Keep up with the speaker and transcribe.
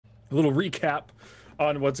A little recap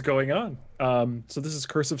on what's going on. So this is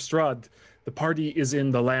Curse of Strahd. The party is in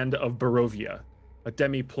the land of Barovia, a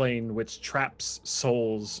demi-plane which traps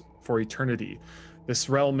souls for eternity. This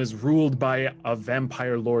realm is ruled by a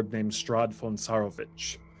vampire lord named Strahd von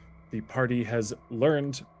Sarovich. The party has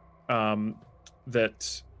learned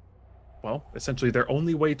that, well, essentially their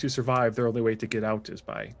only way to survive, their only way to get out is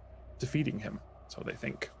by defeating him, so they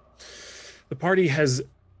think. The party has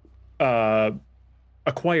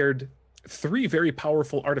acquired 3 very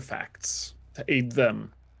powerful artifacts to aid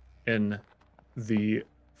them in the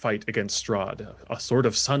fight against Strahd. A sword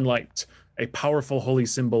of sunlight, a powerful holy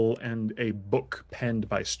symbol, and a book penned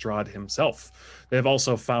by Strahd himself. They have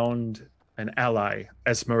also found an ally,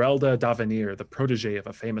 Esmeralda d'Avenir, the protege of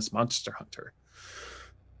a famous monster hunter.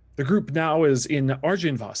 The group now is in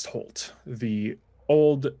Argynvostholt, the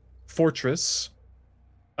old fortress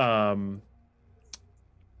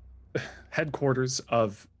headquarters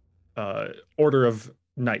of order of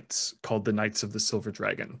knights called the Knights of the Silver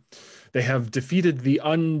Dragon. They have defeated the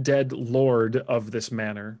undead lord of this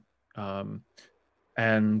manor,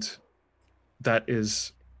 and that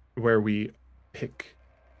is where we pick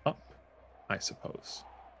up, I suppose.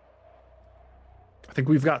 I think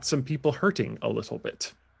we've got some people hurting a little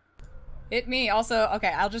bit. Hit me. Also,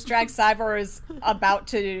 okay, I'll just drag Cyvor's about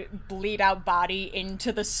to bleed out body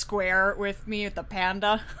into the square with me with the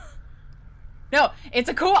panda. No, it's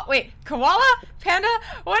a koala. Wait, koala? Panda?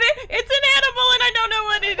 What? It's an animal and I don't know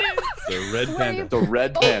what it is. The red panda. The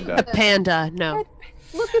red panda. The panda, no.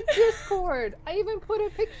 Look at Discord. I even put a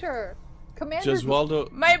picture. Commander.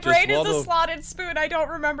 My brain is a slotted spoon. I don't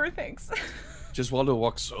remember things. Giswaldo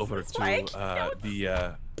walks over to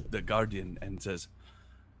the guardian and says,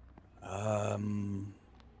 Kazan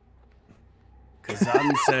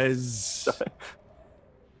says,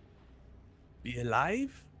 be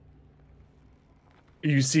alive?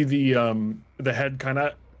 You see the head kind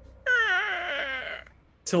of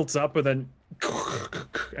tilts up and then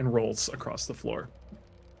and rolls across the floor.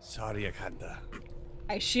 Sorry, Akanda.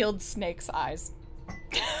 I shield Snake's eyes.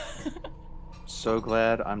 So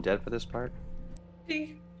glad I'm dead for this part.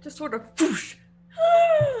 He just sort of whoosh.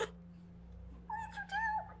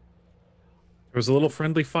 There was a little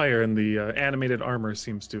friendly fire, and the animated armor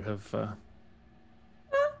seems to have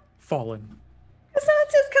fallen. Kazan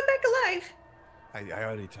says come back alive. I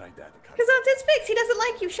already tried that. Kazan says fix. He doesn't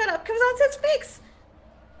like you. Shut up. Kazan says fix.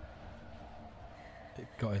 It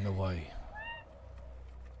got in the way.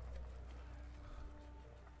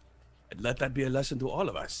 And let that be a lesson to all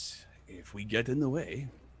of us. If we get in the way,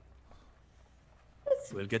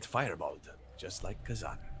 we'll get fireballed, just like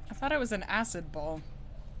Kazan. I thought it was an acid ball.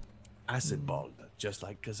 Acid balled, just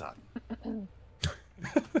like Kazan.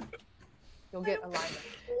 You'll get alignment.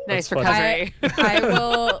 Nice recovery. I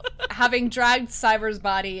will, having dragged Cyber's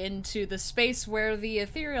body into the space where the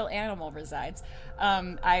ethereal animal resides,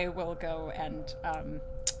 I will go and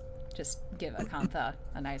just give Akantha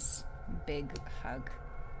a nice big hug.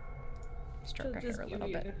 Stroke her hair a little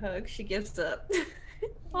bit. A hug. She gives up.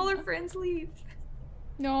 All her friends leave.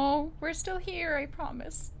 No, we're still here, I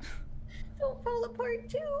promise. Don't fall apart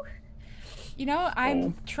too. You know,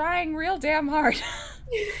 I'm trying real damn hard.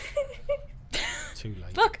 Too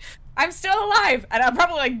late. Look, I'm still alive, and I'm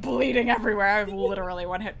probably like bleeding everywhere. I have literally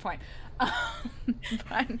 1 hit point.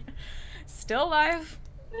 But still alive.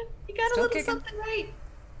 You got Still a little kicking. something right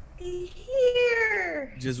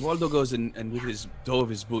here. Giswaldo goes and with his toe of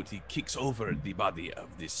his boot, he kicks over the body of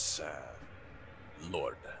this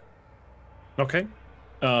lord. Okay.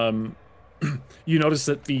 You notice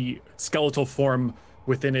that the skeletal form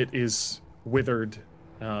within it is withered,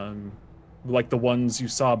 like the ones you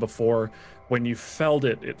saw before. When you felled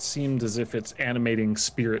it, it seemed as if its animating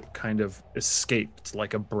spirit kind of escaped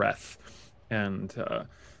like a breath. And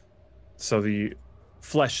so the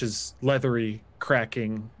flesh is leathery,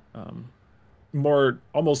 cracking,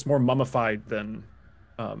 almost more mummified than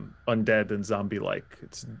undead and zombie-like.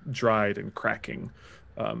 It's dried and cracking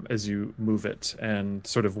as you move it and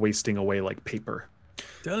sort of wasting away like paper.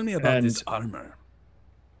 Tell me about this armor.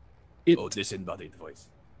 Disembodied voice.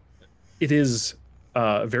 It is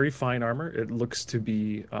very fine armor. It looks to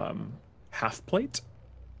be half plate.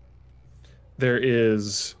 There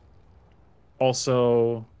is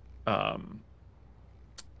also a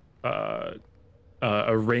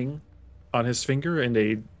ring on his finger and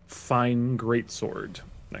a fine greatsword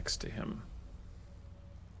next to him.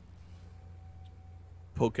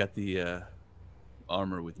 Poke at the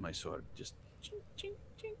armor with my sword. Just chink, chink,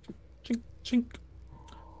 chink. Chink, chink.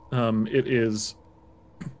 It is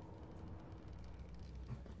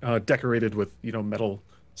decorated with, metal,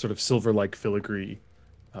 sort of silver-like filigree.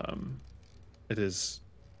 It is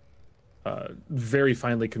very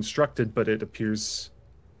finely constructed, but it appears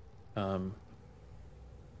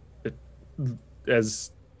it,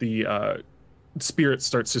 as the spirit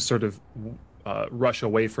starts to sort of rush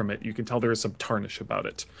away from it, you can tell there is some tarnish about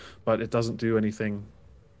it, but it doesn't do anything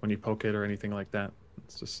when you poke it or anything like that.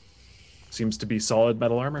 It's just seems to be solid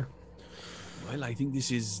metal armor. Well, I think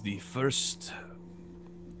this is the first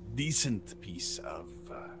decent piece of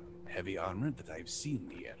heavy armor that I've seen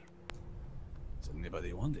here. Does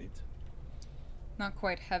anybody want it? Not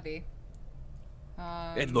quite heavy.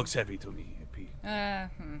 It looks heavy to me.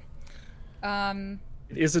 It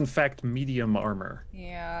is in fact medium armor.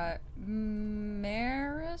 Yeah,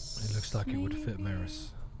 Maris. It looks like it would fit maybe?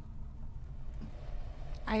 Maris.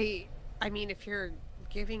 I mean, if you're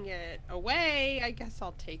giving it away, I guess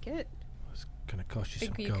I'll take it. It's gonna cost I you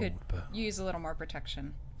think some you gold, could but use a little more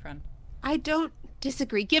protection, friend. I don't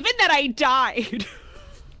disagree, given that I died.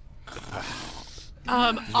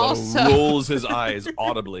 Also, rolls his eyes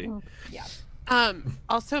audibly. Yeah.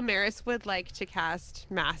 Also, Maris would like to cast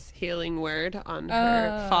Mass Healing Word on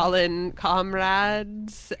her fallen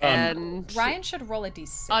comrades and Ryan should roll a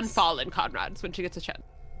d6. unfallen comrades when she gets a chance.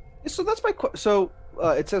 So that's my so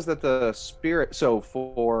it says that the spirit. So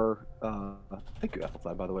for thank you,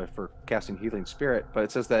 Ethelflad, by the way, for casting healing spirit. But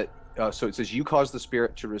it says that so it says you cause the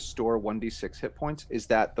spirit to restore 1d6 hit points. Is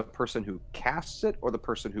that the person who casts it or the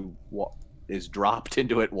person who is dropped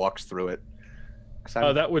into it walks through it?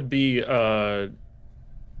 That would be the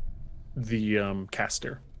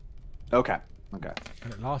caster. Okay. and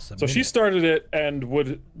it lasts a So she minute. started it and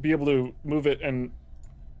would be able to move it. And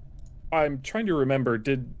I'm trying to remember,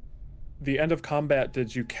 did the end of combat,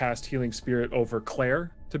 did you cast Healing Spirit over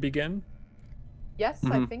Claire to begin? Yes,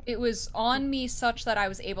 I think. It was on me such that I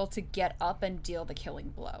was able to get up and deal the killing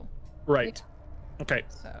blow. Right. Okay.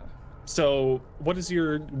 So what is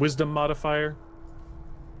your wisdom modifier?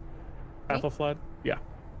 Ethelflad? Yeah.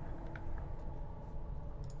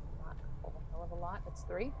 Not a whole hell of a lot. It's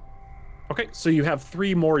 3. Okay, so you have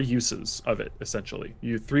 3 more uses of it, essentially.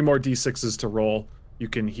 You 3 more d6s to roll. You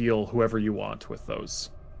can heal whoever you want with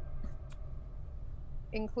those.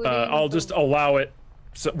 Including. I'll just allow it.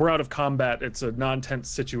 So we're out of combat. It's a non-tense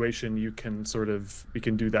situation. You can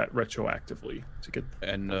do that retroactively to get.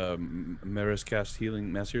 And Maris cast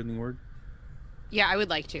mass healing word. Yeah, I would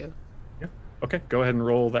like to. Yeah. Okay, go ahead and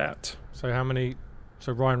roll that. So how many?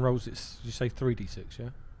 So Ryan rolls it. You say 3d6, yeah?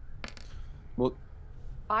 Well,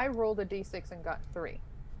 I rolled a d6 and got 3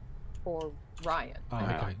 for Ryan. Oh,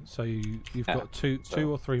 okay. So you've Yeah, got two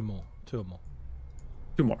or three more. 2 or more.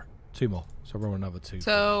 2 more. 2 more. So roll another 2.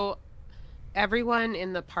 So everyone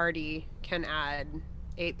in the party can add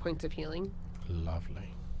 8 points of healing.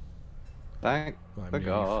 Lovely. thank I'm the nearly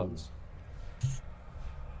gods.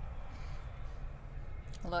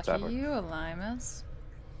 Lucky Sadly. you, Elimus.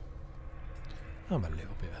 full. I'm a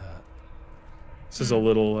little bit hurt. This is a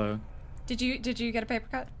little Did you get a paper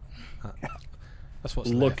cut? That's what's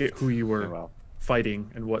look left. at who you were Well,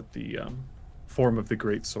 fighting and what the form of the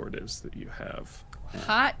greatsword is that you have.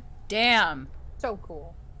 Hot damn. So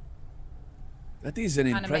cool. That is an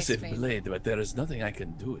Kinda makes impressive me- blade, but there is nothing I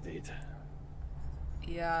can do with it.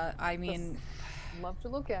 Yeah, I mean, Love to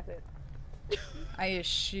look at it. I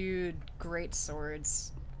eschewed great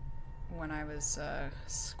swords when I was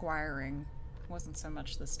squiring. Wasn't so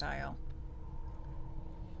much the style.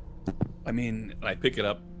 I mean, I pick it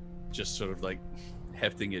up, just sort of like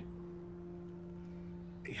hefting it.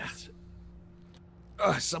 Yes.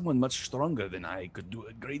 Someone much stronger than I could do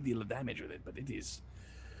a great deal of damage with it, but it is.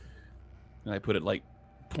 And I put it like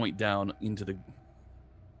point down into the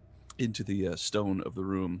stone of the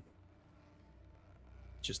room,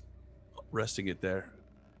 just resting it there.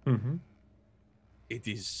 Mm-hmm. It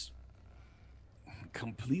is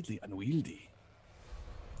completely unwieldy.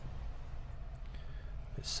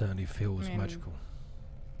 It certainly feels mean- magical.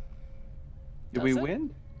 did we Does it?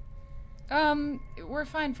 win? We're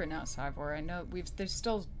fine for now, Cyvor. I know there's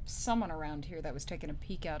still someone around here that was taking a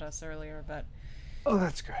peek at us earlier, but Oh,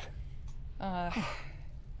 that's good.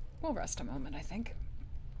 we'll rest a moment, I think.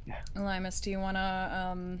 Yeah. Elimus, do you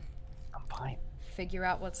wanna I'm fine. figure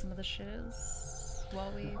out what some of the shit is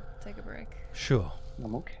while we take a break? Sure.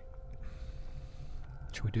 I'm okay.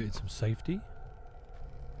 Should we do it in some safety?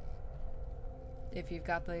 If you've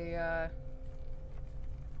got the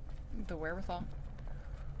wherewithal.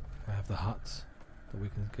 I have the huts that we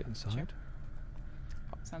can get inside.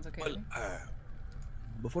 Sounds okay. Well, to me.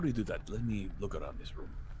 before you do that, let me look around this room.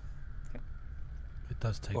 It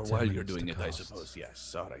does take Or 10 while you're minutes doing to it, I cast. suppose.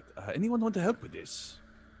 Yes. All right. Anyone want to help with this?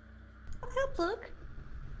 I'll help look.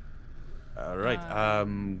 All right.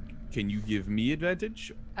 Can you give me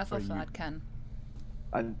advantage? Ethelflad can.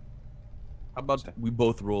 I'm How about we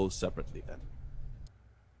both roll separately then?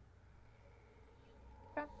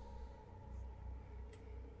 Okay.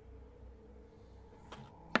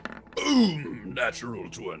 Boom! Natural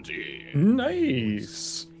 20.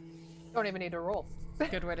 Nice. Don't even need to roll.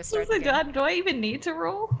 Good way to I start was the like, game. do I even need to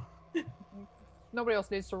roll? Nobody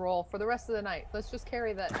else needs to roll for the rest of the night. Let's just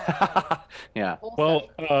carry that. Yeah. Whole Well,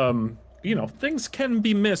 session. you know, things can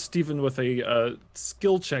be missed even with a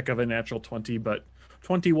skill check of a natural 20, but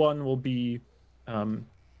 21 will be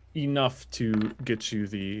enough to get you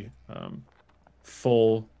the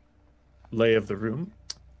full lay of the room.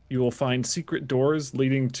 You will find secret doors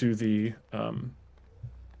leading to the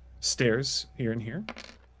stairs here and here.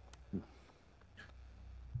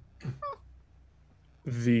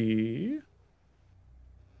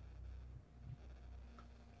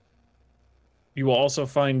 You will also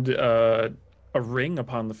find a ring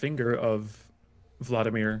upon the finger of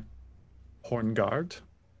Vladimir Horngard,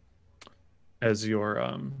 as your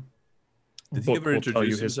Did he book ever will tell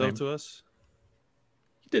you introduce his himself name. to us?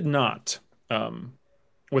 He did not.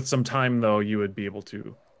 With some time, though, you would be able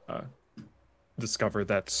to discover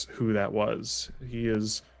that's who that was. He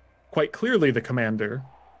is quite clearly the commander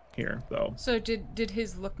here, though. So did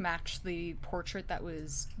his look match the portrait that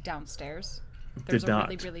was downstairs? Did not.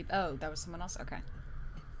 Oh, that was someone else? Okay.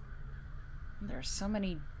 There are so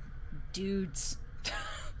many dudes.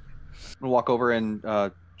 We'll walk over and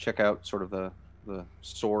check out sort of the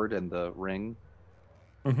sword and the ring.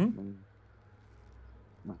 Mm-hmm.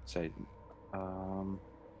 Let's say,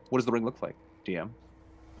 what does the ring look like, DM?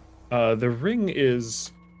 The ring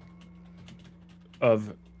is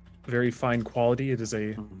of very fine quality. It is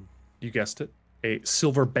a, you guessed it, a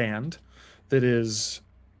silver band that is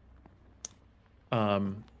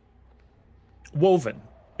woven.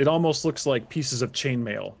 It almost looks like pieces of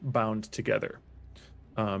chainmail bound together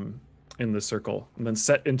in the circle. And then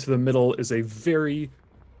set into the middle is a very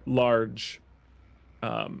large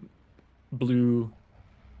blue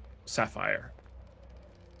sapphire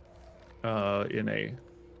in a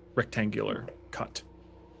rectangular cut.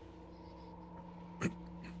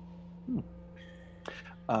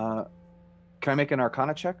 Can I make an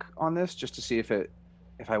Arcana check on this just to see if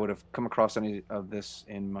I would have come across any of this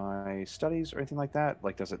in my studies or anything like that?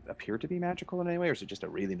 Like, does it appear to be magical in any way, or is it just a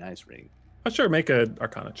really nice ring? Sure, make an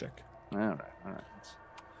Arcana check. All right.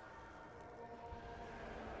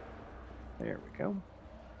 There we go.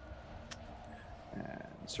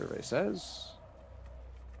 And survey says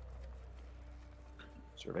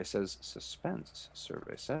suspense.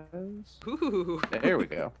 Survey says. Ooh. There we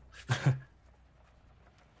go.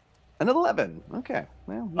 An 11. Okay.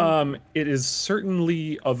 Well. It is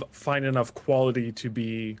certainly of fine enough quality to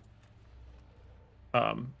be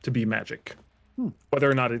magic.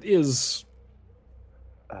 Whether or not it is,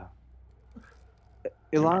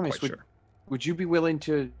 Ilarimus, sure. would you be willing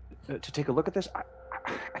to take a look at this?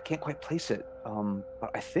 I can't quite place it,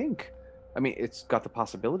 but I think, it's got the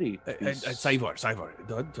possibility. Cyvar,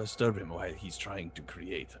 don't disturb him while he's trying to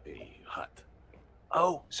create a hut.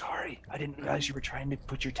 Oh, sorry. I didn't realize you were trying to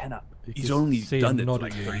put your 10 up. You He's can only see done him it nod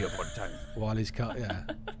like at you 3 or 4 times. while he's cut. Yeah,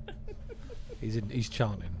 he's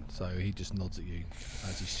chanting, so he just nods at you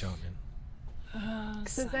as he's chanting.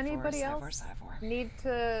 Does anybody else need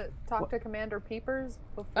to talk to Commander Peepers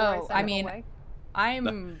before Oh, I I send mean, him away?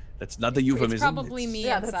 I'm. That's not the euphemism. It's probably me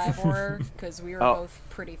Yeah, and that's- Cyborg because we were Oh. both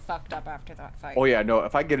pretty fucked up after that fight. Oh yeah, no.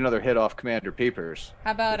 If I get another hit off Commander Peepers.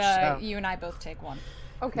 How about Which- you and I both take one?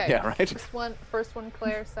 Okay. Yeah, right. First one,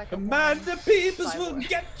 Claire. Second Commander one. Peepers will Cyborg.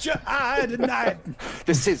 get your eye tonight.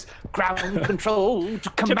 This is ground control to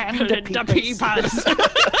Commander Peepers.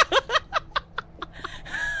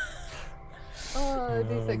 Oh,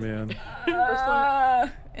 D6. man. First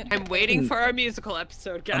one. I'm waiting for our musical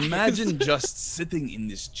episode, guys. Imagine just sitting in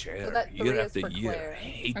this chair So that 3 year is after for year, Claire.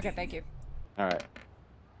 hating. Okay, thank you. All right.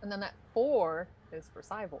 And then that 4 is for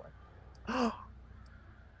Cyborg.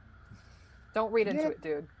 Don't read into it,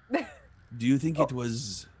 dude. Do you think it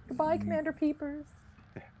was Goodbye, Commander Peepers.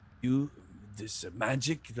 this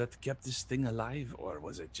magic that kept this thing alive, or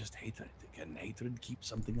was it just hatred? Can hatred keep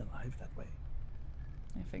something alive that way?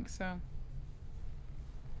 I think so.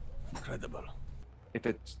 Incredible. If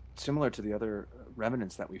it's similar to the other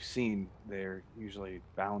revenants that we've seen, they're usually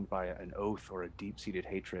bound by an oath or a deep-seated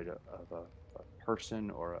hatred of a person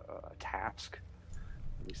or a task.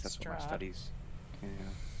 At least that's what my Strahd. studies. Yeah.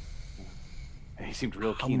 And he seemed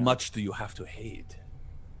real How keen. much do you have to hate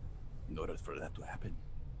in order for that to happen?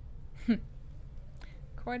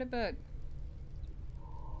 Quite a bit.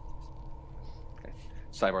 Okay.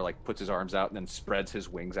 Cybar like puts his arms out and then spreads his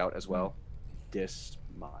wings out as well. This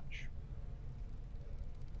much.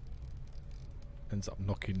 Ends up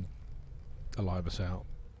knocking Elibas out.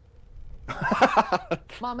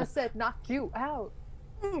 Mama said, knock you out.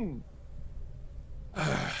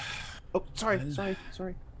 Oh, sorry.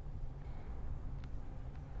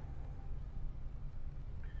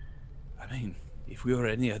 I mean, if we were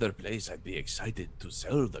any other place, I'd be excited to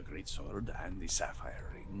sell the great sword and the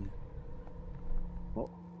sapphire ring. Well,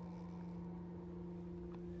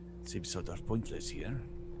 Seems sort of pointless here.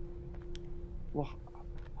 well,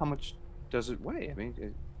 how much does it weigh? I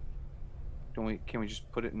mean, can we just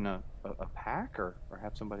put it in a pack or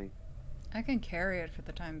have somebody? I can carry it for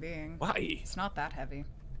the time being. Why? It's not that heavy.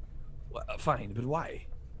 Well, fine, but why?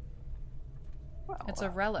 Well, It's a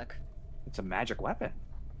relic. it's a magic weapon.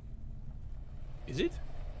 Is it?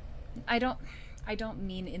 I don't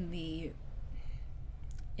mean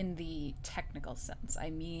in the technical sense. I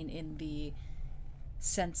mean in the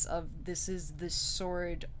sense of this is the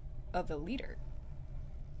sword of a leader.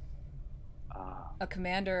 A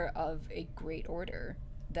commander of a great order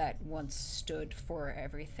that once stood for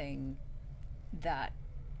everything that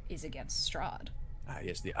is against Strahd. Ah,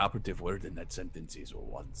 yes, the operative word in that sentence is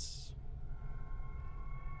once.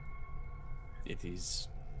 It is.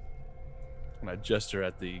 And I gesture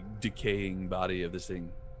at the decaying body of this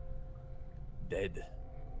thing. Dead.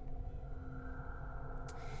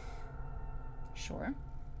 Sure.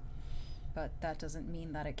 But that doesn't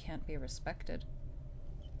mean that it can't be respected.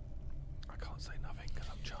 I can't say nothing because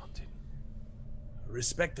I'm chanting.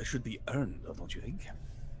 Respect should be earned, don't you think?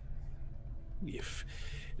 If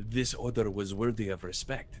this order was worthy of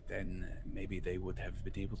respect, then maybe they would have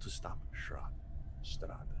been able to stop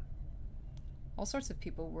Strahd. All sorts of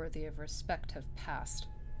people worthy of respect have passed.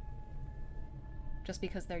 Just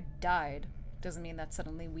because they're died doesn't mean that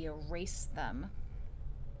suddenly we erase them.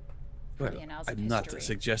 Well, The annals of I'm not history.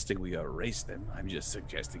 suggesting we erase them. I'm just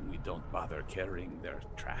suggesting we don't bother carrying their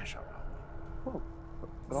trash around. Oh, but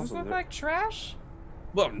Does this also look there- like trash?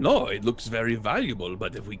 Well, no, it looks very valuable,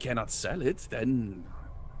 but if we cannot sell it, then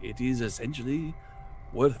it is essentially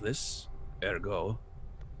worthless, ergo,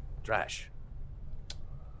 trash.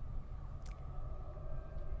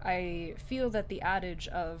 I feel that the adage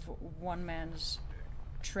of one man's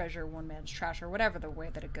treasure, one man's trash, or whatever the way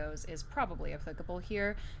that it goes, is probably applicable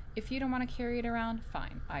here. If you don't want to carry it around,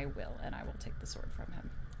 fine, I will, and I will take the sword from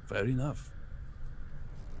him. Fair enough.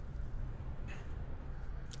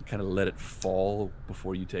 Kind of let it fall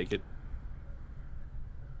before you take it.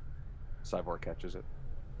 Cyborg catches it.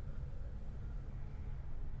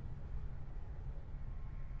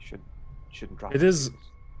 Shouldn't drop It is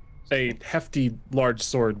a hefty, large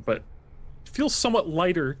sword, but feels somewhat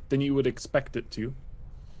lighter than you would expect it to.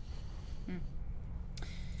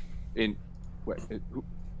 Who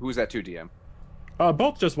is that to, DM?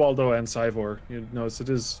 Both just Waldo and Cyvor. You notice it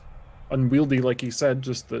is unwieldy, like he said.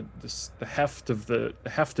 Just the heft of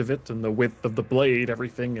it and the width of the blade.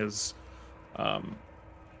 Everything is.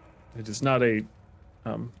 It is not a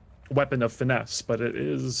weapon of finesse, but it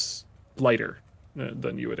is lighter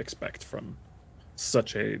than you would expect from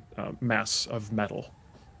such a mass of metal.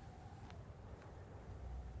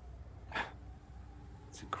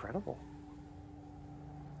 It's incredible.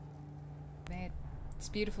 Made. It's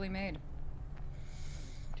beautifully made.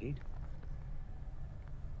 Indeed.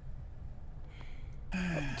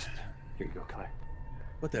 Here you go, Clay.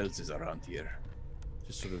 What else is around here?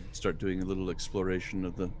 Just sort of start doing a little exploration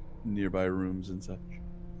of the nearby rooms and such.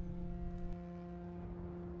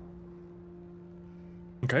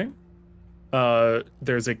 Okay.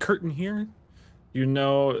 There's a curtain here. You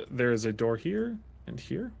know there's a door here and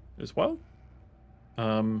here as well.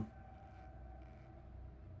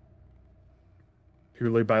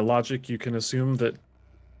 Purely by logic, you can assume that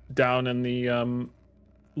down in the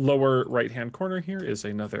lower right-hand corner here is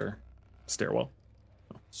another stairwell.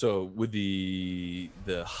 So with the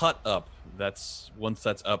hut up, once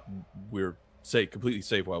that's up, we're completely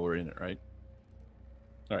safe while we're in it, right?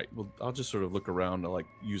 All right. Well, I'll just sort of look around. I'll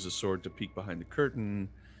use a sword to peek behind the curtain,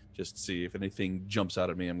 just to see if anything jumps out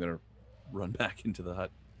at me. I'm gonna run back into the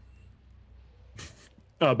hut.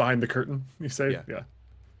 Behind the curtain, you say? Yeah.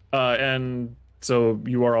 And so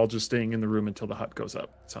you are all just staying in the room until the hut goes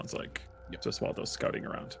up. Sounds like. Yep. Just while those scouting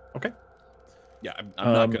around. Okay. Yeah,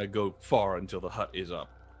 I'm not gonna go far until the hut is up.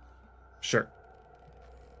 Sure.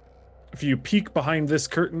 If you peek behind this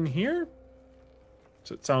curtain here,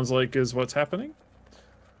 so it sounds like is what's happening,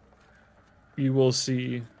 you will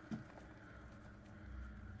see.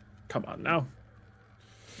 Come on now.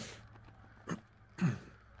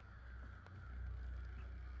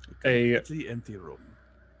 The empty room.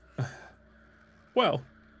 Well,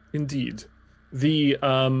 indeed. The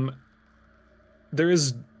there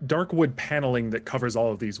is dark wood paneling that covers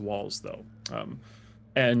all of these walls, though.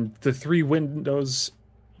 And the 3 windows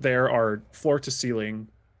there are floor to ceiling,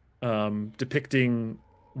 depicting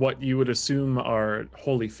what you would assume are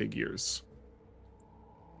holy figures.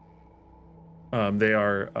 They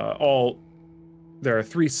are there are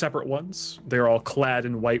 3 separate ones. They're all clad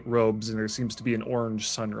in white robes, and there seems to be an orange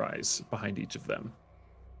sunrise behind each of them.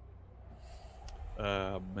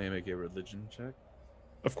 May I make a religion check?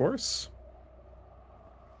 Of course.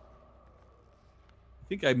 I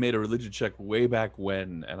think I made a religion check way back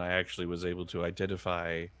when, and I actually was able to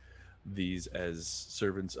identify these as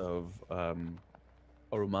servants of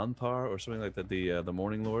Oromanthar or something like that, the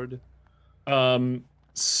Morning Lord.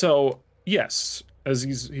 So yes, as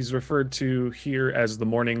he's referred to here as the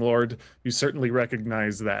Morning Lord, you certainly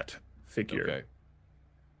recognize that figure. Okay.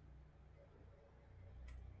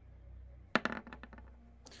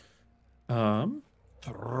 Um,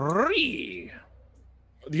 3.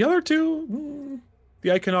 The other 2,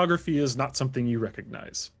 the iconography is not something you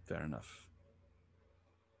recognize. Fair enough.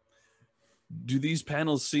 Do these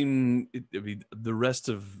panels seem? I mean, the rest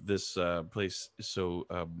of this place is so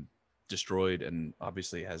destroyed and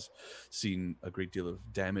obviously has seen a great deal of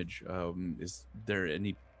damage. Is there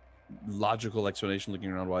any logical explanation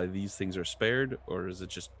looking around why these things are spared, or is it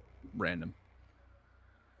just random?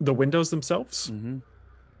 The windows themselves? Mm-hmm.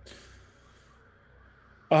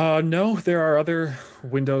 No, there are other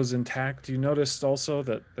windows intact. You noticed also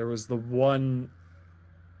that there was the one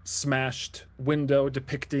smashed window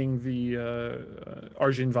depicting the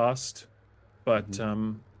Arjun Vast, but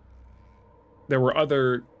there were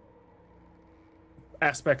other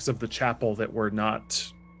aspects of the chapel that were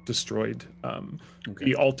not destroyed.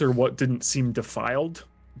 The altar didn't seem defiled,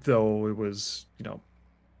 though it was,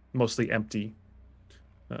 mostly empty.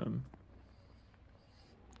 Well,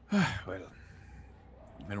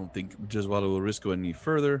 I don't think Jeswala will risk going any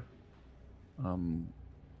further. Join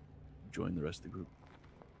the rest of the group.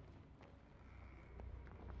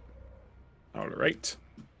 All right.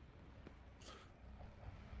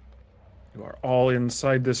 You are all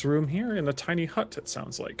inside this room here in a tiny hut, it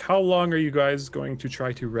sounds like. How long are you guys going to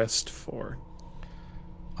try to rest for?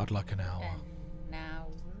 I'd like an hour. An hour.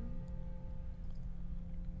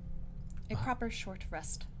 A proper short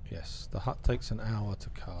rest. Yes, the hut takes an hour to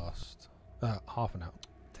cast. Half an hour.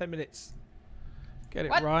 10 minutes. Get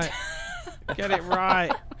it right. Get it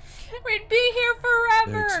right. We'd be here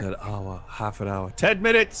forever. Eric said hour, half an hour, 10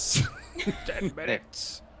 minutes. 10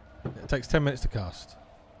 minutes. It takes 10 minutes to cast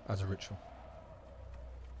as a ritual.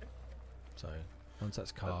 So once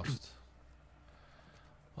that's cast,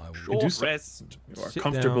 I will do so. Rest. You are Sit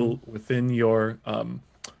comfortable down. within your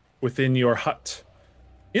hut.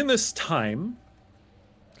 In this time,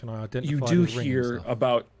 Can I identify you do the ring and hear stuff?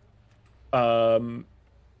 about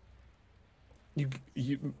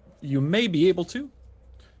you may be able to,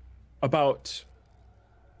 about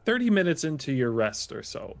 30 minutes into your rest or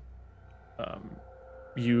so,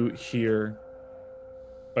 you hear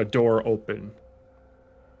a door open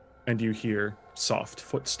and you hear soft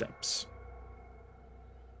footsteps.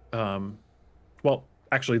 Well,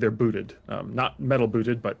 actually they're booted, not metal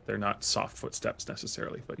booted, but they're not soft footsteps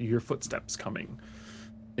necessarily, but you hear footsteps coming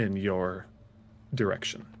in your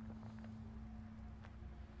direction.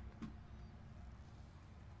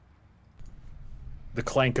 The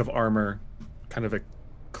clank of armor, kind of a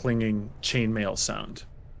clinging chainmail sound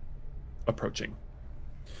approaching.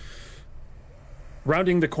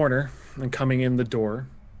 Rounding the corner and coming in the door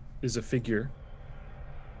is a figure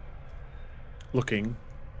looking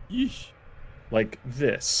like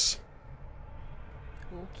this.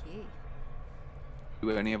 Okay.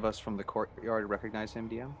 Do any of us from the courtyard recognize him,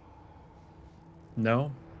 DM?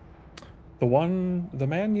 No. The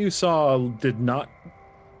man you saw did not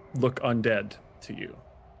look undead to you.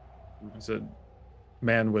 It was a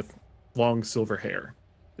man with long silver hair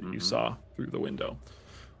that you saw through the window.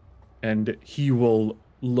 And he will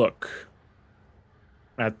look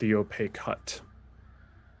at the opaque hut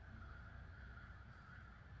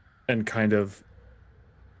and kind of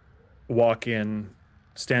walk in,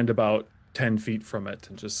 stand about 10 feet from it,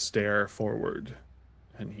 and just stare forward.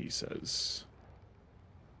 And he says,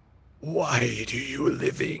 "Why do you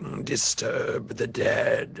living disturb the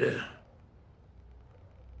dead?"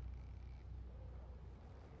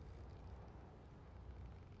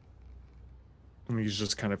 And he's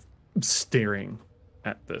just kind of staring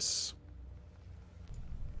at this.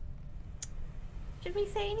 Should we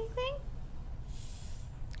say anything?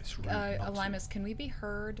 It's rude not to. Alimus, can we be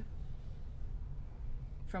heard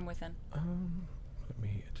from within? Let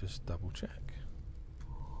me just double check.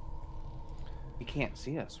 He can't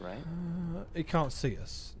see us, right? He can't see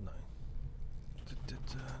us, no.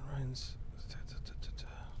 Rains.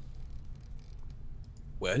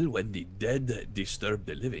 Well, when the dead disturb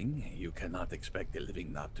the living, you cannot expect the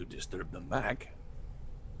living not to disturb them back.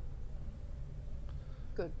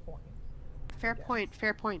 Good point. Fair point.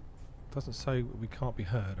 Fair point. Doesn't say we can't be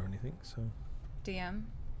heard or anything, so. DM.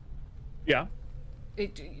 Yeah.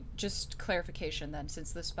 Just clarification then,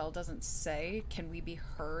 since the spell doesn't say, can we be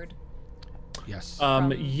heard? Yes.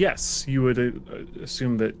 Yes, you would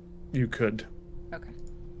assume that you could. Okay,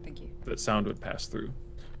 thank you. That sound would pass through.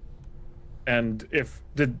 And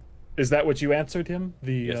is that what you answered him?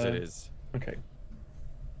 Yes, it is. Okay.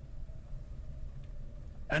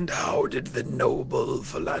 And how did the noble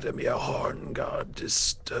Vladimir Horngod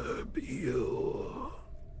disturb you?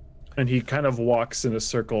 And he kind of walks in a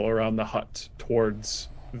circle around the hut towards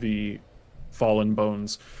the fallen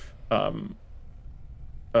bones.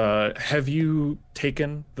 Have you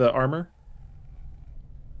taken the armor?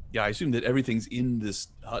 Yeah, I assume that everything's in this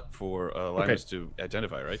hut for Linus to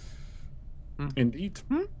identify, right? Indeed.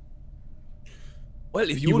 Well,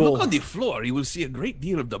 if you look on the floor, you will see a great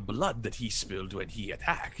deal of the blood that he spilled when he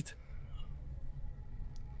attacked.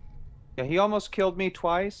 Yeah, he almost killed me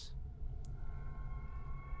twice.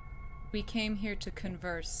 We came here to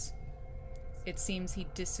converse. It seems he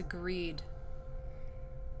disagreed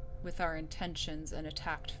with our intentions and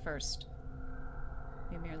attacked first.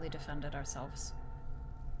 We merely defended ourselves.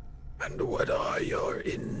 And what are your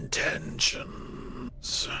intentions?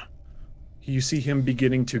 You see him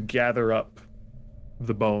beginning to gather up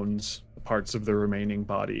the bones, parts of the remaining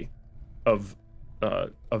body of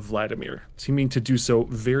Vladimir, seeming to do so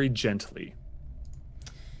very gently,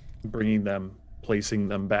 bringing them, placing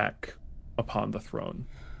them back upon the throne.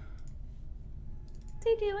 What's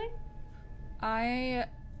he doing? I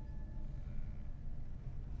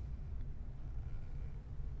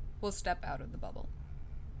will step out of the bubble.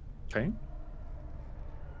 Okay.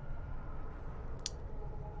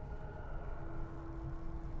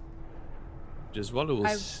 Jeswaldo will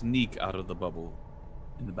sneak out of the bubble,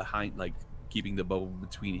 in the behind, like keeping the bubble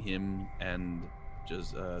between him and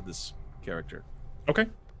just this character. Okay.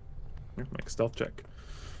 Make a stealth check.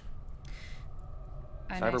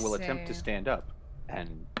 Cyber will attempt to stand up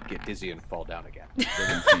and get dizzy and fall down again.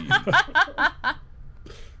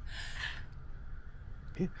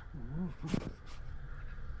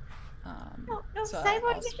 No, so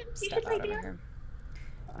Cyborg, I'll you should step lay out of down. here.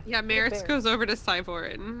 Yeah, Maris goes over to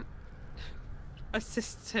Cyvor and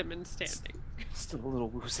assists him in standing. Still a little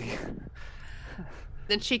woozy.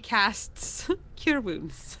 Then she casts Cure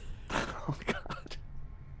Wounds. Oh god.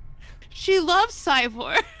 She loves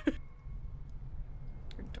Cyvor.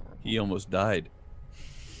 He almost died.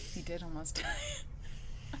 He did almost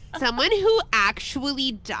die. Someone who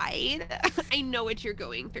actually died? I know what you're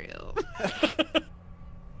going through.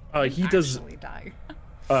 He does die.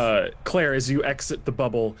 Claire, as you exit the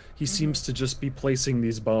bubble, he seems to just be placing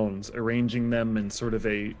these bones, arranging them in sort of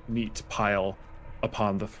a neat pile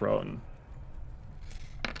upon the throne.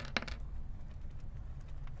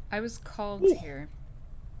 I was called here.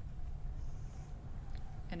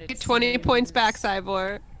 And Get 20 points back,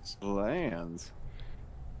 Cyvor. Lands.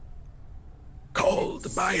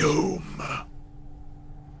 Called by whom?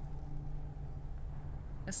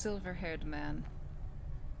 A silver-haired man.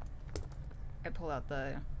 I pull out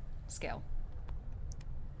the scale.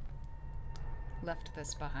 Left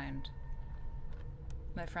this behind.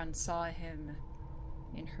 My friend saw him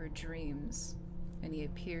in her dreams, and he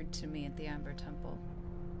appeared to me at the Amber Temple.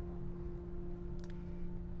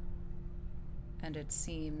 And it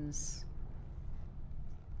seems,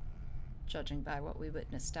 judging by what we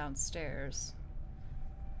witnessed downstairs,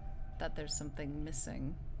 that there's something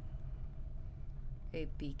missing. A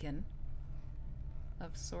beacon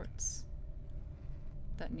of sorts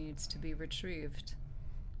that needs to be retrieved.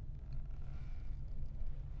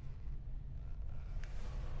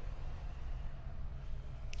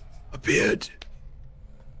 Appeared.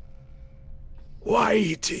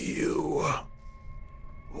 Why to you?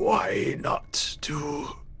 Why not to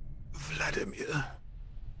Vladimir?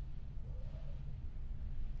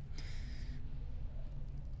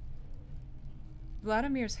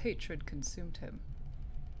 Vladimir's hatred consumed him.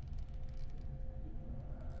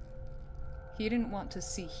 He didn't want to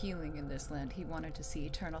see healing in this land. He wanted to see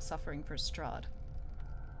eternal suffering for Strahd.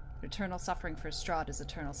 Eternal suffering for Strahd is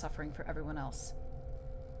eternal suffering for everyone else.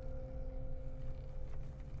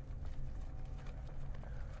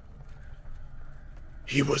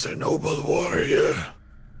 He was a noble warrior.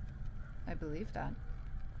 I believe that.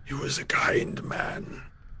 He was a kind man.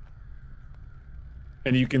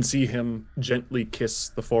 And you can see him gently kiss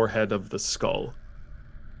the forehead of the skull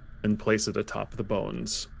and place it atop the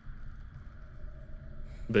bones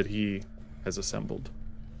that he has assembled.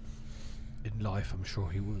 In life, I'm sure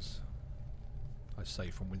he was. I say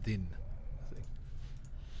from within, I think.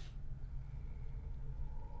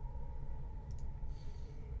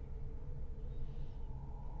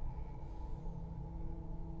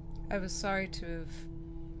 I was sorry to have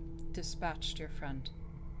dispatched your friend.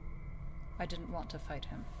 I didn't want to fight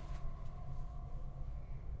him.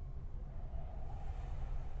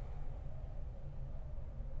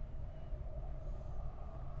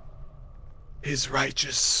 His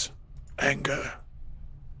righteous anger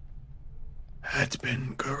had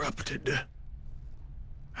been corrupted,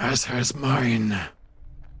 as has mine.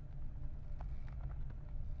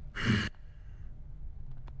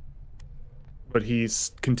 But he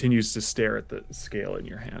continues to stare at the scale in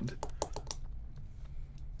your hand.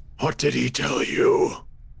 What did he tell you?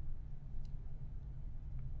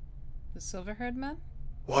 The silver-haired man?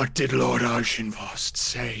 What did Lord Arshinvost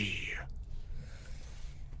say?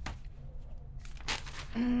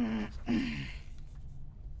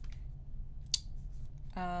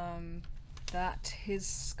 That his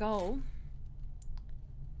skull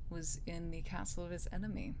was in the castle of his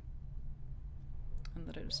enemy, and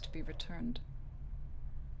that it was to be returned.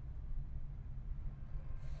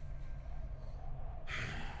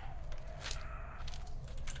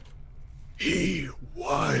 He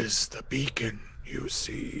was the beacon, you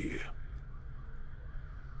see.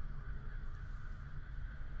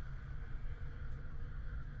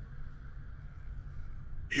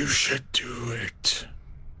 You should do it.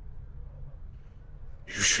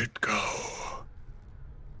 You should go.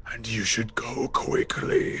 And you should go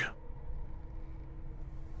quickly.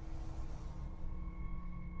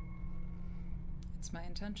 It's my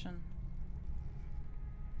intention.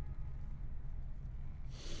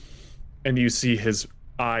 And you see his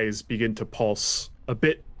eyes begin to pulse a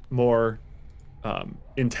bit more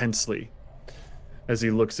intensely as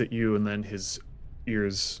he looks at you, and then his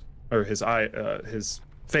ears, or his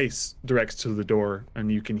face directs to the door,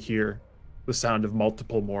 and you can hear the sound of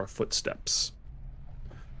multiple more footsteps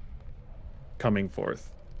coming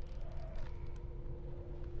forth.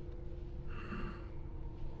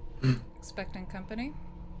 Expecting company?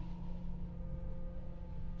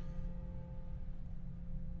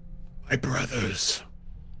 My brothers.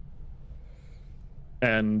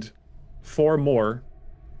 And 4 more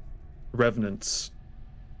revenants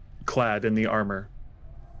clad in the armor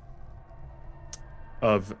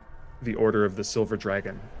of the Order of the Silver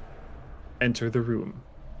Dragon enter the room.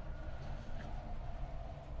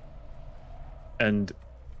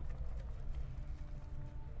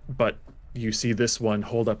 But you see this one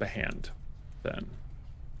hold up a hand then.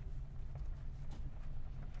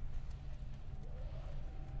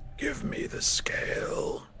 Give me the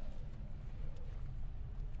scale.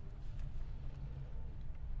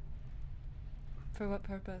 For what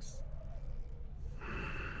purpose?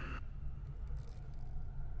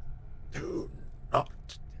 Do not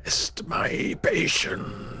test my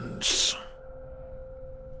patience.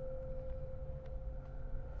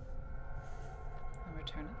 I'll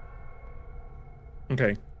return it.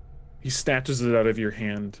 Okay. He snatches it out of your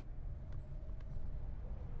hand.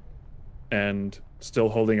 And still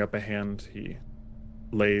holding up a hand, he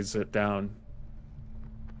lays it down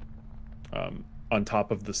on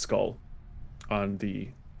top of the skull on the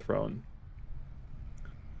throne.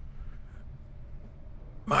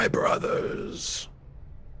 My brothers,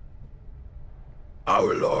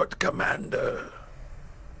 our Lord Commander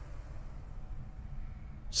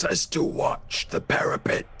says to watch the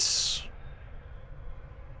parapets.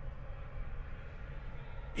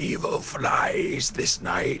 Evil flies this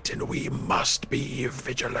night, and we must be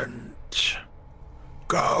vigilant.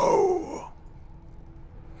 Go.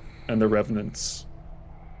 And the revenants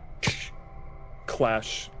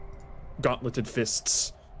clash gauntleted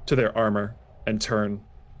fists to their armor and turn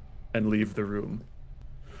and leave the room.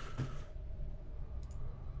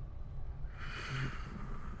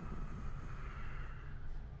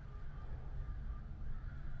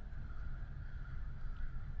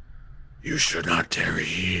 You should not tarry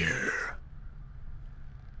here.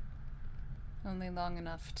 Only long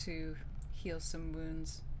enough to heal some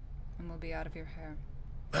wounds, and we'll be out of your hair.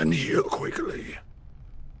 Then heal quickly.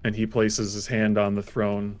 And he places his hand on the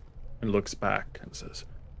throne and looks back and says,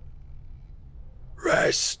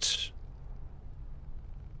 Rest,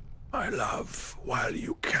 my love, while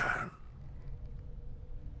you can.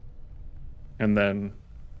 and then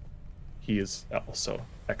he is also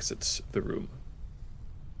exits the room.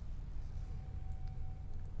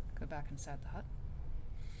 Go back inside the hut.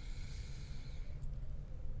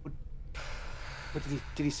 What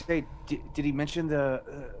did he say? Did he mention the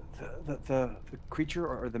creature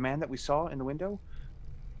or the man that we saw in the window?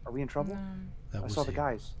 Are we in trouble? No. I saw the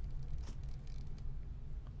guys.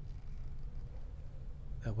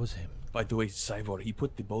 That was him. By the way, Cyvor, he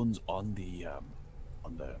put the bones on the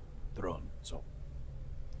throne. So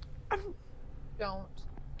Don't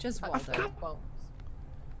Just touch Waldo. those bones.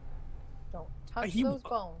 Don't touch He- those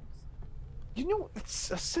bones. You know,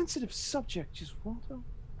 it's a sensitive subject, just Waldo.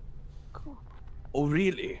 Cool. Oh,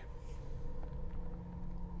 really?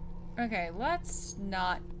 Okay, let's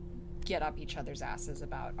not get up each other's asses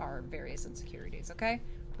about our various insecurities, okay?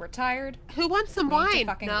 We're tired. Who wants some We need to wine?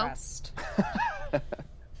 fucking No. rest.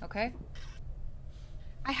 Okay?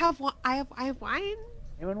 I have wine.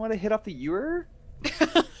 Anyone want to hit off the ewer?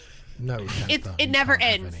 No, It never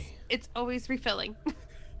ends. It's always refilling.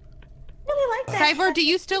 Really like that. Cyvor, do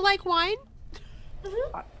you still like wine?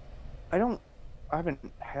 I haven't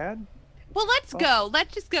had. Well, let's go.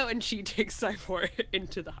 Let's just go. And she takes Cyvor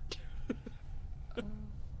into the hut.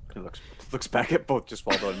 He looks back at both just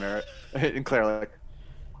Waldo and Merritt and Claire like,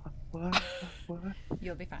 what?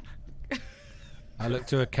 You'll be fine. I look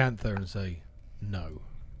to Acantha and say, no.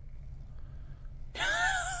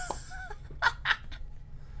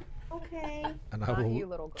 Okay. And I Not will you,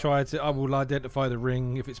 little girl. try to. I will identify the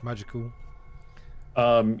ring if it's magical.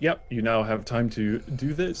 Yep, you now have time to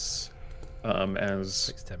do this.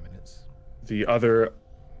 As 10 minutes. the other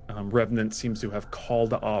revenant seems to have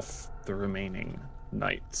called off the remaining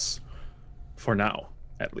knights. For now,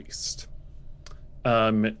 at least.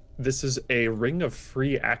 This is a ring of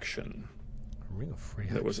free action A ring of free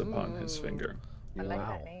that was action. upon his finger. I like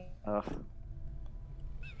Wow. that name.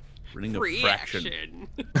 Ring of Free fraction.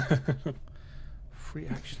 action. Free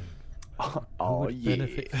action. Oh, Who would yeah.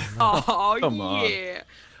 benefit from that? Oh Come on. yeah.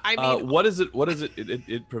 I mean, What is it? What is it?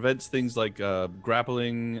 It prevents things like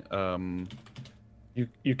grappling.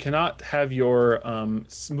 You cannot have your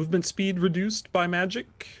movement speed reduced by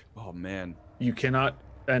magic. Oh man. You cannot,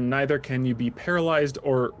 and neither can you be paralyzed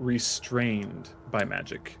or restrained by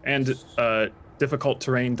magic. And difficult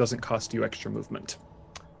terrain doesn't cost you extra movement.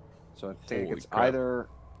 So I think Holy it's crap. either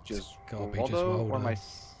just Gotta be just Waldo or Waldo.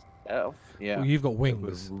 myself. Yeah. Well, you've got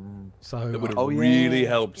wings, so That would have Oh, yeah. really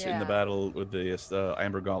helped in the Yeah. battle with the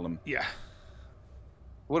Amber Golem. yeah.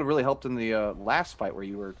 Would have really helped in the last fight where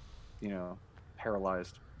you were,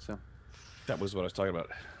 paralyzed. So That was what I was talking about.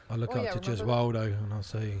 I look Oh, up yeah, to remember- Jeswaldo and I'll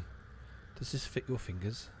say, "Does this fit your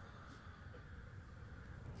fingers?"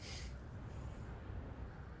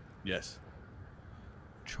 Yes.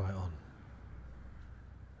 Try it on.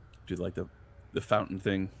 Do you like the fountain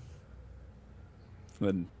thing? And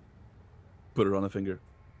then put it on a finger.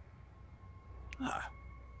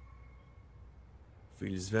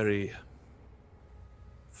 Feels very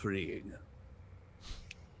freeing.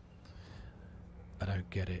 I don't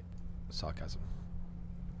get it. Sarcasm.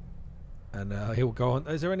 And he'll go on.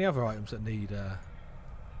 Is there any other items that need?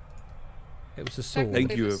 It was a sword.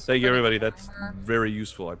 Thank you, Just thank you, put it everybody. in That's armor. very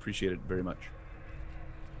useful. I appreciate it very much.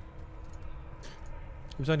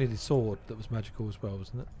 It was only the sword that was magical as well,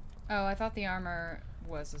 wasn't it? Oh, I thought the armor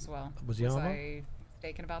was as well. Was the armor? I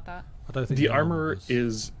mistaken about that? I don't think The armor was.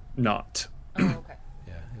 is not, Oh, okay.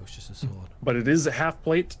 Yeah, it was just a sword. but it is a half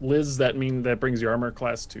plate. Liz, that brings your armor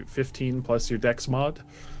class to 15 plus your dex mod,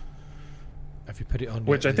 If you put it on,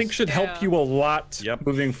 which your I think list- should help Yeah. you a lot. Yep.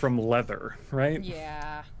 Moving from leather, right?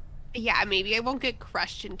 Yeah. yeah, maybe I won't get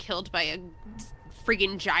crushed and killed by a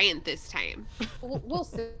friggin' giant this time. We'll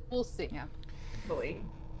see. We'll see. Yeah. Boy.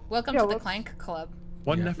 Welcome Yeah, to the let's- Clank Club.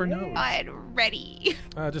 One Yeah. never knows. I'm ready.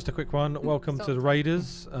 Just a quick one. Welcome to So- the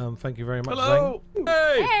Raiders. Thank you very much, Hello.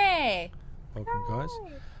 Hey. Hey! Zeng. Welcome, guys.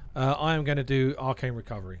 I am going to do Arcane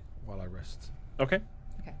Recovery while I rest. Okay.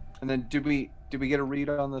 and then did we get a read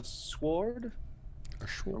on the sword? A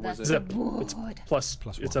sword. Or was That's it a Zip. It's wood. plus.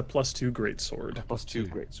 Plus It's one. a +2 great sword. plus two two.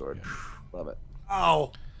 great sword? Yeah. Love it.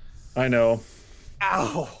 Ow. I know.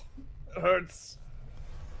 Ow. It hurts.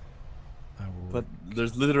 I will... But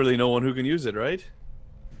there's literally no one who can use it, right?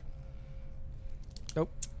 Nope.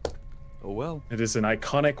 Oh well. It is an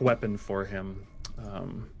iconic weapon for him.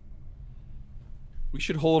 We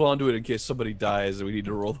should hold on to it in case somebody dies and we need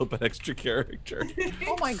to roll up an extra character.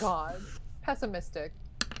 Oh my god. Pessimistic.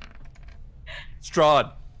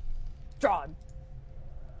 Strahd. Strahd.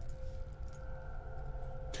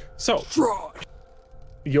 So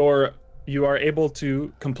you are able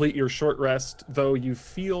to complete your short rest, though you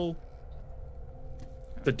feel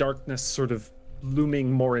the darkness sort of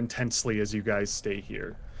looming more intensely as you guys stay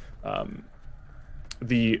here.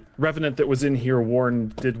 The revenant that was in here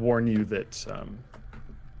did warn you that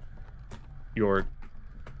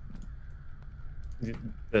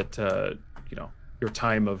your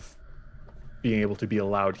time of being able to be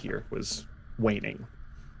allowed here was waning.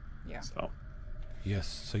 Yeah. So Yes.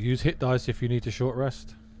 So use hit dice if you need to short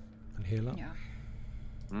rest and heal up. Yeah.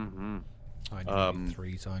 Mm-hmm. I need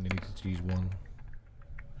 3, so I only needed to use 1.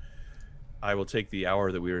 I will take the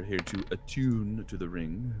hour that we are here to attune to the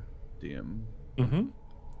ring, DM. Mm-hmm.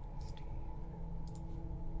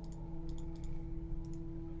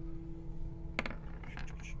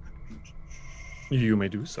 You may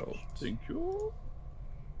do so. Thank you.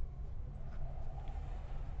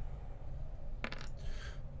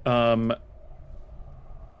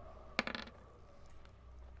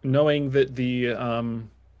 Knowing that the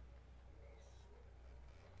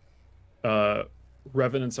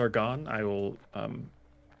revenants are gone, I will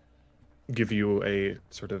give you a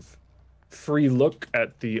sort of free look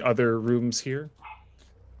at the other rooms here.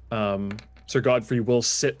 Sir Godfrey will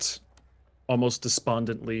sit almost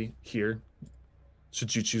despondently here,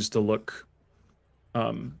 should you choose to look.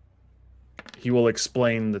 He will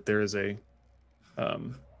explain that there is a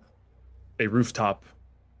rooftop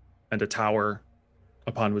and a tower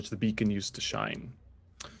upon which the beacon used to shine.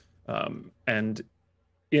 And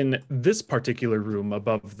in this particular room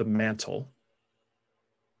above the mantle,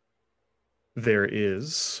 there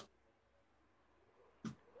is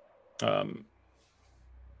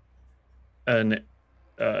an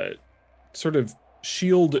sort of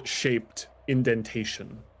shield-shaped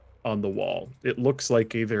indentation on the wall. It looks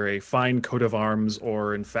like either a fine coat of arms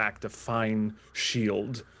or, in fact, a fine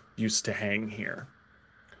shield used to hang here.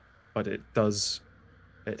 But it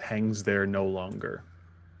hangs there no longer.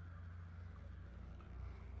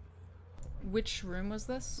 Which room was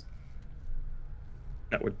this?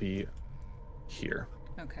 That would be here.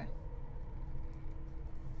 Okay.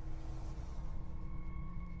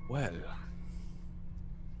 Well,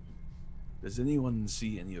 does anyone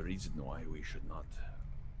see any reason why we should not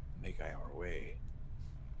make our way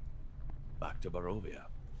back to Barovia?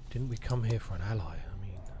 Didn't we come here for an ally? I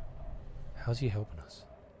mean, how's he helping us?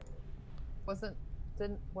 Wasn't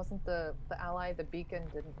the ally the beacon?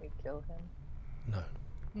 Didn't we kill him? No.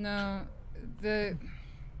 No,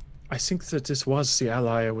 I think that this was the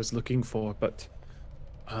ally I was looking for, but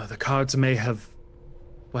the cards may have,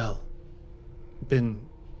 well, been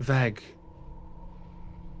vague.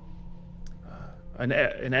 An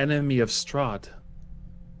enemy of Strahd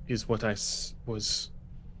is what I was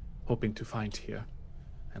hoping to find here,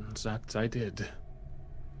 and that I did.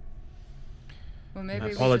 Well, maybe I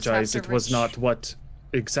we apologize, just have it to was reach- not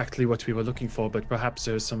exactly what we were looking for, but perhaps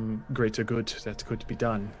there's some greater good that could be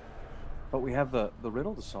done. But we have the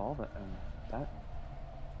riddle to solve, and that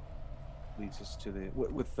leads us to the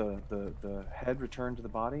with the head returned to the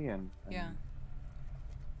body, and Yeah.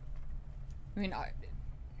 I mean, I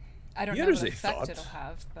don't know Here's what a effect thought. it'll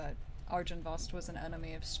have, but Argynvost was an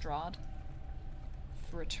enemy of Strahd.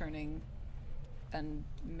 Returning and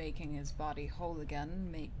making his body whole again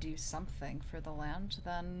may do something for the land,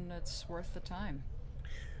 then it's worth the time.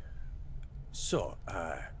 So,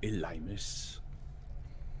 Elimus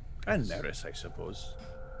and Neris, I suppose.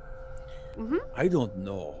 I don't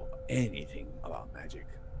know anything about magic.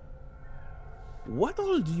 What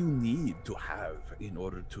all do you need to have in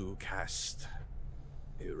order to cast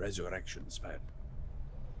a resurrection spell?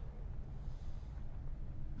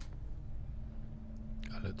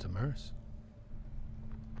 I looked at Maris.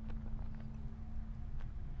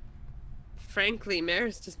 Frankly,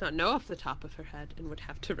 Maris does not know off the top of her head and would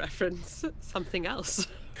have to reference something else.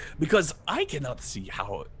 Because I cannot see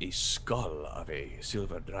how a skull of a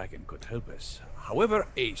silver dragon could help us. However,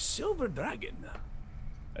 a silver dragon,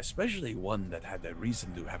 especially one that had a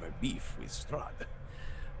reason to have a beef with Strahd,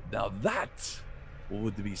 now that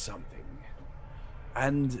would be something.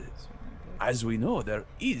 And as we know, there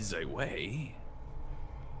is a way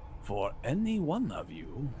for any one of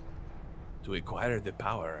you to acquire the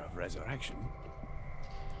power of resurrection.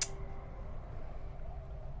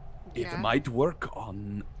 It Yeah. might work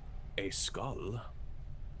on a skull.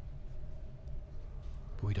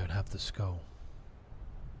 But we don't have the skull.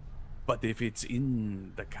 But if it's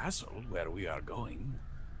in the castle where we are going,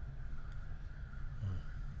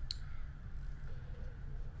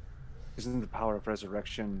 isn't the power of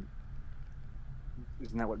resurrection?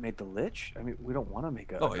 Isn't that what made the Lich? I mean, we don't want to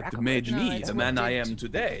make a. oh, it Draco made Lich. No, me it's the what man I did- am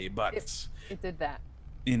today, but It did that.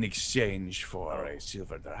 in exchange for a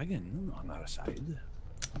silver dragon on our side.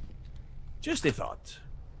 Just a thought.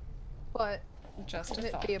 But Just a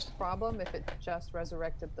wouldn't thought. it be a problem if it just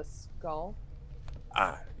resurrected the skull?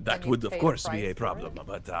 That you would of pay a course be price a for problem, it?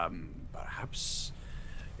 but perhaps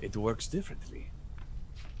it works differently.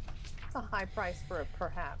 It's a high price for a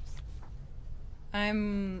perhaps.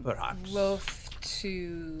 I'm Perhaps. loath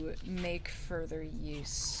to make further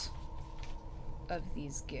use of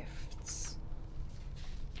these gifts.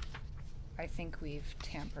 I think we've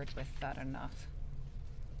tampered with that enough.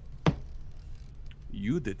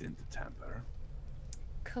 You didn't tamper.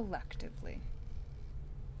 Collectively.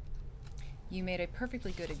 You made a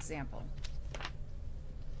perfectly good example.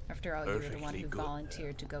 After all, you were the one who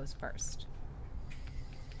volunteered to go first.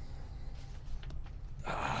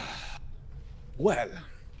 Well,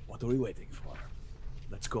 what are we waiting for?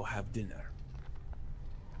 Let's go have dinner.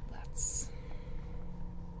 Let's.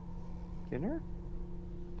 Dinner?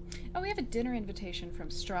 Oh, we have a dinner invitation from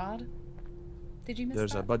Strahd. Did you miss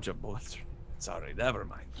There's that? a bunch of bullets. Sorry, never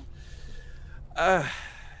mind.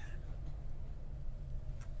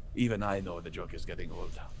 Even I know the joke is getting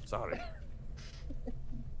old. Sorry.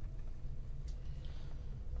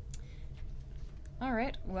 All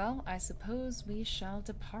right, well, I suppose we shall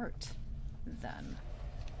depart then,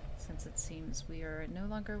 since it seems we are no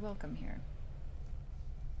longer welcome here.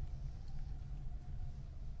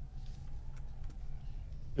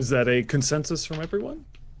 Is that a consensus from everyone?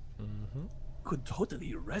 Mm-hmm. Could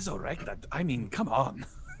totally resurrect that. I mean, come on.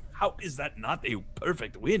 How is that not a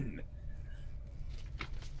perfect win?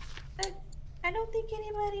 I don't think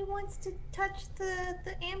anybody wants to touch the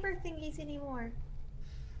amber thingies anymore.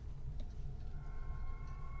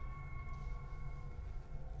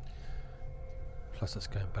 Plus, it's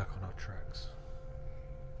going back on our tracks.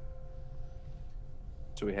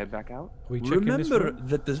 So we head back out? Are we checking this Remember room?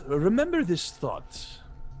 that. Remember this thought.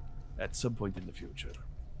 At some point in the future.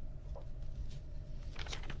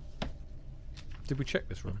 Did we check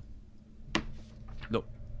this room? No.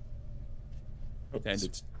 And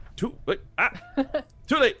it's too late.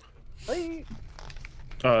 Too late.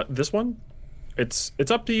 This one, it's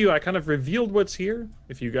up to you. I kind of revealed what's here.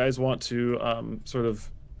 If you guys want to sort of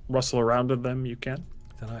rustle around in them, you can.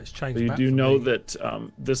 I don't know, it's changed. But you back do for know me. that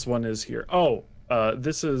this one is here. Oh,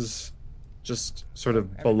 this is just sort of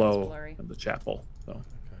Everything's below blurry. the chapel. So,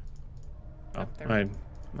 Up there.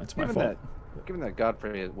 That's my Given fault. given that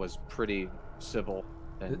Godfrey was pretty civil.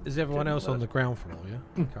 And Is everyone didn't else on let- the ground floor?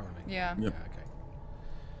 Yeah, currently. Yeah. Yep. Yeah.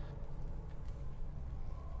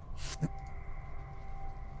 Okay.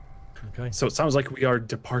 Okay. So it sounds like we are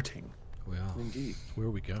departing. We are. Indeed. Where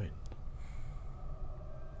are we going?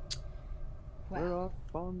 We're Well,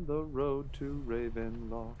 off on the road to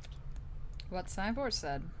Ravenloft. what Cyborg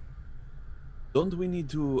said. Don't we need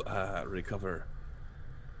to recover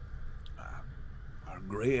our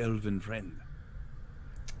gray elven friend?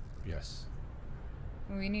 Yes.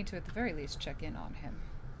 We need to, at the very least, check in on him.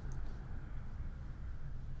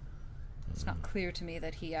 It's not clear to me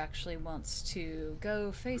that he actually wants to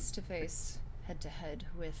go face to face, head to head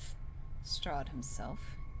with Strahd himself.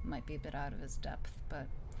 Might be a bit out of his depth, but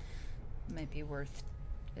it might be worth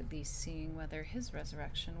at least seeing whether his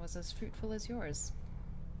resurrection was as fruitful as yours.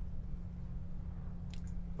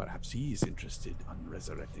 Perhaps he is interested in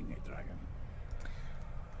resurrecting a dragon.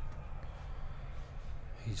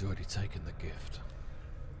 He's already taken the gift.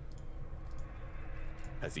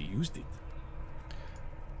 Has he used it?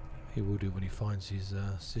 He will do when he finds his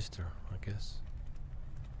sister, I guess.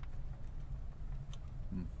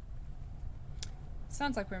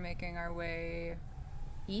 Sounds like we're making our way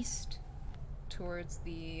east towards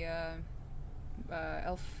the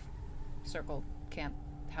elf circle camp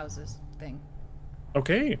houses thing.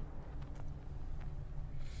 Okay.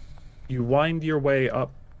 You wind your way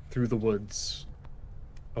up through the woods,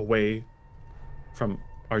 away from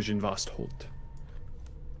Arjunvasthold.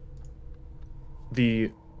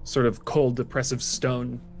 The sort of cold, oppressive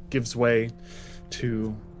stone gives way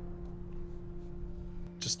to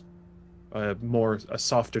just a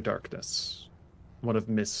softer darkness, one of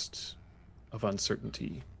mist, of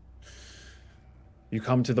uncertainty. You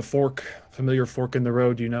come to the fork, familiar fork in the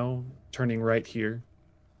road, you know, turning right here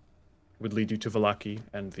would lead you to Vallaki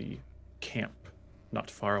and the camp not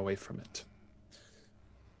far away from it.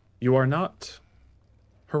 You are not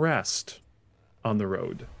harassed on the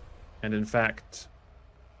road, and in fact,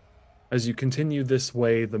 as you continue this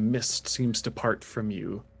way, the mist seems to part from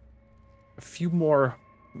you a few more,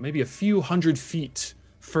 maybe a few hundred feet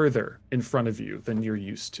further in front of you than you're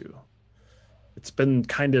used to. It's been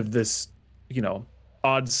kind of this, you know,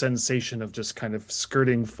 odd sensation of just kind of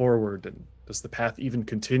skirting forward, and does the path even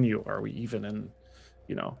continue? Are we even in,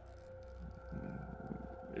 you know,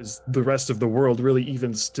 is the rest of the world really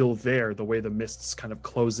even still there, the way the mists kind of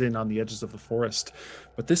close in on the edges of the forest?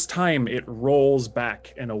 But this time it rolls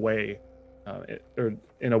back in a way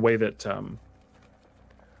that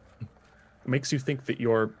makes you think that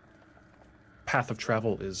your path of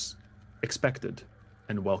travel is expected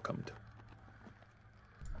and welcomed.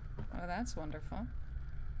 Oh, that's wonderful.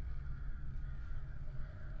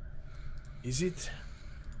 Is it?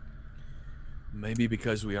 Maybe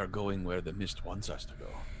because we are going where the mist wants us to go.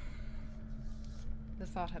 The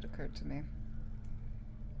thought had occurred to me.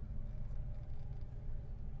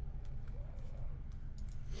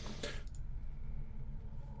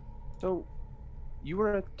 So, you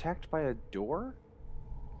were attacked by a door?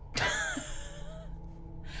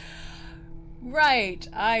 Right.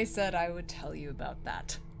 I said I would tell you about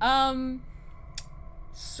that.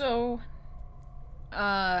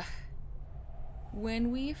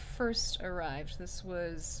 When we first arrived, this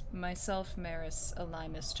was myself, Maris,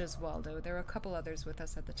 Elimus, Gesualdo. There were a couple others with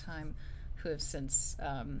us at the time who have since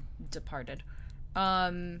departed.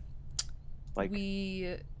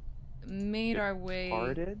 We made our way.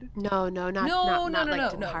 Departed? No, not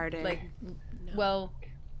like departed. Like, no. well,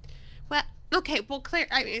 okay. Well, Claire.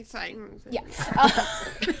 I mean, it's fine. Yeah.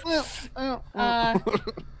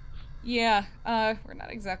 Yeah. We're not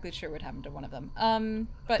exactly sure what happened to one of them.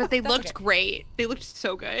 But they looked great. They looked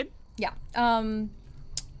so good. Yeah.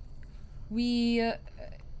 We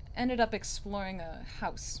ended up exploring a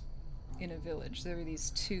house in a village. There were these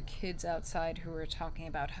two kids outside who were talking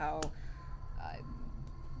about how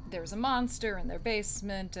there was a monster in their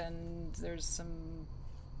basement and there's some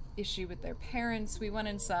issue with their parents. We went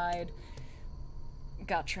inside,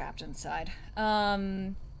 got trapped inside.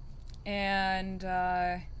 And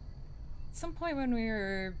at some point when we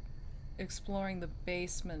were exploring the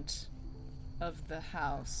basement of the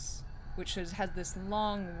house, which had this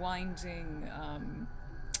long winding,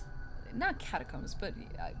 not catacombs, but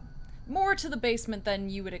more to the basement than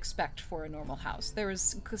you would expect for a normal house. There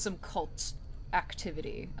was some cult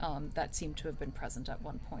activity that seemed to have been present at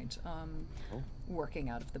one point, working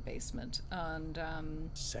out of the basement. And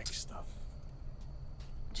sex stuff.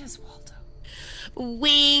 Just Waldo.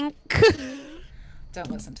 Wink. Don't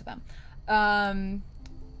listen to them.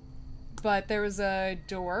 But there was a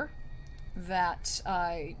door that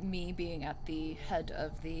me, being at the head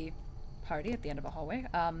of the party at the end of a hallway,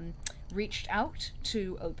 reached out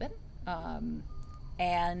to open.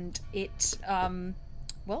 And it,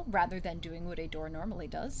 well, rather than doing what a door normally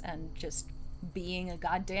does and just being a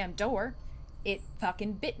goddamn door, it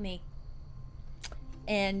fucking bit me.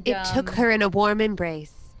 And it took her in a warm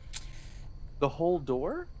embrace. The whole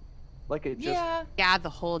door? Like it just... Yeah,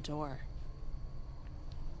 the whole door.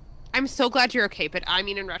 I'm so glad you're okay, but I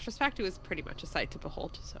mean, in retrospect, it was pretty much a sight to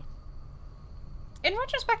behold, so. In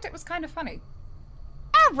retrospect, it was kind of funny.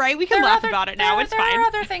 Ah, right, we can laugh about it now, it's fine. There are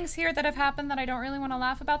other things here that have happened that I don't really want to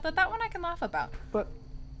laugh about, but that one I can laugh about. But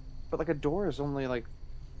like a door is only like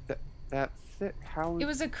that thick. How? It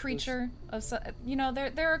was a creature of, you know,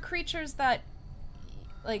 there are creatures that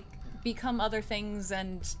like become other things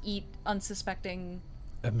and eat unsuspecting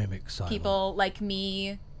people like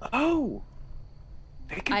me. Oh.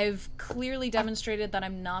 I've clearly demonstrated that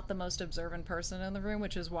I'm not the most observant person in the room,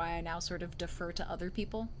 which is why I now sort of defer to other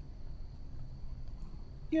people.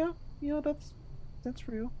 Yeah, that's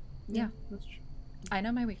real. Yeah. That's true. I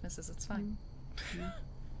know my weaknesses, it's fine.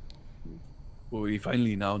 Well, we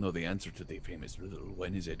finally now know the answer to the famous riddle.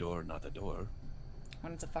 When is a door not a door?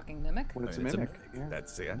 When it's a fucking mimic? When it's a mimic. Yeah.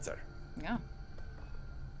 That's the answer. Yeah.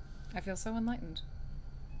 I feel so enlightened.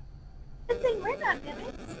 Good thing we're not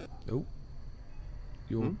mimics. Oh.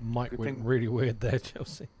 Your mic went really weird there,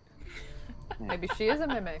 Chelsea. Maybe she is a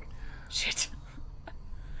mimic. Shit.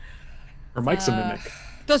 Her mic's a mimic.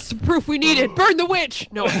 That's the proof we needed. Burn the witch!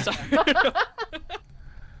 No, I'm sorry.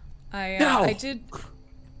 I did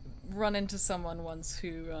run into someone once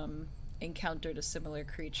who encountered a similar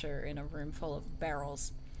creature in a room full of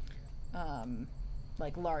barrels.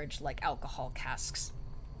 Like large, like alcohol casks.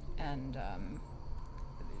 And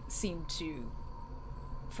seemed to,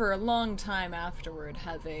 for a long time afterward,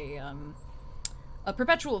 have a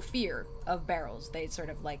perpetual fear of barrels. They sort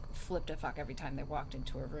of like flipped a fuck every time they walked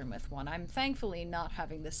into a room with one. I'm thankfully not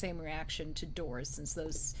having the same reaction to doors, since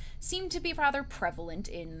those seem to be rather prevalent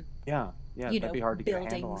in that'd be hard to get a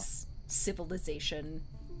handle on. buildings, civilization.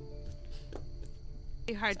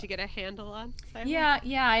 Be hard to get a handle on. Yeah,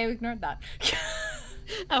 I ignored that.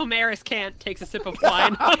 Oh, Maris can't. Takes a sip of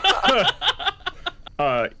wine.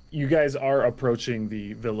 You guys are approaching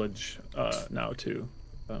the village now too,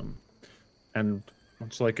 and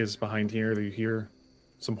much like is behind here, you hear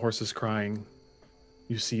some horses crying.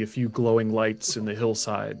 You see a few glowing lights in the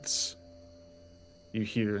hillsides. You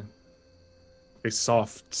hear a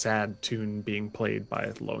soft, sad tune being played by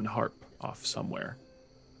a lone harp off somewhere.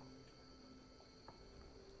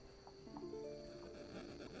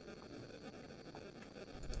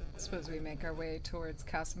 Suppose we make our way towards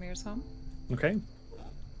Casimir's home? Okay.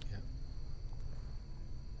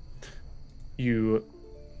 You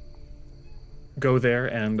go there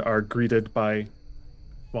and are greeted by,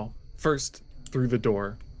 well, first through the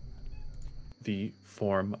door, the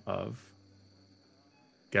form of,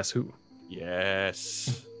 guess who?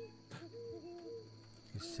 Yes.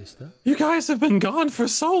 His sister? You guys have been gone for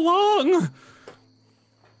so long!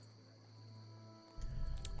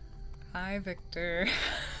 Hi, Victor.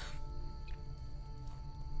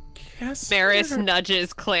 Maris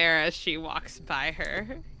nudges Claire as she walks by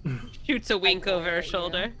her. Shoots a wink over her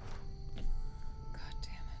shoulder. God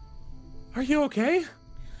damn it. Are you okay?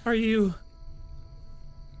 Are you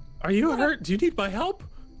hurt? Do you need my help?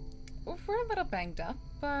 Well, we're a little banged up,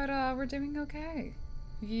 but we're doing okay.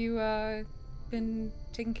 Have you been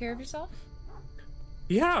taking care of yourself?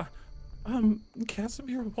 Yeah.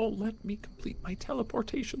 Casimir won't let me complete my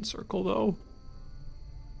teleportation circle, though.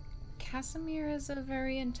 Casimir is a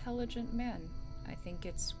very intelligent man. I think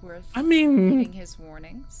it's worth I mean, heeding his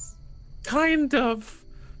warnings. Kind of.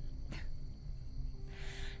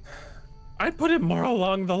 I put it more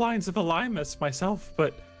along the lines of Elimus myself,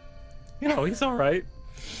 but, you know, he's all right.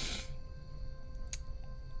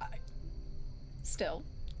 Still,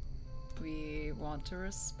 we want to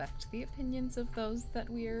respect the opinions of those that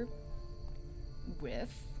we're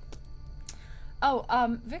with. Oh,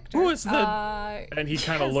 Victor. Who is the... And he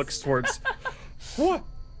kind of looks towards... What?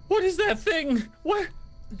 What is that thing? What?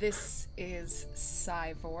 This is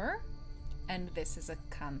Cyvor, and this is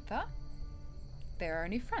Acantha. They're our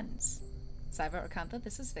new friends. Cyvor, Acantha,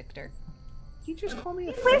 this is Victor. You just call me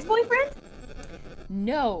a Claire's boyfriend?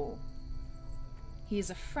 No. He is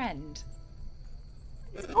a friend.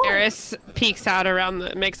 Eris peeks out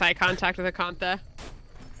makes eye contact with Acantha.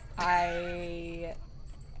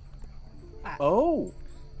 Oh,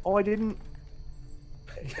 I didn't.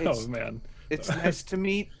 Oh man, it's nice to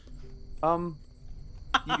meet. You,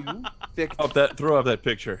 Victor. Throw up that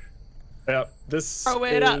picture. Yeah, this. Throw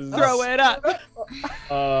it up. Throw it up.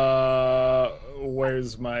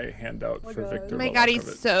 Where's my handout for Victor? Oh my god,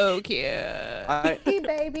 he's so cute. Hey,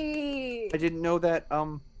 baby. I didn't know that.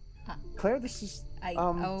 Claire, this is.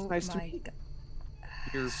 Oh nice to my meet god.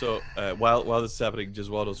 So while this is happening,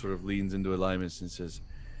 Giswaldo sort of leans into Elimus and says,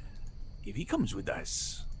 "If he comes with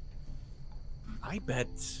us, I bet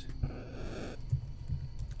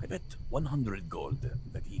 100 gold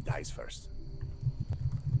that he dies first."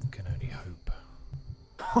 Can only hope.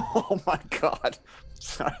 Oh my god!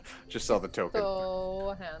 Just saw the token.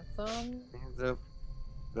 So handsome. The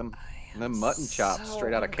mutton chops so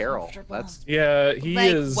straight out of Carol. uncomfortable. He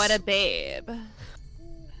like, is. what a babe.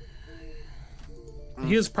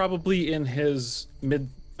 He is probably in his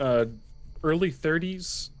early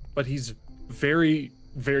 30s, but he's very,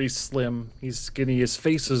 very slim. He's skinny. His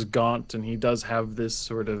face is gaunt, and he does have this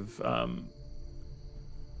sort of,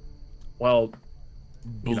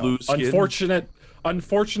 Blue skin.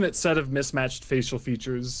 unfortunate set of mismatched facial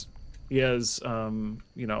features. He has, a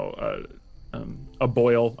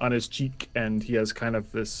boil on his cheek, and he has kind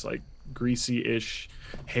of this like greasy-ish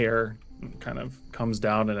hair, kind of comes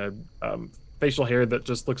down in a facial hair that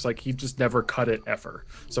just looks like he just never cut it ever.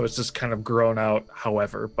 So it's just kind of grown out,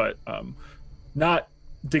 however, but not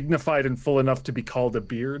dignified and full enough to be called a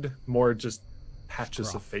beard, more just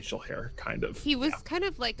patches of facial hair, kind of. He was kind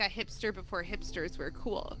of like a hipster before hipsters were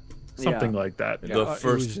cool. Something like that. The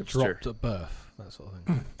first he was hipster. dropped at birth, that sort of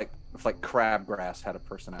thing. It's like crabgrass had a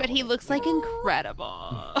personality. But he looks like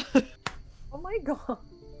incredible. Oh my god.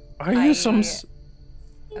 Are you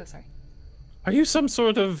some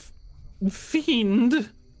sort of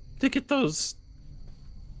fiend to get those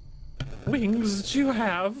wings that you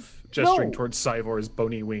have? Gesturing towards Cyvor's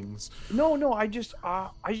bony wings. No, I just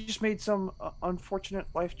made some unfortunate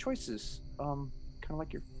life choices. Kind of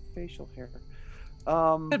like your facial hair.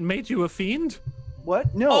 That made you a fiend?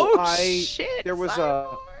 What? No, shit. There was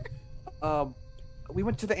we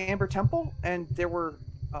went to the Amber Temple, and there were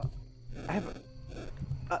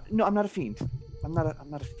no, I'm not a fiend. I'm not a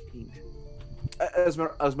fiend.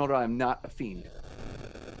 Esmeralda, I'm not a fiend.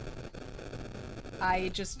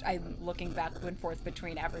 I'm looking back and forth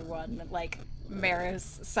between everyone, like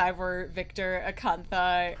Maris, Cyvor, Victor,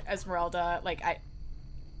 Acantha, Esmeralda. Like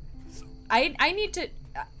I need to.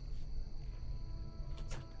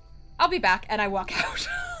 I'll be back, and I walk out.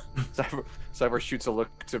 Cyvor shoots a look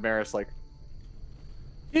to Maris like,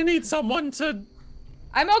 you need someone to.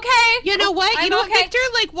 I'm okay. You know what? I'm You know okay. what, Victor?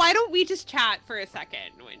 Like, why don't we just chat for a second?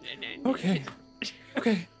 Okay.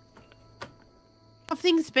 Okay. How have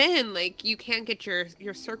things been? Like, you can't get your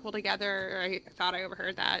circle together. I thought I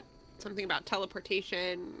overheard that. Something about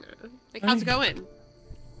teleportation. Like, how's it going?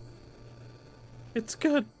 It's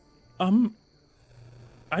good. I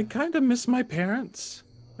kind of miss my parents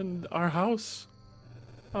and our house.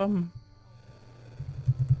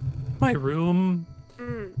 My room.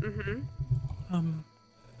 Mm-hmm.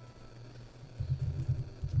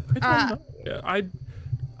 I don't know.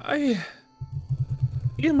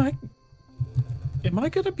 Am I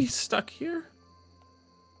gonna be stuck here?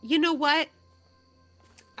 You know what,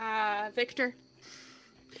 Victor?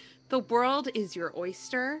 the world is your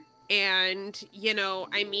oyster. And, you know,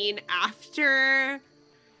 I mean, after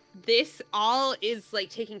this all is, like,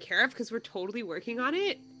 taken care of, because we're totally working on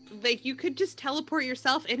it, like, you could just teleport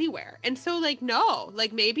yourself anywhere. And so, like, no.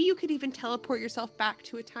 Like, maybe you could even teleport yourself back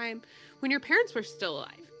to a time when your parents were still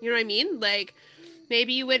alive. You know what I mean? Like,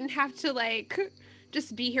 maybe you wouldn't have to, like,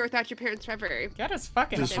 just be here without your parents forever. Get us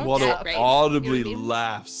fucking Just out. Waldo Yeah, right. audibly You know what I mean?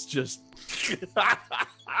 laughs, just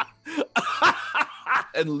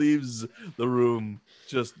and leaves the room,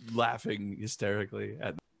 just laughing hysterically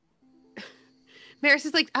at. Maris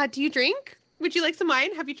is like, do you drink? Would you like some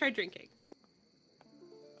wine? Have you tried drinking?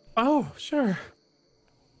 Oh, sure.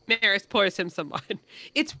 Maris pours him some wine.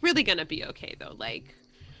 It's really gonna be okay, though. Like,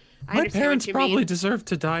 I My understand parents what you probably mean. deserve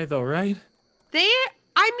to die, though, right?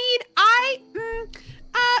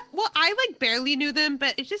 Well, I, like, barely knew them,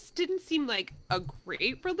 but it just didn't seem like a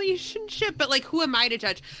great relationship. But, like, who am I to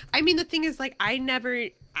judge? I mean, the thing is, like, I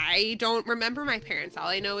don't remember my parents. All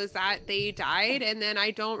I know is that they died, and then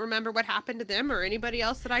I don't remember what happened to them or anybody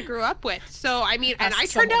else that I grew up with. So, I mean, and I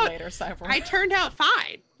turned out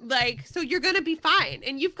fine. Like, so you're gonna be fine.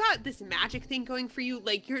 And you've got this magic thing going for you.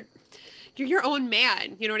 Like, you're your own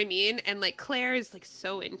man. You know what I mean? And, like, Claire is, like,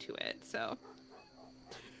 so into it, so.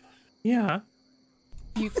 Yeah.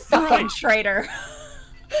 You fucking traitor.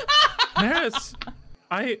 Maris,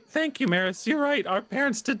 thank you, Maris. You're right. Our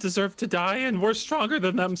parents did deserve to die, and we're stronger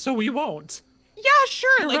than them, so we won't. Yeah,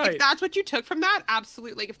 sure. You're like, right. if that's what you took from that,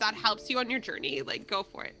 absolutely. Like, if that helps you on your journey, like, go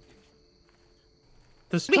for it.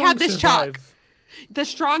 The We strong had this survive. chalk. The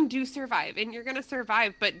strong do survive, and you're gonna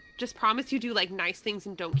survive, but just promise you do, like, nice things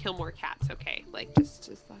and don't kill more cats, okay? Like,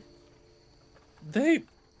 just like...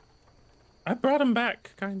 I brought them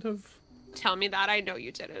back, kind of. Tell me that. I know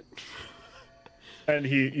you didn't. And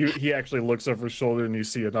he actually looks over his shoulder, and you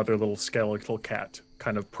see another little skeletal cat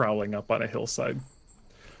kind of prowling up on a hillside.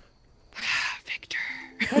 Victor.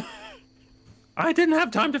 I didn't have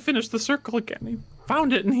time to finish the circle again. He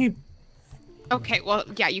found it, and he... Okay, well,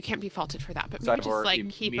 yeah, you can't be faulted for that, but maybe just, Cyborg like,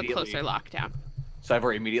 keep a closer lockdown.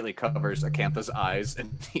 Cyborg immediately covers Acantha's eyes and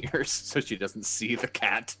ears so she doesn't see the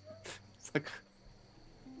cat. It's like...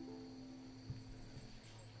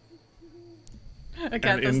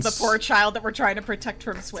 Again, this is the poor child that we're trying to protect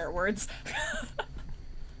from swear words.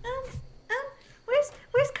 Where's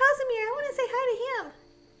Casimir? I want to say hi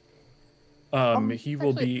to him. He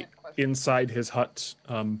will be inside his hut,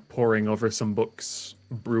 poring over some books,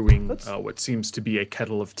 brewing what seems to be a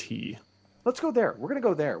kettle of tea. Let's go there. We're gonna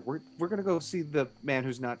go there. We're gonna go see the man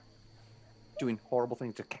who's not doing horrible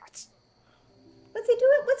things to cats. What's he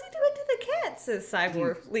doing? What's he doing to the cats? Says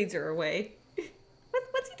Cyborg, leads her away.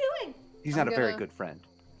 What's he doing? He's not a very good friend.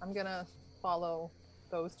 I'm gonna follow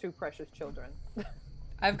those two precious children.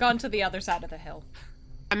 I've gone to the other side of the hill.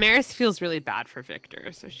 Amaris feels really bad for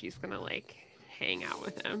Victor, so she's gonna, like, hang out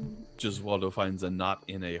with him. Just Waldo finds a knot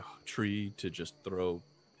in a tree to just throw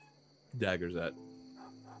daggers at.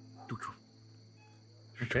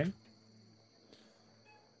 Okay.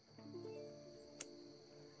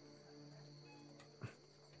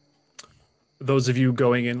 Those of you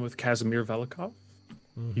going in with Casimir Velikov,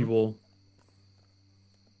 he will...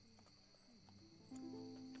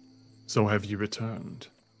 So have you returned?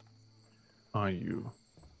 Are you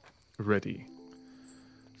ready?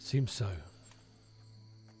 Seems so.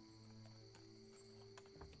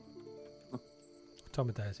 What time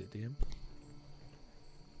of day is it, DM?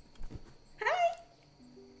 Hi.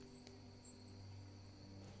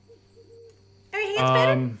 Are your hands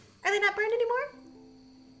better? Are they not burned anymore?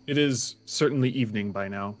 It is certainly evening by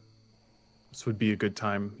now. This would be a good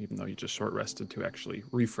time, even though you just short rested, to actually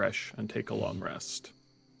refresh and take a long rest.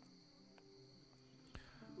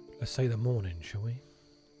 Let's say the morning, shall we?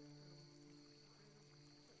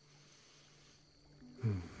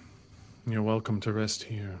 You're welcome to rest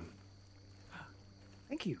here.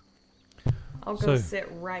 Thank you. I'll go So- sit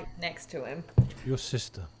right next to him. Your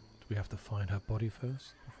sister. Do we have to find her body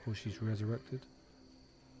first before she's resurrected?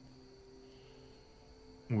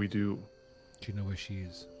 We do. Do you know where she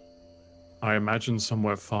is? I imagine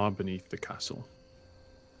somewhere far beneath the castle.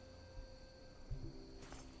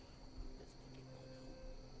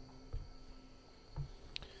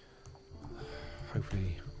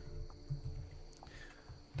 Hopefully.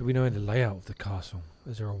 Do we know the layout of the castle?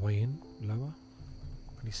 Is there a way in? Lower?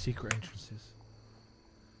 Any secret entrances?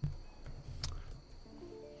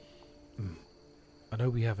 I know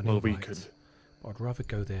we have an invite, We could. but I'd rather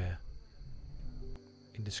go there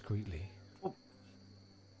indiscreetly.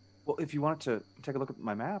 Well, if you wanted to take a look at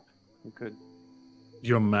my map, you could.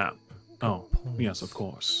 Your map. Oh, Pawns. yes, of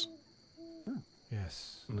course.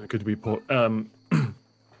 Yes. Could we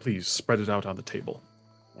please spread it out on the table.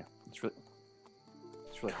 Yeah.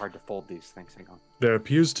 It's really hard to fold these things. Hang on. There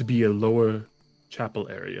appears to be a lower chapel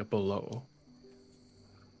area below.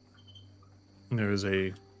 There is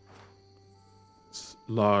a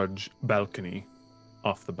large balcony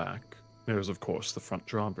off the back. There is, of course, the front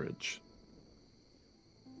drawbridge.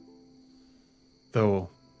 Though,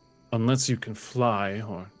 unless you can fly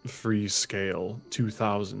or free scale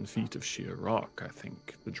 2,000 feet of sheer rock, I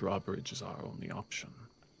think the drawbridge is our only option.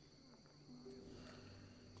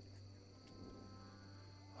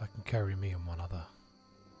 I can carry me and one other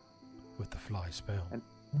with the fly spell.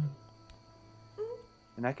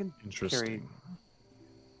 And I can carry.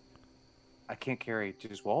 I can't carry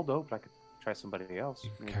just Waldo, but I could try somebody else. You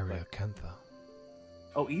can carry a Cantha.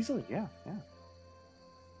 Oh, easily, yeah.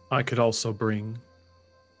 I could also bring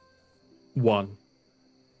one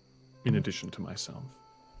in addition to myself.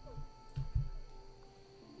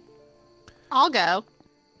 I'll go.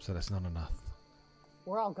 So that's not enough.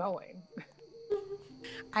 We're all going.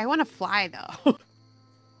 I want to fly though.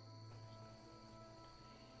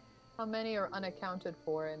 How many are unaccounted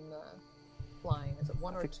for in the flying? Is it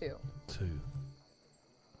one or two? Two.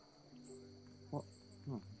 Well,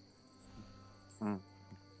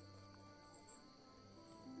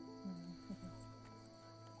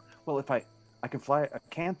 well, if I can fly a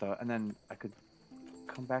Cantha, and then I could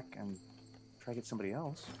come back and try to get somebody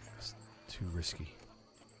else. It's too risky.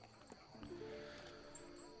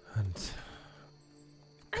 And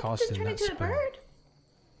casting that spell,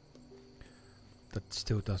 that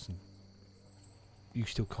still doesn't. You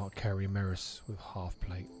still can't carry Emerus with half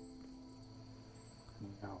plate.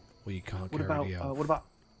 No. Or you can't What carry about the elf.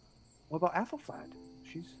 what about Athelflaed?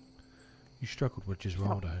 She's. You struggled with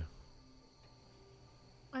Gisraldo.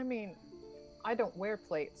 I mean, I don't wear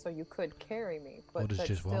plate, so you could carry me, but What does that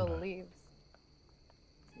still Giswaldo? leaves.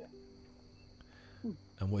 Yeah.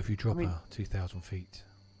 And what if you drop her 2,000 feet?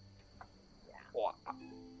 Well,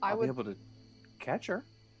 I I'll would be able to catch her.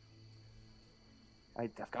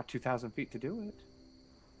 I've got 2,000 feet to do it.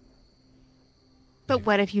 But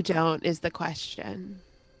what if you don't is the question.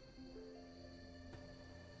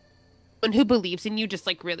 And who believes in you, just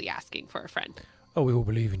like really asking for a friend. Oh, we all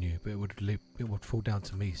believe in you, but it would fall down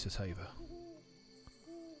to me to save her.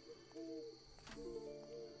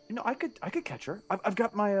 You know, I could catch her. I've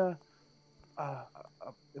got my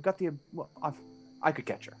I've got the I could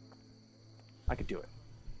catch her. I could do it.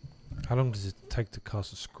 How long does it take to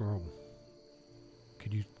cast a scroll?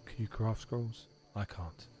 Could you craft scrolls? I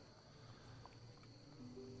can't.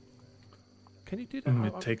 Can you do that?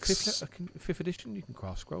 It takes fifth edition. You can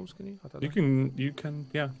craft scrolls, can you? I don't know. You can,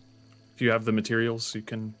 yeah. If you have the materials, you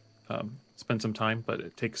can spend some time, but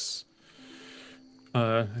it takes,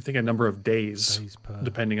 I think, a number of days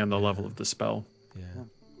depending on the level of the spell. Yeah.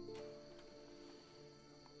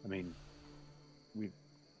 I mean, we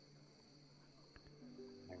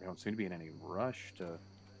don't seem to be in any rush to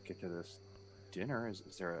get to this dinner. Is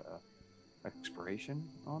there a expiration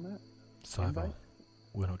on that? Cyber,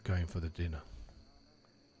 we're not going for the dinner.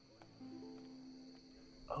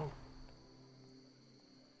 Oh.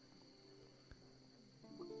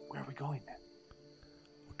 Where are we going then?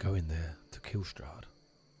 We're going there to kill Strahd.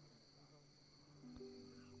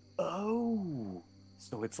 Oh.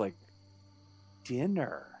 So it's like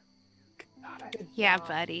dinner. Yeah,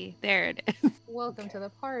 buddy. There it is. Welcome to the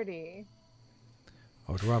party.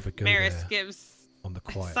 I would rather go Maris there gives on the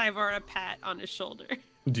quiet. Cyvar a pat on his shoulder.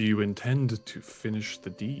 Do you intend to finish the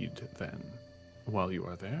deed then, while you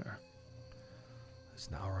are there?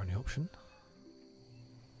 Isn't that our only option?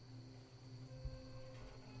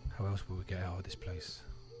 How else will we get out of this place?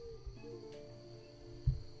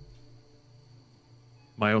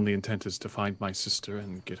 My only intent is to find my sister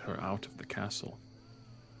and get her out of the castle.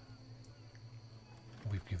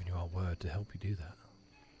 We've given you our word to help you do that.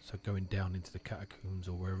 So going down into the catacombs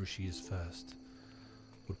or wherever she is first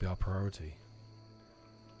would be our priority.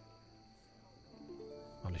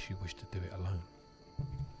 Unless you wish to do it alone.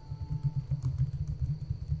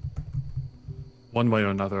 One way or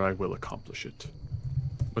another, I will accomplish it.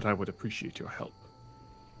 But I would appreciate your help.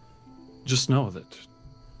 Just know that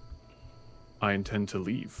I intend to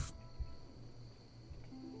leave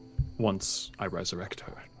once I resurrect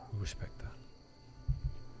her. We respect that.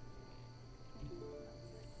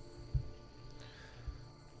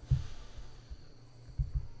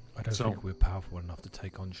 I don't think we're powerful enough to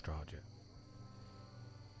take on Strahd yet.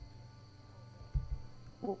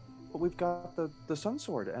 Well, but we've got the Sun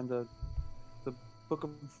Sword and the Book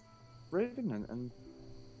of Raven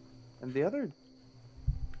and the other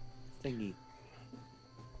thingy.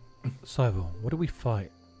 Cyber, what did we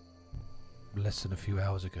fight less than a few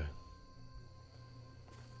hours ago?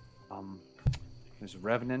 There's a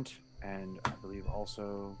Revenant and I believe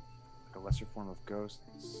also like a lesser form of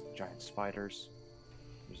ghosts, giant spiders.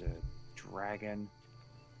 There's a dragon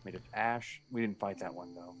made of ash. We didn't fight that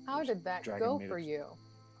one though. How did that go for you?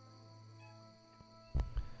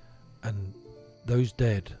 And those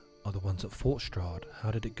dead are the ones that fought Strahd.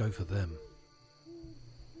 How did it go for them?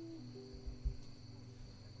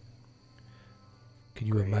 Can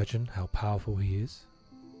you imagine how powerful he is?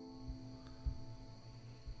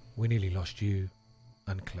 We nearly lost you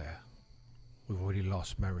and Claire. We've already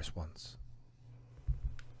lost Maris once.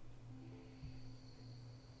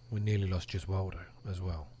 We nearly lost Giswaldo as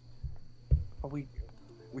well. But we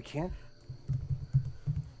can't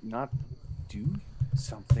not do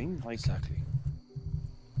something like exactly.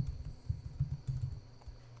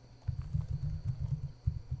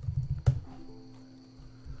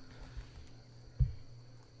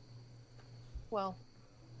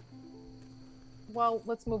 Well,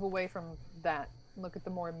 let's move away from that. Look at the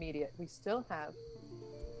more immediate. We still have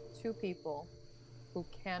 2 people who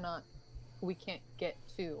we can't get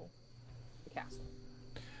to the castle.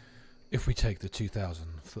 If we take the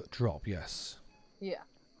 2,000-foot drop, yes. Yeah.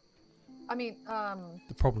 I mean,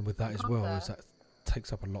 the problem with that as well is that it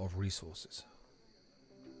takes up a lot of resources.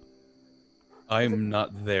 I'm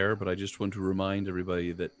not there, but I just want to remind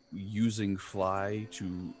everybody that using fly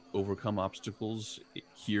to overcome obstacles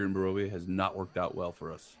here in Barovia has not worked out well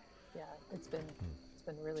for us. Yeah, it's been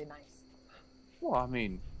really nice. Well, I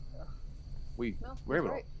mean, we're able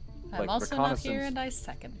to. I'm also not here, and I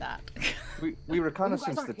second that. we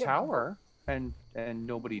reconnaissance the tower, and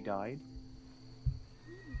nobody died.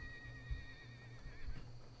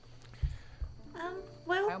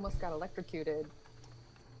 Well, I almost got electrocuted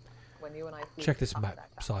when you and I flew. Check this map,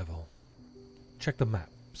 Cyval. Check the map.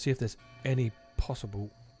 See if there's any possible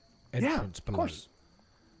entrance below. Of course.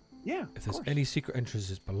 Yeah. If there's any secret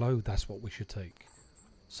entrances below, that's what we should take.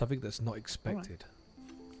 Something that's not expected.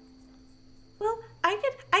 Well,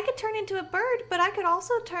 I could turn into a bird, but I could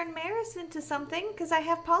also turn Maris into something because I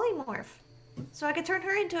have polymorph. So I could turn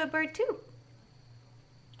her into a bird too.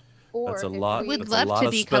 Or that's a lot. We'd that's love a lot to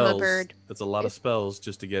of become spells. a bird. That's a lot of spells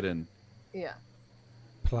just to get in. Yeah.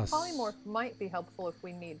 Plus, polymorph might be helpful if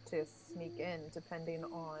we need to sneak in, depending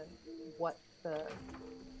on what the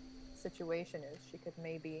situation is. She could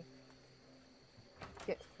maybe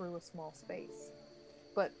get through a small space,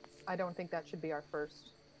 but I don't think that should be our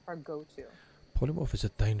go-to. Polymorph is a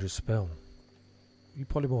dangerous spell. You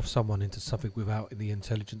polymorph someone into something without the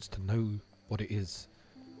intelligence to know what it is,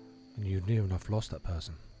 and you've near enough lost that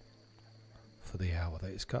person for the hour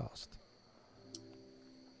that it's cast.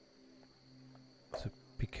 So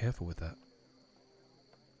be careful with that.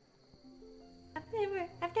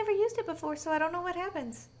 I've never used it before, so I don't know what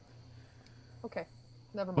happens. Okay,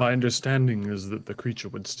 never mind. My understanding is that the creature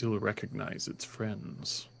would still recognize its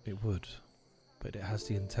friends. It would, but it has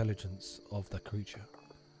the intelligence of the creature.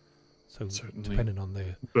 So Certainly. depending on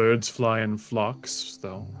the Birds fly in flocks,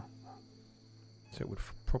 though. So it would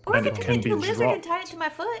Or probably. And I it could can turn be into a lizard and dropped. tie it to my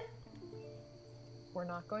foot. We're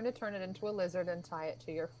not going to turn it into a lizard and tie it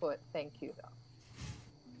to your foot. Thank you, though.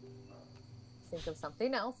 Think of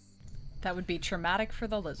something else. That would be traumatic for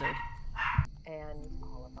the lizard. And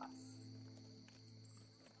all of us.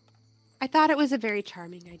 I thought it was a very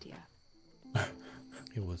charming idea.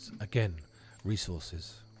 It was, again,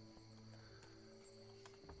 resources.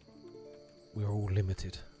 We're all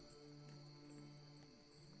limited.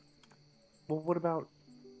 Well, what about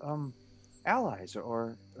allies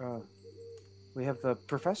or we have the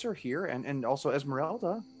professor here and also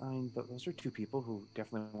Esmeralda. I mean, those are 2 people who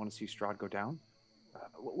definitely want to see Strahd go down.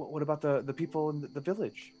 What about the people in the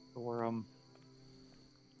village or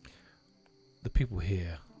The people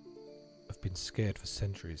here have been scared for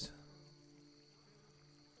centuries.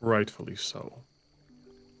 Rightfully so.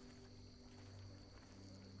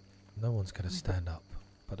 No one's going to stand up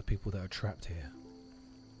but the people that are trapped here.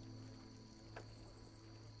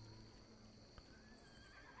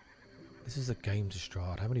 This is a game to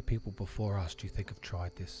Strahd. How many people before us do you think have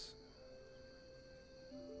tried this?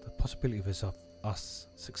 The possibility of us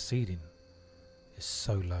succeeding is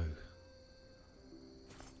so low.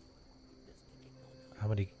 How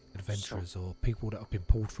many adventurers or people that have been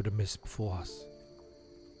pulled through the mist before us?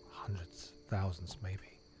 Hundreds, thousands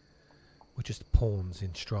maybe. We're just pawns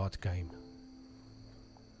in Strahd's game.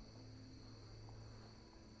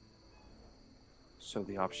 so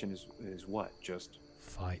the option is what? Just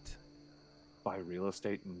Fight. buy real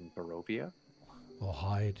estate in Barovia? Or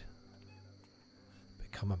hide.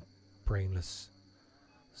 Become a brainless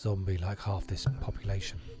zombie like half this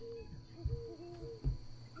population.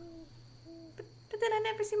 But then I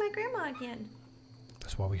never see my grandma again.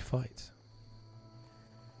 That's why we fight.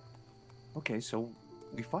 Okay, so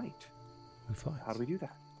we fight. We fight. How do we do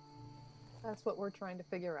that? That's what we're trying to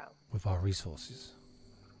figure out. With our resources,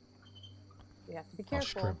 We have to be our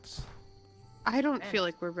careful. strengths. I don't feel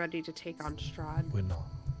like we're ready to take on Strahd. We're not.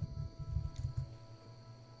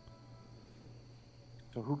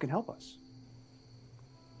 So who can help us?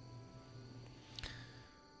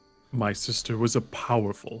 My sister was a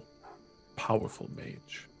powerful, powerful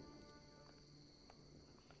mage.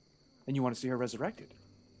 And you want to see her resurrected?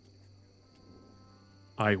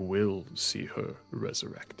 I will see her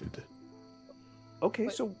resurrected. Okay,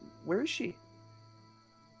 so where is she?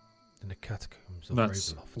 In the catacombs of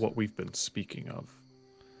That's Ravenloft. what we've been speaking of.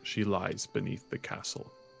 She lies beneath the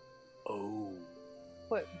castle. Oh.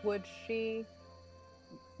 But would she...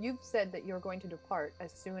 You've said that you're going to depart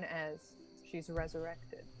as soon as she's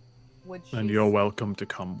resurrected. Would she... And you're welcome to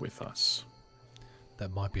come with us.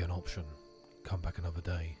 That might be an option. Come back another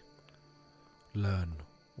day. Learn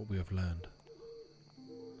what we have learned.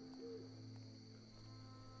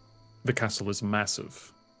 The castle is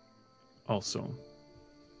massive. Also,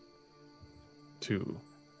 to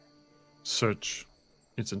search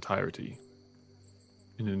its entirety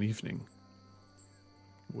in an evening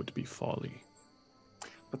would be folly.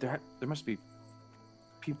 But there must be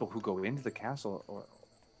people who go into the castle, or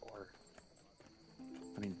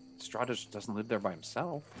I mean, Strahd doesn't live there by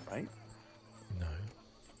himself, right? No.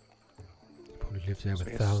 He probably lives there So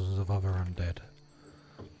with yes. thousands of other undead.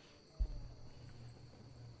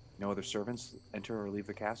 No other servants enter or leave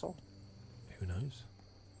the castle? Who knows?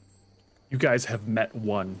 You guys have met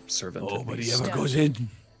one servant. at Nobody least. ever Yeah. goes in.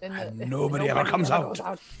 And nobody ever comes out.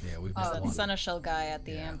 Yeah, we've There's met that one. seneschal guy at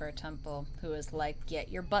the Amber Temple who is like, "Get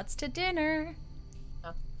your butts to dinner."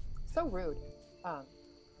 So rude.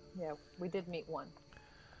 Yeah, we did meet one.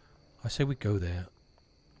 I say we go there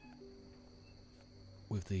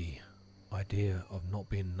with the idea of not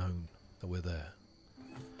being known that we're there.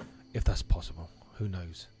 If that's possible. Who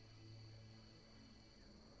knows?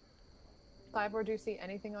 Cyborg, do you see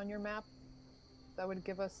anything on your map that would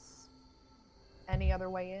give us any other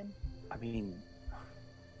way in? I mean,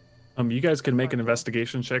 You guys can make an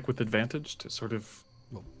investigation check with advantage to sort of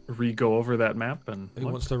re-go over that map and Who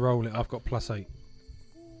look. wants to roll it? I've got +8.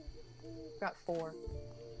 Got 4.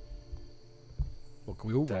 What, can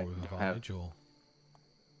we all I roll with don't advantage or?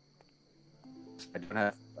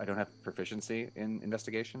 I don't have proficiency in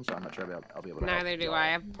investigation, so I'm not sure I'll be able to. help Neither do y'all. I. I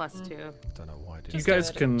have +2. Don't know why I did. You Just guys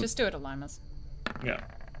do it. can- Just do it, Elimas. Yeah.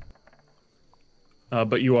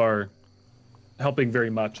 But you are helping very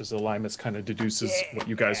much as Elimus kind of deduces what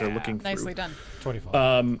you guys are looking through. Nicely done.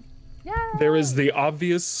 25. There is the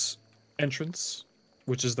obvious entrance,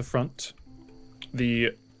 which is the front.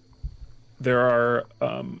 There are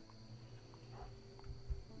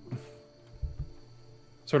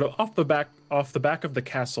sort of off the back of the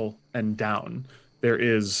castle and down. There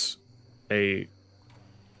is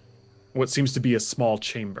what seems to be a small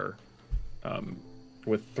chamber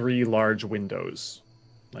with 3 large windows,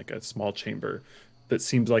 like a small chamber that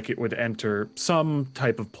seems like it would enter some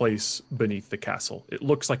type of place beneath the castle. It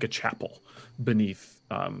looks like a chapel beneath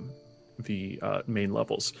the main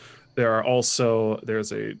levels.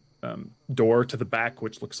 There's a door to the back,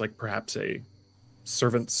 which looks like perhaps a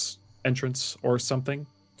servant's entrance or something.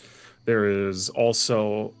 There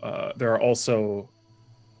are also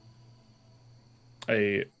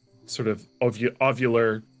a sort of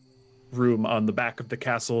ovular room on the back of the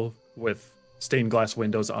castle with stained glass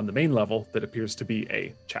windows on the main level that appears to be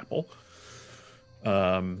a chapel.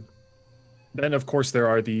 Then, of course, there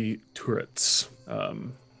are the turrets.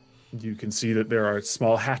 You can see that there are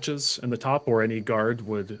small hatches in the top where any guard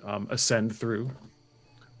would ascend through.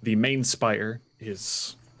 The main spire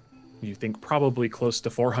is, you think, probably close to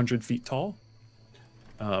 400 feet tall.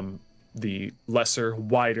 The lesser,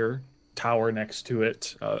 wider tower next to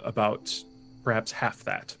it, about perhaps half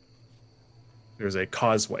that. There's a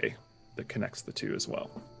causeway that connects the two as well.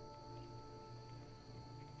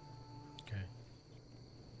 Okay.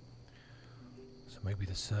 So maybe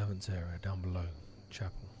the servants' area down below,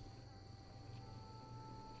 chapel.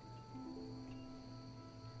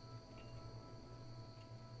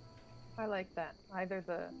 I like that. Either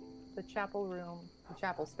the chapel room, the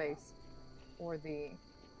chapel space, or the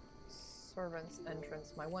servant's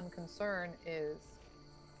entrance. My one concern is,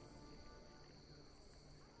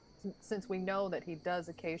 since we know that he does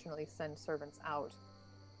occasionally send servants out,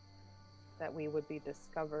 that we would be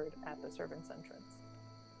discovered at the servant's entrance.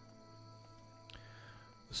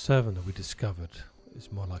 The servant that we discovered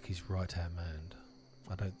is more like his right-hand man.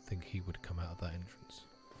 I don't think he would come out of that entrance.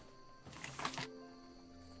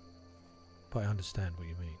 But I understand what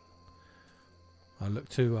you mean. I look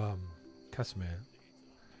to Casimir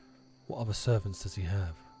What other servants does he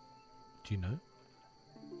have? Do you know?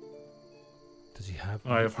 Does he have?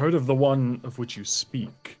 I have heard of the one of which you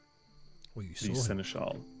speak, Well, you the saw him.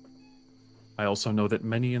 Seneschal. I also know that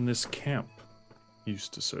many in this camp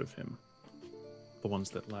used to serve him. The ones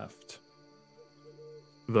that left.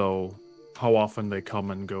 Though, how often they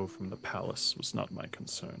come and go from the palace was not my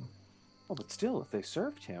concern. Well, but still, if they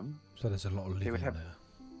served him, So there's a lot of living would have- there.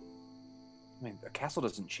 I mean, the castle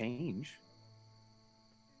doesn't change.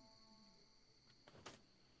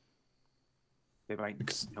 They might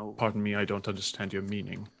know. Pardon me, I don't understand your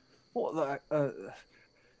meaning. Well,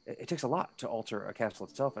 it takes a lot to alter a castle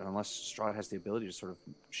itself, and unless Strahd has the ability to sort of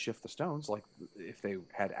shift the stones, like if they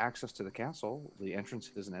had access to the castle, the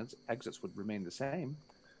entrances and exits would remain the same.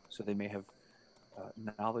 So they may have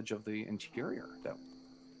knowledge of the interior that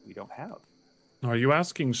we don't have. Are you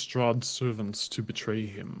asking Strahd's servants to betray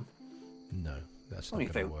him? No, that's I not mean,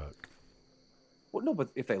 if going to they- work. Well, no, but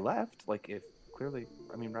if they left, like if clearly,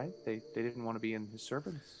 I mean, right? They didn't want to be in his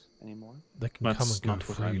servants anymore. They can That's come and go not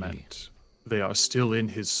what I freely. meant. They are still in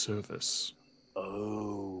his service.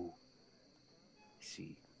 Oh, I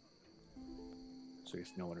see. So I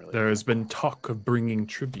guess no one really. There has been talk of bringing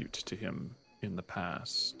tribute to him in the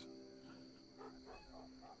past.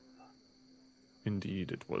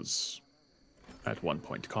 Indeed, it was at one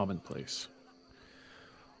point commonplace.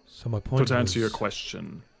 So my So point to answer your was,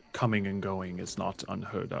 question, coming and going is not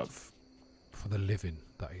unheard of. for the living,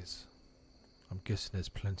 that is. I'm guessing there's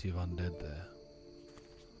plenty of undead there.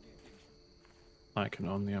 I can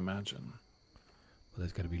only imagine. But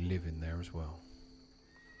there's going to be living there as well.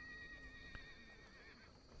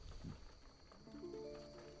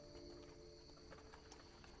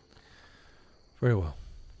 Very well.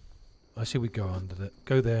 I see we go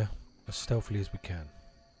there as stealthily as we can.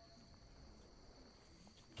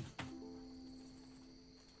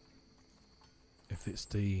 If it's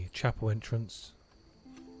the chapel entrance,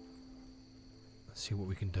 let's see what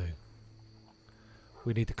we can do.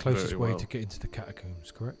 We need the closest Very way well. to get into the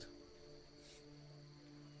catacombs, correct?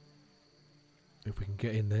 If we can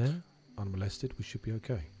get in there unmolested, we should be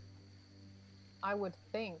okay. I would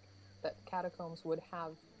think that catacombs would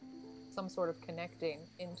have some sort of connecting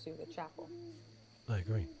into the chapel. I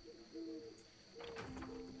agree.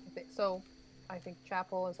 So I think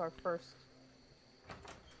chapel is our first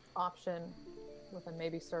option, with then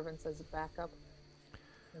maybe servants as a backup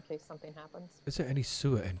in case something happens. Is there any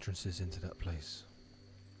sewer entrances into that place?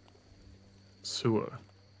 Sewer.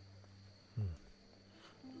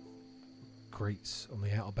 Grates on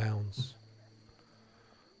the outer bounds.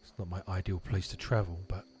 It's not my ideal place to travel,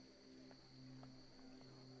 but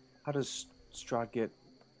How does Strahd get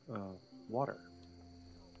water?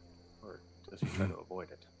 Or does he try to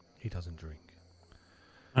avoid it? he doesn't drink.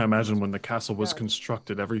 I imagine when the castle was Yeah.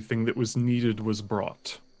 constructed, everything that was needed was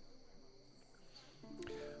brought.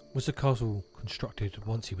 Was the castle constructed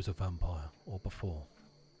once he was a vampire, or before?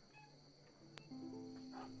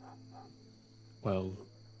 Well,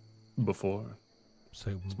 before,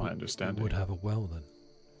 So it's my we understanding. would have a well then.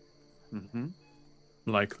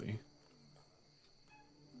 Mm-hmm. Likely.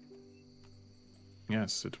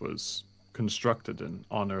 Yes, it was constructed in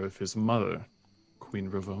honor of his mother, Queen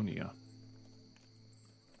Ravonia.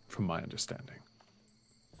 From my understanding.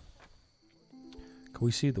 Can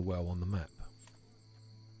we see the well on the map?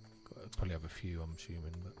 Probably have a few, I'm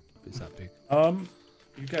assuming, but if it's that big.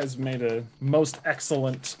 You guys made a most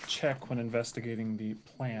excellent check when investigating the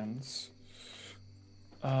plans.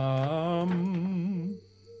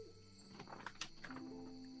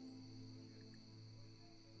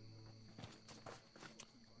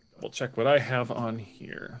 We'll check what I have on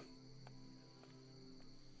here.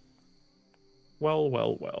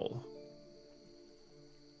 Well.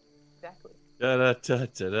 Exactly. Da da da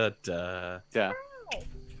da da. Yeah.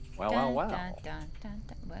 Wow. Dun, dun, dun, dun,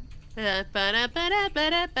 dun. What?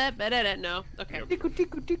 No. Okay. Tiku,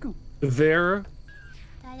 tiku, tiku. There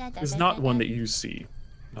is not one that you see.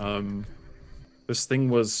 This thing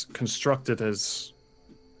was constructed as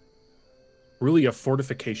really a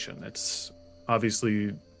fortification. It's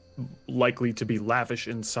obviously likely to be lavish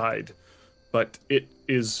inside, but it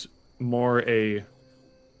is more a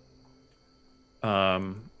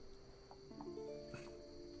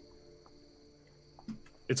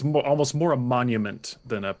it's almost more a monument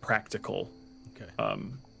than a practical Okay.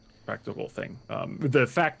 practical thing. The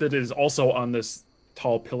fact that it is also on this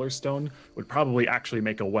tall pillar stone would probably actually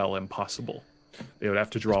make a well impossible. They would have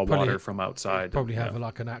to draw probably- water from outside. Probably and, have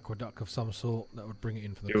like an aqueduct of some sort that would bring it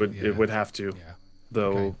in from the. it would have to, Yeah.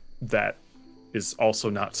 though Okay. that is also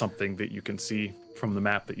not something that you can see from the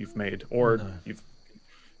map that you've made, or No.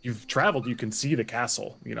 you've traveled, you can see the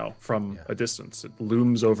castle, from a distance. It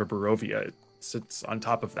looms over Barovia. It sits on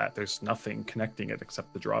top of that. There's nothing connecting it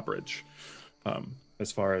except the drawbridge,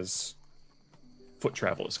 as far as foot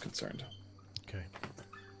travel is concerned. Okay.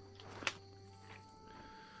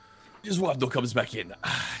 Giswaldo comes back in.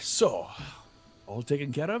 So, all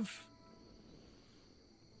taken care of?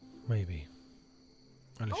 Maybe.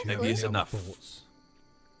 Unless you have Maybe any it's other enough. thoughts.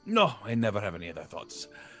 No, I never have any other thoughts.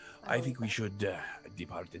 I think we should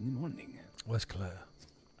depart in the morning. Where's Claire?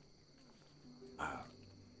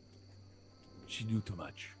 She knew too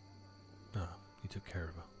much. No, you took care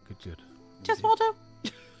of her. Good. Just Waldo.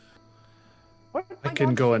 I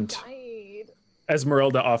can go and Died.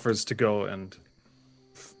 Esmeralda offers to go and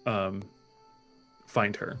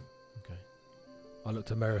find her. Okay. I look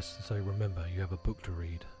to Maris and say, remember, you have a book to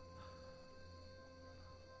read.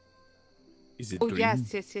 Is it Oh, dream? yes.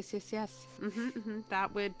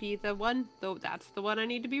 That would be the one, though that's the one I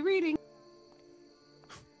need to be reading.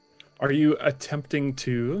 Are you attempting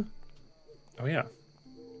to... Oh, yeah.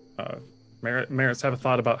 Maris, have a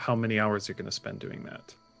thought about how many hours you're going to spend doing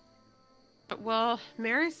that. Well,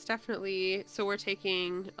 Maris definitely, so we're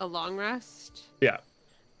taking a long rest. Yeah.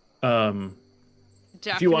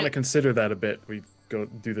 If you want to consider that a bit, we go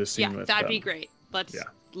do this scene with... that'd be great. Yeah.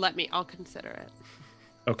 I'll consider it.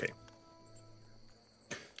 Okay.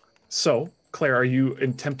 So, Claire, are you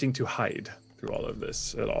attempting to hide through all of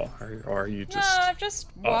this at all? Or are you just... No, I've just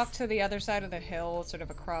walked to the other side of the hill, sort of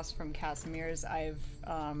across from Casimir's.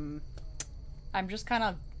 I'm just kind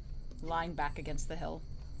of lying back against the hill.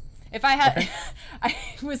 If I had,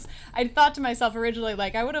 I thought to myself originally,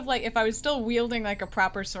 like, I would have, like, if I was still wielding, like, a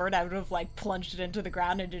proper sword, I would have, like, plunged it into the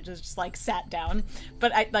ground and it just like, sat down.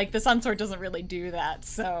 But, the sun sword doesn't really do that,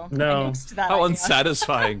 so No. I nixed that How idea.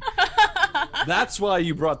 unsatisfying. That's why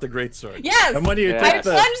you brought the greatsword. Yes! And when you I take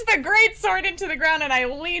the... plunged the great sword into the ground and I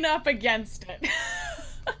lean up against it.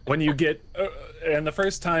 When you get... and the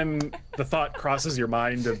first time the thought crosses your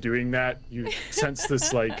mind of doing that, you sense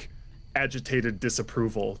this, like, agitated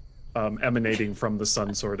disapproval emanating from the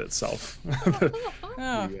sun sword itself.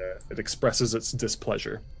 It expresses its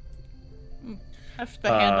displeasure. Have to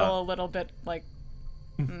handle a little bit, like...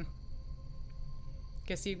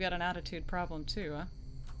 Guess you've got an attitude problem too, huh?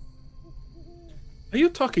 Are you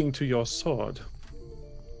talking to your sword?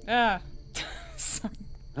 Sorry.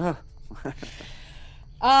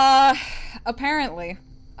 Ah. Apparently.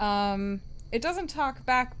 It doesn't talk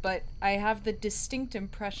back, but I have the distinct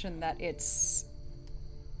impression that it's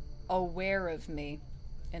aware of me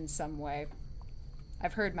in some way.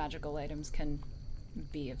 I've heard magical items can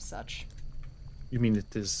be of such. You mean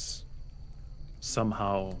it is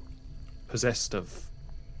somehow possessed of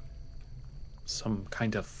some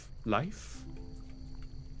kind of life?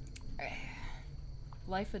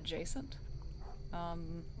 Life adjacent?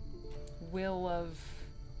 Will of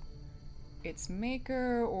its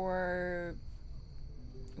maker or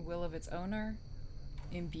will of its owner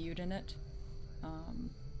imbued in it?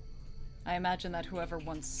 I imagine that whoever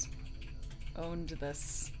once owned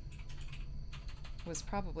this was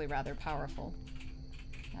probably rather powerful,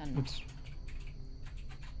 and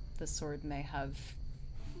the sword may have,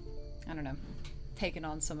 I don't know, taken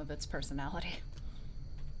on some of its personality.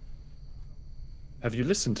 Have you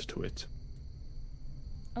listened to it?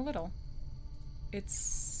 A little.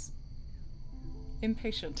 It's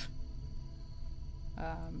impatient.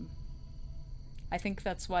 I think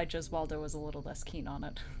that's why Giswaldo was a little less keen on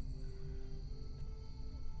it.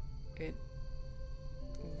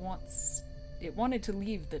 It wanted to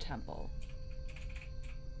leave the temple.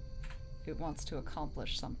 It wants to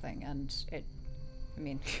accomplish something, and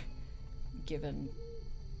given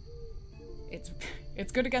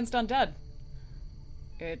it's good against undead.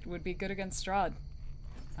 It would be good against Strahd.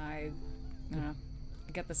 I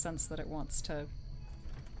get the sense that it wants to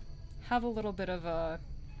have a bit of a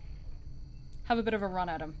run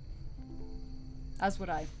at him. As would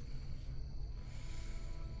I.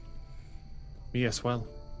 Me as well.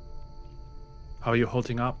 How are you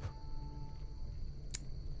holding up?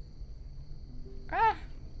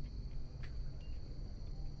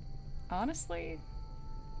 Honestly,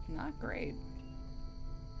 not great.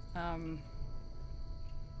 I'm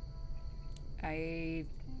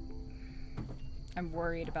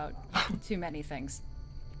worried about too many things.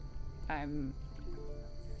 I'm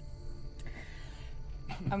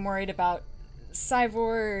worried about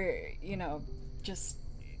Cyvor, just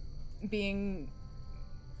being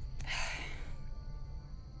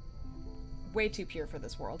way too pure for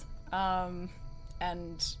this world. And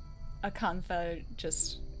Akantha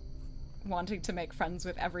just wanting to make friends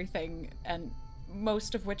with everything, and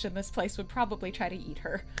most of which in this place would probably try to eat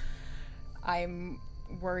her. I'm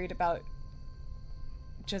worried about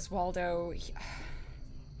Gesualdo.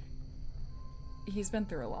 He's been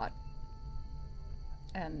through a lot.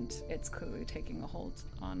 And it's clearly taking a hold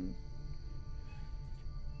on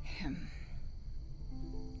him.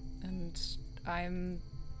 And I'm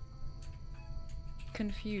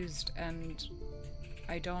confused, and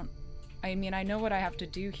I mean, I know what I have to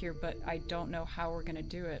do here, but I don't know how we're gonna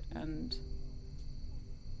do it, and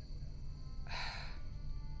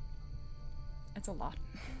it's a lot.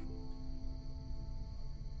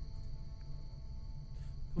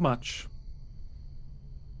 Too much.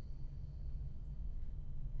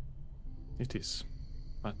 It is,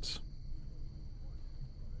 but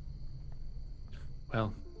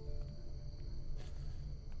well,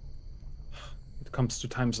 it comes to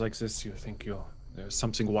times like this, you think there's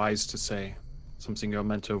something wise to say, something your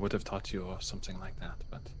mentor would have taught you, or something like that,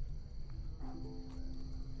 but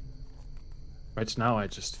right now I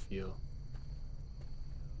just feel,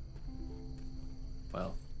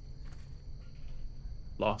 well,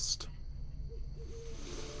 lost.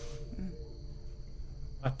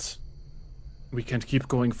 But we can't keep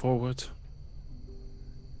going forward.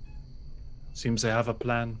 Seems they have a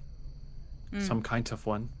plan. Some kind of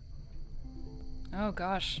one. Oh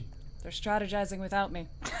gosh. They're strategizing without me.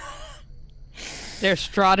 They're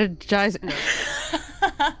strategizing.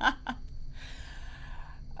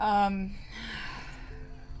 No.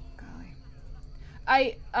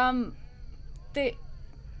 Golly.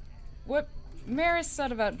 What Maris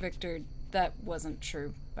said about Victor, that wasn't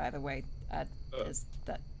true, by the way. Is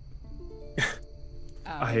that...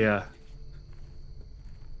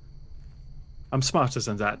 I'm smarter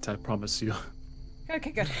than that, I promise you.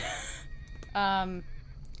 Okay, good.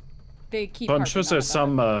 They keep. But I'm sure harping on there's about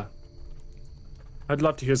some. it. I'd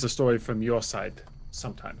love to hear the story from your side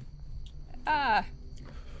sometime.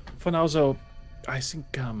 For now, though, I think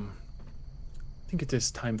it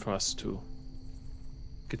is time for us to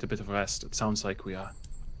get a bit of rest. It sounds like we have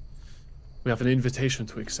an invitation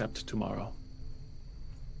to accept tomorrow.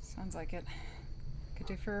 Sounds like it. Could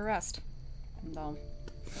do for a rest. And I'll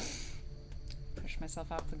push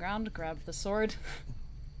myself off the ground, grab the sword,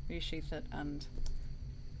 resheath it, and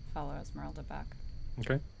follow Esmeralda back.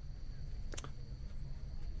 Okay.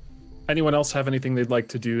 Anyone else have anything they'd like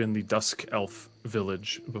to do in the Dusk Elf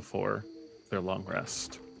village before their long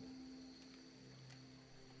rest?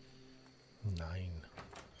 9.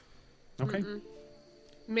 Okay.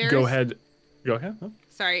 Maris, Go ahead. Go ahead. Oh.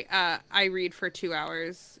 Sorry, I read for 2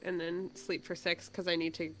 hours and then sleep for 6 because I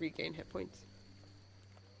need to regain hit points.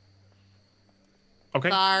 Okay.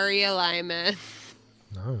 Sorry, alignment.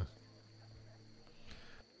 No.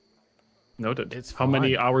 Noted. It's How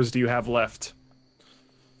many fine. hours do you have left,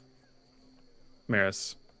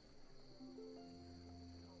 Maris?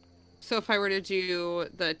 So if I were to do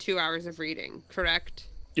the 2 hours of reading, correct?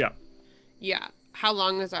 Yeah. Yeah. How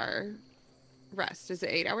long is our rest? Is it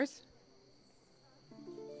 8 hours?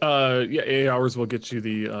 Yeah, 8 hours will get you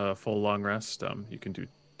the full long rest. You can do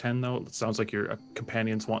 10 though. It sounds like your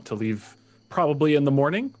companions want to leave probably in the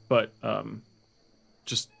morning, but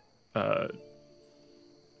just let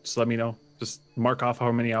me know. Just mark off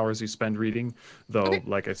how many hours you spend reading. Though, Okay.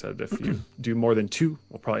 like I said, if you do more than 2,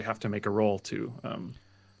 we'll probably have to make a roll to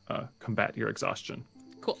combat your exhaustion.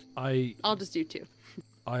 Cool. I'll just do 2.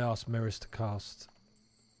 I asked Maris to cast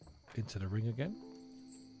into the ring again.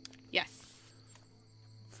 Yes.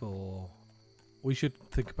 We should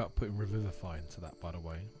think about putting Revivify into that, by the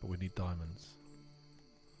way, but we need diamonds.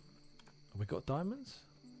 Have we got diamonds?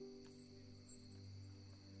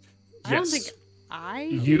 Yes. I don't think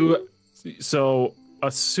So,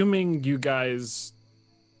 assuming you guys...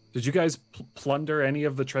 Did you guys plunder any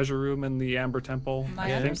of the treasure room in the Amber Temple? My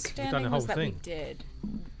Yeah. understanding We've done the was whole that we thing. did.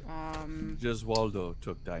 Gesualdo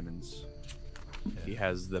took diamonds. He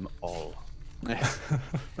has them all.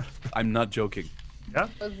 I'm not joking. Yeah.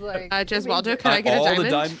 I was like, Gesualdo, can I get a all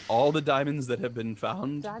diamond? all the diamonds that have been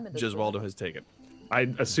found, Diamond is Gesualdo has taken.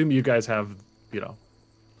 I assume you guys have, There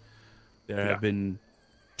Yeah. have been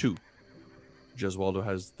 2. Gesualdo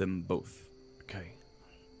has them both. Okay.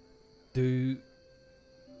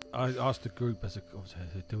 I asked the group as a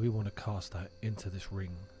do we want to cast that into this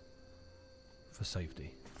ring for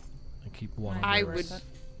safety and keep one? on I Maris? would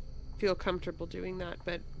feel comfortable doing that,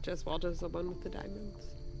 but Gesualdo's the one with the diamonds.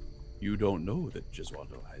 You don't know that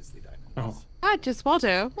Gesualdo has the diamonds. Ah,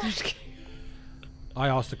 Gesualdo. I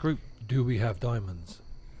asked the group, do we have diamonds?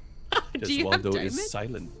 Do you have Gesualdo diamonds? is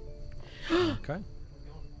silent. Okay.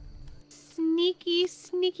 Sneaky,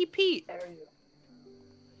 sneaky Pete.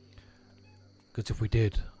 Because if we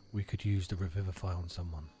did, we could use the Revivify on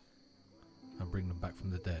someone and bring them back from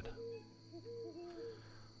the dead.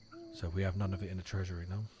 So we have none of it in the treasury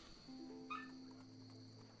now.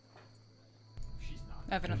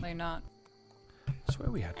 Evidently not. I swear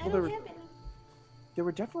we had I one. don't have any. There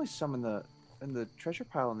were definitely some in the treasure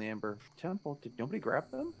pile in the Amber Temple. Did nobody grab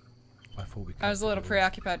them? I thought we. I was a little collected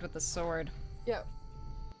preoccupied with the sword. Yeah.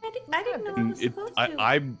 I didn't know I was supposed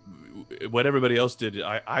to. What everybody else did,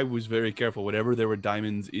 I was very careful. Whenever there were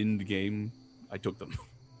diamonds in the game, I took them.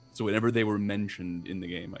 So whenever they were mentioned in the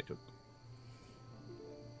game, I took them.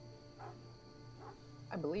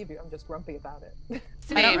 I believe you. I'm just grumpy about it.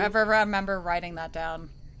 I don't ever remember writing that down.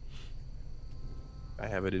 I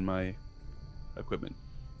have it in my equipment.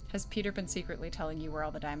 Has Peter been secretly telling you where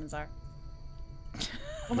all the diamonds are?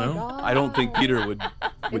 Oh my No. god. I don't think Peter would say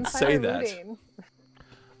Insider that. looting.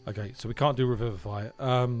 Okay, so we can't do revivify.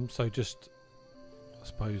 So just, I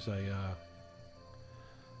suppose a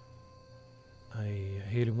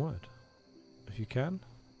healing word, if you can.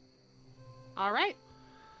 All right.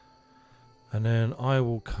 And then I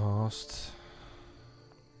will cast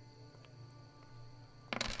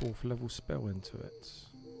 4th level spell into it.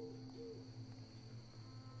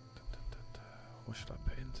 What should I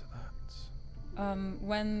put into that?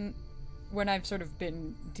 When I've sort of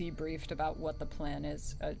been debriefed about what the plan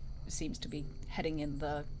is, seems to be heading in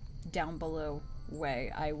the down below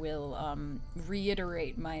way, I will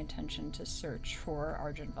reiterate my intention to search for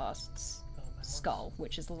Argynvost's skull,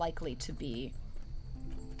 which is likely to be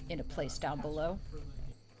in a place down below.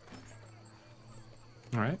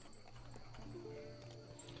 All right.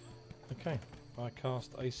 Okay, I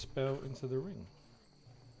cast a spell into the ring.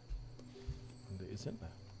 And it is in there.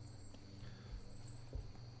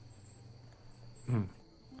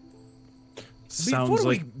 Sounds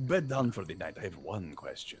Before like we bed down for the night, I have one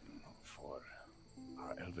question for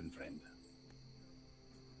our elven friend.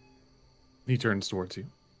 he turns towards you.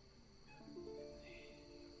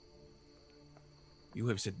 You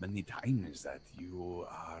have said many times that you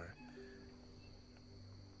are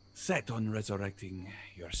set on resurrecting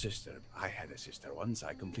your sister. I had a sister once,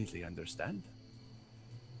 I completely understand.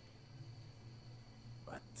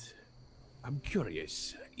 But I'm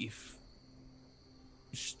curious if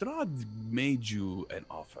Strahd made you an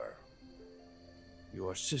offer,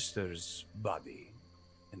 your sister's body,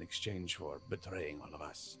 in exchange for betraying all of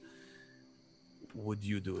us. Would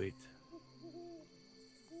you do it?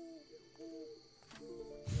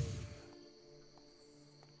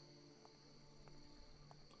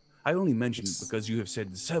 I only mention it because you have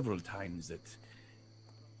said several times that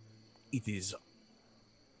it is,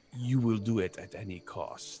 you will do it at any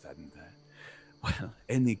cost, and well,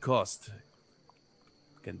 any cost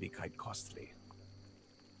can be quite costly.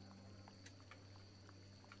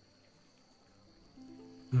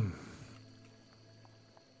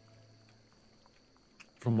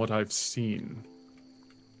 From what I've seen,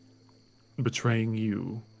 betraying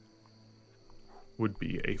you would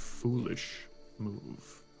be a foolish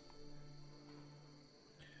move.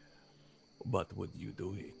 But would you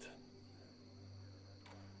do it?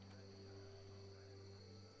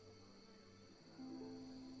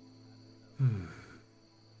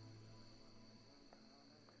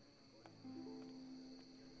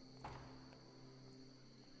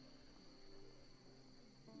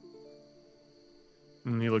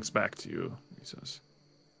 And he looks back to you. He says,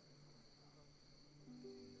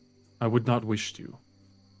 I would not wish to.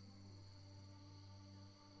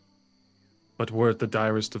 But were it the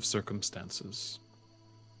direst of circumstances,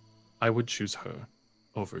 I would choose her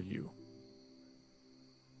over you.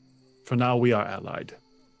 For now, we are allied.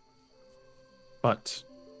 But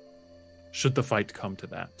should the fight come to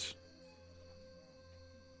that,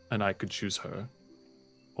 and I could choose her,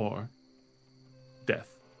 or death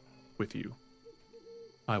with you,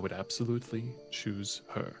 I would absolutely choose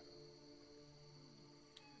her.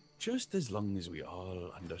 Just as long as we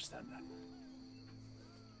all understand that.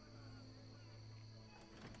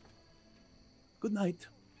 Good night,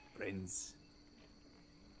 friends.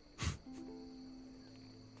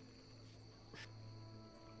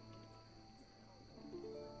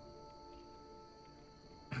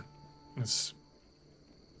 It's,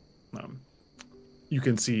 you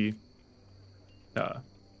can see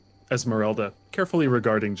Esmeralda carefully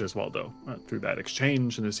regarding Gesualdo through that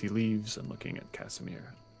exchange, and as he leaves and looking at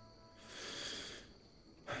Casimir,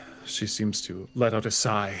 she seems to let out a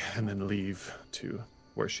sigh and then leave to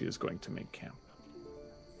where she is going to make camp.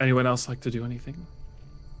 Anyone else like to do anything?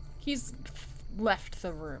 He's left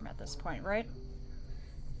the room at this point, right?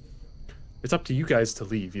 It's up to you guys to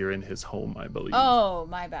leave. You're in his home, I believe. Oh,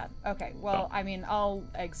 my bad. Okay, well, Oh. I mean, I'll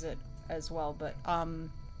exit as well, but,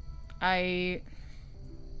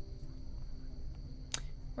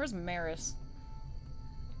 Where's Maris?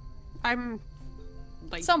 I'm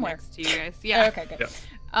like Somewhere. next to you guys. Yeah. Okay, good.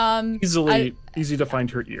 Yeah. Easy to find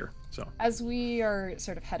her ear. So As we are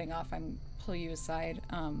sort of heading off, I'm pull you aside.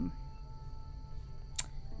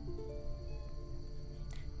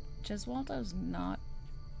 Jeswaldo's not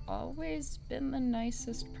always been the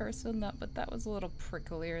nicest person, but that was a little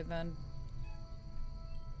pricklier than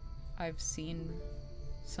I've seen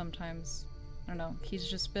sometimes. I don't know. He's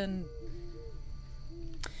just been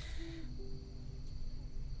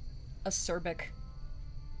acerbic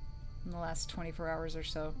in the last 24 hours or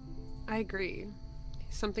so. I agree.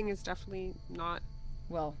 Something is definitely not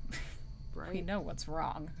Well, right. we know what's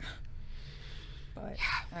wrong. But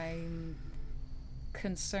I'm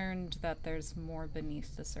concerned that there's more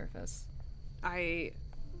beneath the surface. I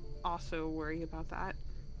also worry about that.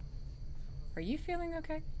 Are you feeling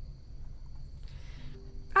okay?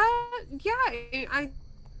 Yeah, I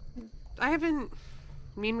haven't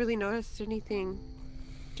really noticed anything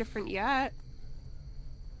different yet.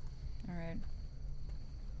 All right.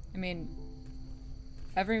 I mean,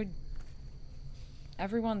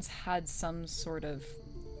 everyone's had some sort of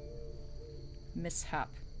mishap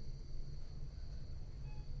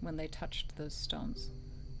when they touched those stones.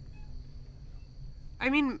 I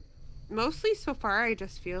mean, mostly so far I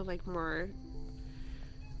just feel like more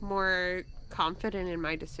confident in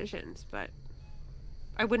my decisions, but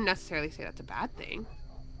I wouldn't necessarily say that's a bad thing.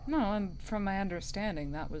 No, and from my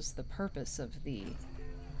understanding, that was the purpose of the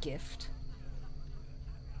gift.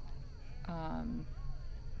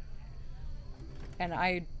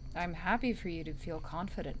 And I'm happy for you to feel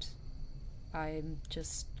confident. I'm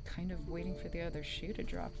just kind of waiting for the other shoe to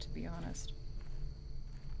drop, to be honest.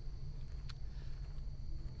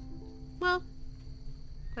 Well,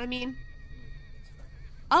 I mean,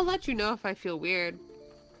 I'll let you know if I feel weird.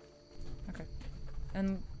 Okay.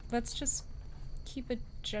 And let's just keep a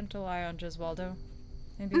gentle eye on Jeswaldo.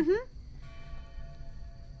 Maybe. Mm-hmm.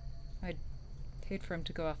 I'd hate for him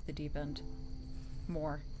to go off the deep end.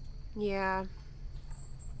 More. Yeah.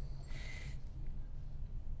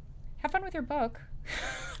 Have fun with your book.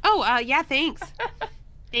 Oh, yeah, thanks.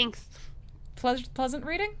 Thanks. Pleasant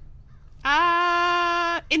reading?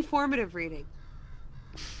 Informative reading.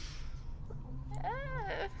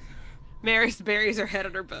 Maris buries her head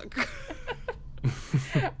in her book.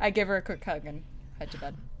 I give her a quick hug and head to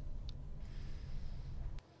bed.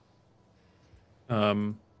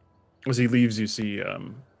 As he leaves, you see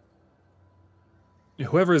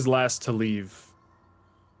whoever is last to leave.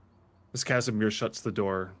 As Casimir shuts the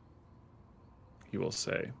door, he will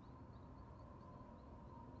say,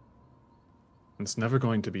 "It's never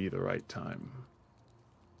going to be the right time.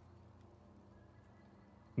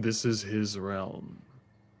 This is his realm.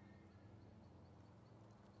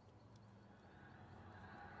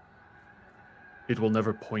 It will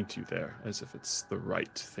never point you there as if it's the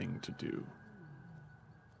right thing to do.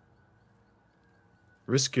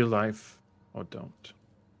 Risk your life or don't.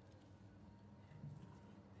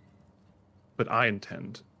 But I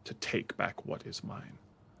intend to take back what is mine."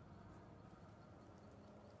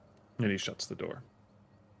 And he shuts the door.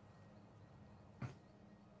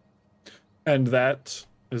 And that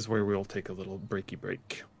is where we'll take a little breaky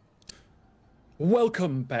break.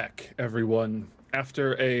 Welcome back, everyone.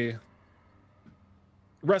 After a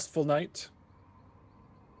restful night,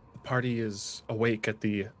 the party is awake at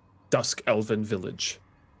the Dusk Elven village.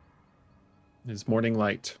 It is morning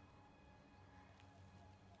light.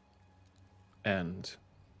 And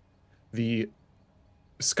the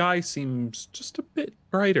sky seems just a bit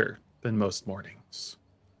brighter than most mornings.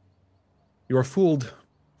 You are fooled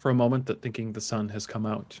for a moment that thinking the sun has come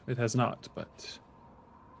out. It has not, but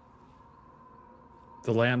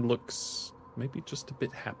the land looks maybe just a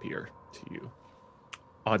bit happier to you,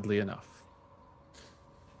 oddly enough.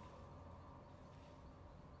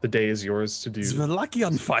 The day is yours to do. Is Valaki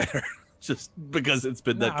on fire? Just because it's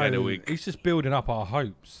been that kind of week. He's just building up our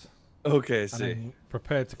hopes. Okay, I And see. then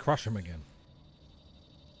prepared to crush him again.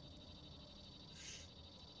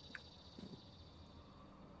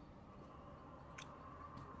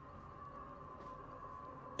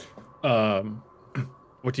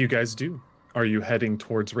 What do you guys do? Are you heading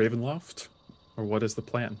towards Ravenloft? Or what is the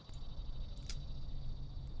plan?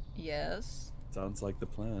 Yes. Sounds like the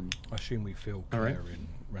plan. I assume we feel All right. clear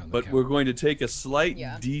around the But camp. we're going to take a slight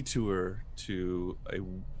Yeah. detour to a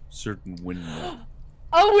certain windmill.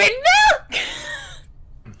 A windmill!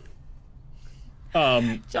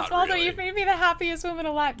 Jeswaldo, really. you've made me the happiest woman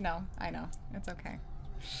alive. No, I know. It's okay.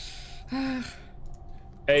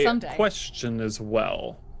 A Someday. question as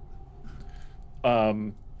well.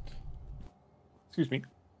 Excuse me.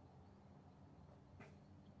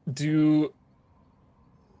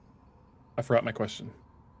 I forgot my question.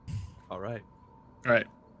 All right. All right.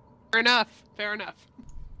 Fair enough. Fair enough.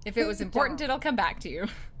 If it was important, it'll come back to you.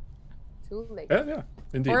 Too late. Yeah,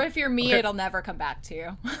 indeed. Or if you're me, Okay. it'll never come back to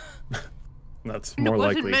you. That's And more it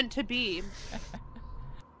wasn't likely. meant to be.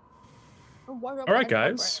 All All right,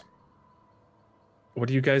 guys. What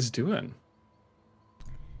are you guys doing?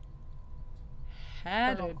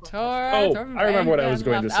 Headed Oh, towards. I remember what I was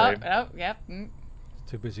going to say. Oh, yep.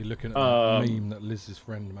 Too busy looking at that meme that Liz's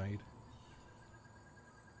friend made.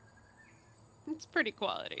 It's pretty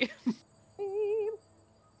quality.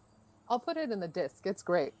 I'll put it in the disc. It's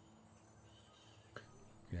great.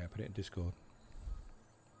 Yeah, put it in Discord.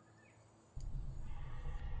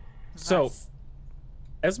 So,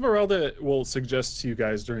 Esmeralda will suggest to you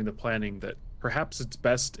guys during the planning that perhaps it's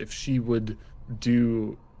best if she would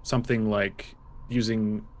do something like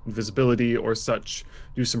using invisibility or such,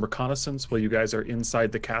 do some reconnaissance while you guys are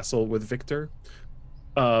inside the castle with Victor.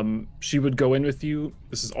 She would go in with you.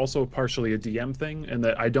 This is also partially a DM thing, and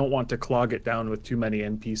that I don't want to clog it down with too many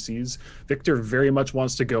NPCs. Victor very much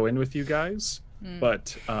wants to go in with you guys,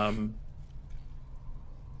 but there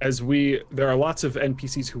are lots of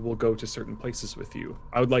NPCs who will go to certain places with you.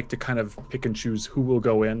 I would like to kind of pick and choose who will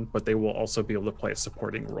go in, but they will also be able to play a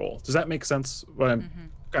supporting role. Does that make sense? When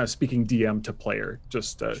I'm kind of speaking DM to player,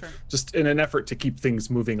 just in an effort to keep things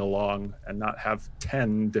moving along and not have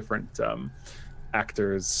 10 different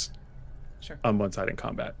actors on one side in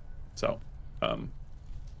combat. So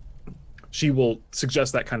she will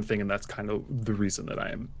suggest that kind of thing, and that's kind of the reason that I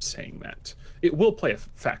am saying that. It will play a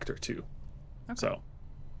factor too. Okay. So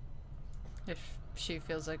If she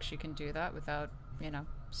feels like she can do that without,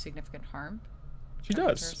 significant harm. she harm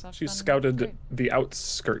to does. herself, She then scouted great. the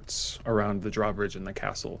outskirts around the drawbridge and the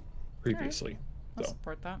castle previously. I'll So.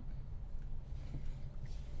 support that.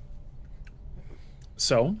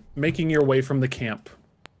 So, making your way from the camp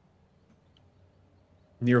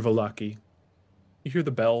near Valaki, you hear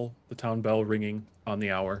the town bell ringing on the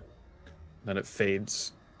hour. Then it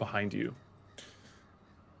fades behind you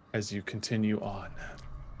as you continue on.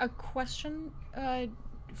 A question,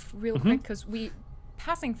 real quick, because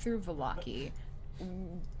passing through Valaki,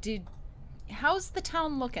 how's the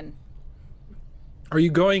town looking? Are you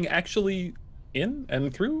going actually in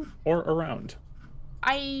and through or around?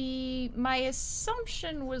 My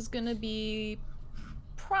assumption was gonna be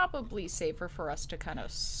probably safer for us to kind of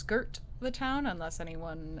skirt the town, unless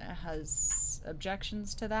anyone has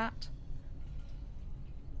objections to that.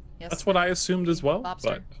 Yes. That's what I assumed as well.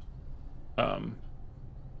 Lobster. But,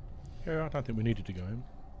 Yeah, I don't think we needed to go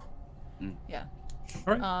in. Yeah.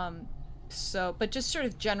 all right. So, but just sort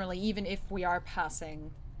of generally, even if we are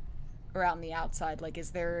passing around the outside, like, is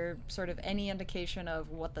there sort of any indication of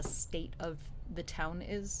what the state of the town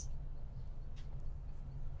is?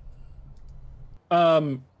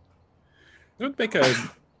 It would make a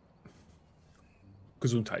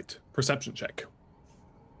Gesundheit perception check.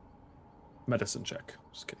 Medicine check.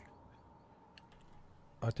 Just kidding.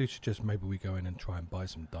 I do suggest maybe we go in and try and buy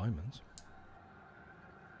some diamonds.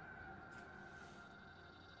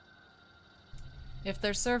 If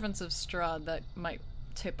they're servants of Strahd, that might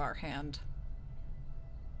tip our hand.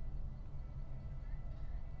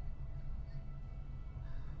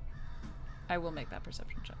 I will make that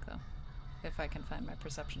perception check, though. If I can find my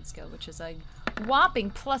perception skill, which is a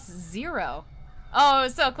whopping +0. Oh, it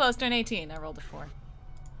was so close to an 18. I rolled a 4.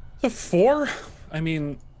 The 4? I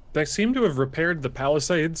mean, they seem to have repaired the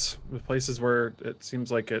palisades, the places where it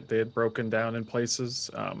seems like they had broken down in places.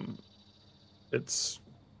 It's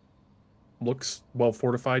looks well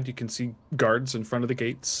fortified. You can see guards in front of the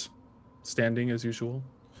gates, standing as usual.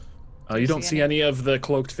 You don't see any of the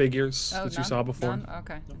cloaked figures that you saw before. None?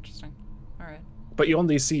 Okay, interesting. All right. But you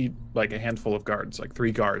only see like a handful of guards, like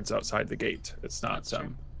 3 guards outside the gate. It's not That's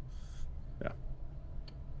true. yeah.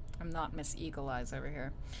 I'm not Miss Eagle Eyes over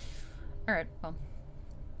here. All right, well,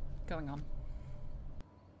 going on.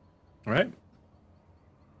 All right.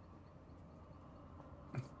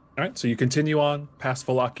 All right, so you continue on past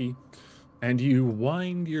Valaki, and you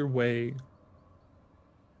wind your way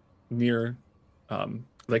near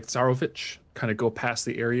Lake Tsarovich, kind of go past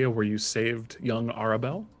the area where you saved young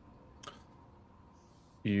Arabelle.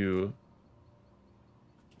 I don't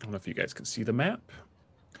know if you guys can see the map.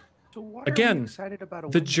 So why are Again, we excited about a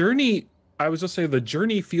The win? journey, I was just saying, the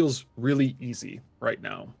journey feels really easy right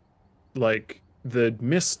now. Like, the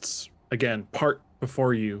mists, again, part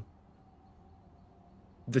before you.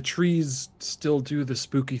 The trees still do the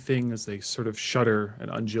spooky thing as they sort of shudder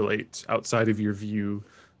and undulate outside of your view.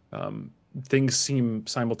 Things seem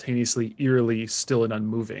simultaneously eerily still and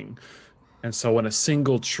unmoving. And so when a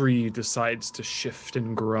single tree decides to shift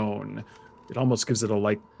and groan, it almost gives it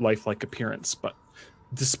a lifelike appearance. But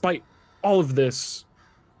despite all of this,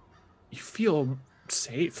 you feel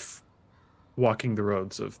safe walking the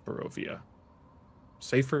roads of Barovia.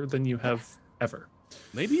 Safer than you have ever.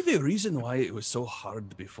 Maybe the reason why it was so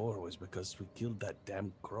hard before was because we killed that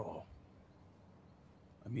damn crow.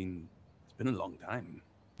 I mean, it's been a long time.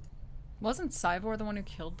 Wasn't Cyvor the one who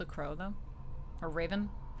killed the crow, though? Or Raven?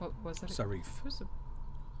 What was it? Sarif.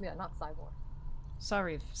 Yeah, not Cyborg.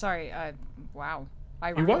 Sarif. Sorry. Wow.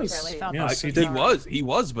 I He really was. barely felt Yeah, that. he He did.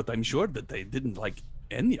 was, but I'm sure that they didn't like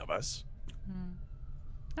any of us.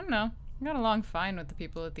 I don't know. I got along fine with the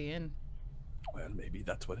people at the inn, Well, maybe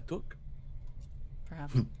that's what it took.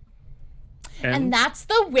 perhaps. And that's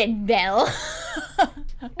the windmill.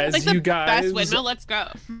 as Like you the guys best windmill. Let's go.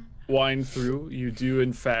 wind through, you do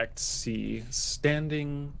in fact see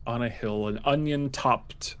standing on a hill an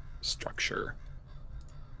onion-topped structure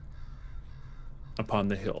upon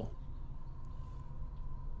the hill,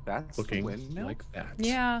 That's the looking windmill? like that.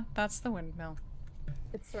 Yeah, that's the windmill.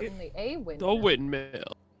 It's certainly a The windmill.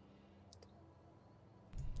 windmill.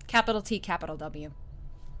 Capital T, capital W.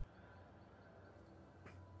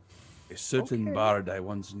 A certain Okay. bard I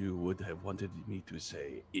once knew would have wanted me to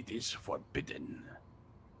say, "It is forbidden."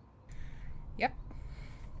 Yep.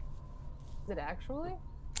 Is it actually?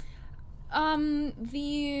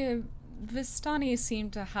 The Vistani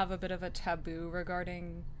seem to have a bit of a taboo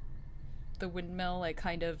regarding the windmill, like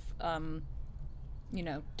kind of, you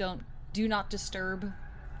know, do not disturb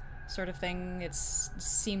sort of thing. It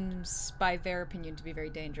seems, by their opinion, to be very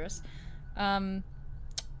dangerous.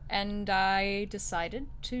 And I decided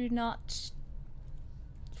to not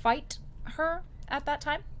fight her at that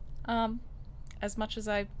time, as much as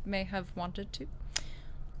I may have wanted to.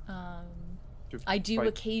 To I do fight-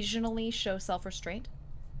 occasionally show self-restraint.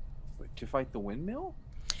 To fight the windmill?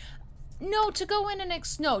 No, to go in and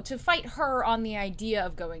to fight her on the idea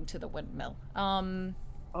of going to the windmill.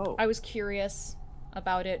 Oh. I was curious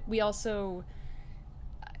about it. We also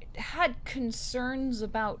had concerns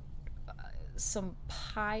about some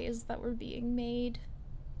pies that were being made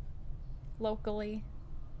locally.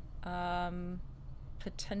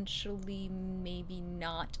 Potentially, maybe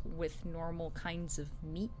not with normal kinds of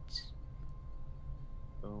meat.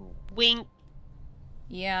 Oh. Wink.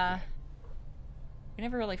 Yeah. We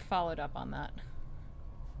never really followed up on that.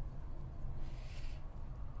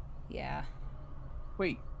 Yeah.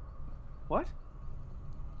 Wait. What?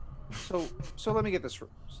 So let me get this.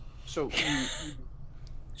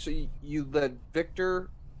 You led Victor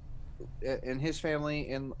and his family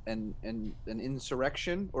in an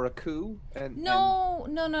insurrection or a coup? And No.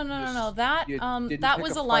 That you didn't that pick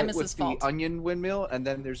was a fight Elimus's with fault. the onion windmill, and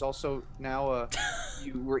then there's also now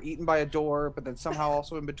you were eaten by a door, but then somehow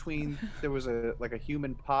also in between there was a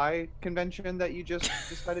human pie convention that you just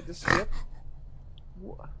decided to skip.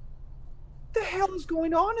 What the hell is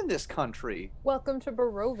going on in this country? Welcome to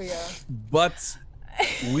Barovia. But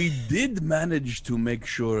we did manage to make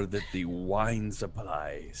sure that the wine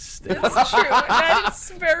supply stayed. That's true. That's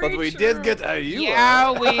very But we true. did get a you.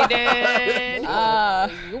 Yeah, we did.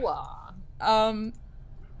 You are.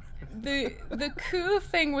 The coup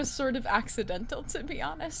thing was sort of accidental, to be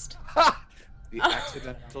honest. The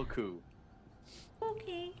accidental coup.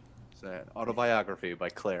 Okay. It's an autobiography by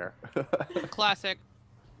Claire. Classic.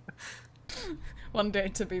 One day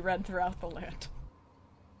to be read throughout the land.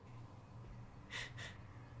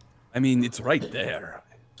 I mean, it's right there.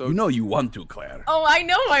 So- You know you want to, Claire. Oh, I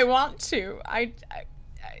know I want to. I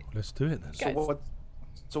Let's do it then. Guys.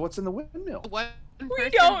 So what's in the windmill? One We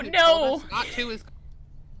person don't who know. told us not to is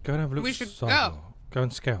Go and have a look. We should Cyber. go. Go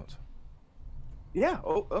and scout. Yeah.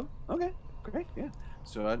 Oh. Okay. Great. Yeah.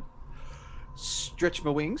 So I stretch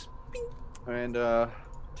my wings, bing, and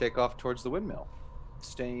take off towards the windmill,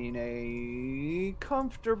 staying a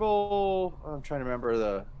comfortable. I'm trying to remember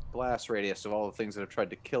the blast radius of all the things that have tried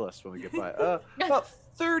to kill us when we get by. About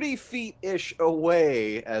 30 feet ish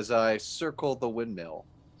away as I circle the windmill.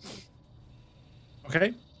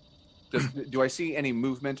 Okay. Do I see any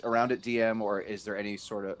movement around it, DM, or is there any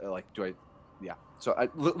sort of do I? Yeah. So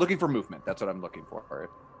looking for movement. That's what I'm looking for.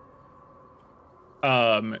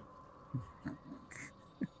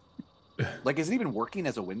 Like, is it even working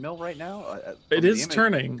as a windmill right now? It is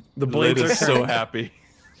turning. The blades are is turning. so happy.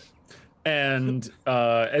 And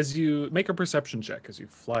as you make a perception check as you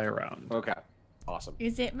fly around. Okay. Awesome.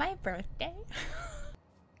 Is it my birthday?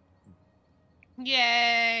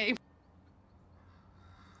 yay.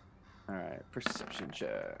 All right. Perception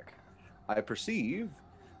check. I perceive.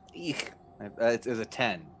 Eek, it's a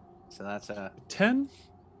 10. So that's a 10.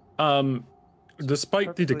 Despite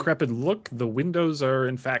the Perfectly. decrepit look, the windows are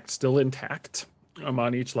in fact still intact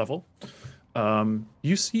on each level.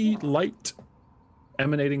 You see light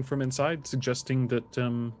emanating from inside, suggesting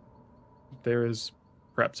that there is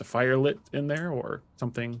perhaps a fire lit in there or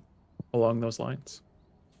something along those lines.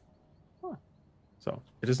 Huh. So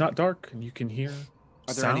it is not dark, and you can hear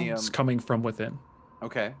Are there any, sounds coming from within.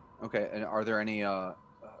 Okay. And are there any?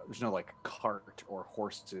 There's no like cart or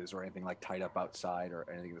horses or anything like tied up outside or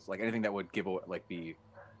anything that's like anything that would give away like be.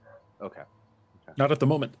 Okay. Not at the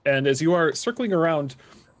moment. And as you are circling around,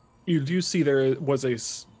 you do see there was a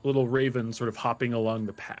little raven sort of hopping along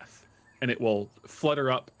the path, and it will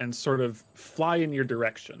flutter up and sort of fly in your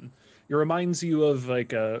direction. It reminds you of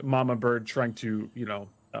like a mama bird trying to,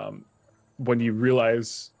 when you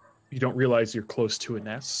don't realize you're close to a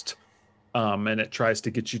nest, and it tries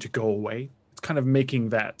to get you to go away. It's kind of making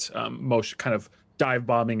that motion, kind of dive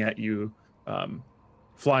bombing at you,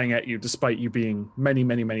 flying at you, despite you being many,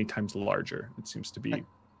 many, many times larger. It seems to be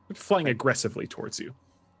flying aggressively towards you.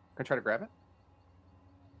 Can I try to grab it?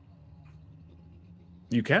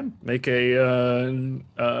 You can make a.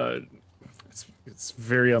 It's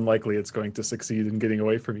very unlikely it's going to succeed in getting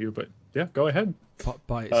away from you, but yeah, go ahead.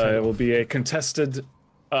 By It will be a contested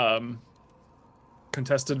roll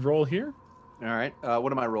here. All right.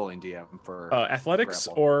 What am I rolling, DM, for Athletics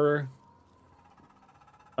grapple? or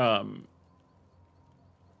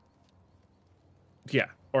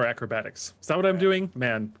or acrobatics. Is that what I'm doing?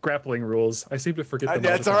 Man, grappling rules. I seem to forget them.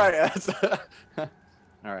 That's all right. That's all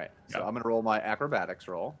right. So Yeah. I'm gonna roll my acrobatics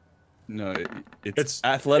roll. No, it's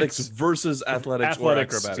athletics versus athletics or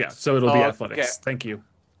acrobatics. Yeah, so it'll be Oh, athletics. okay. Thank you.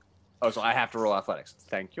 Oh, so I have to roll athletics.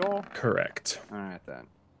 Thank you. All Correct. right then.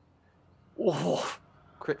 Whoa.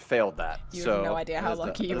 Crit failed that. You so have no idea how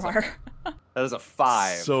lucky you are. That is a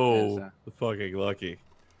 5. So fucking lucky.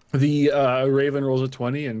 The raven rolls a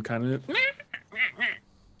 20 and kind of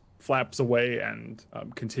flaps away and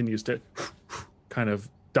continues to kind of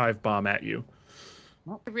dive bomb at you.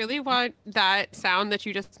 I really want that sound that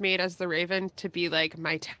you just made as the raven to be like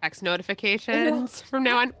my text notifications from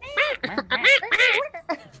now on.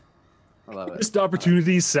 I love it. Missed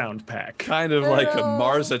opportunities sound pack. Kind of like a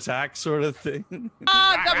Mars attack sort of thing.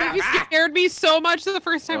 That movie scared me so much the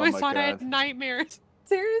first time Oh I my saw it. I had God. nightmares.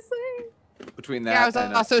 Seriously? Between that Yeah, I was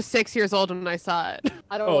and also 6 years old when I saw it.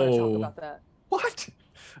 I don't want to Oh. talk about that. what?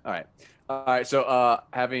 All right.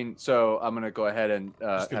 So I'm gonna go ahead and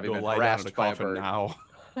Just gonna having go been lie down in harassed a by a coffin bird, now.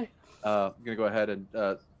 I'm gonna go ahead and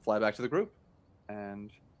fly back to the group, and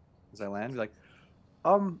as I land, be like,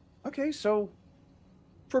 okay, so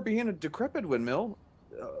for being a decrepit windmill,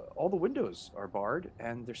 all the windows are barred,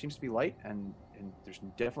 and there seems to be light, and there's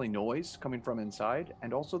definitely noise coming from inside,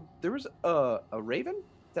 and also there was a raven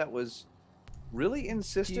that was really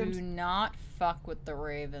insistent. Do not fuck with the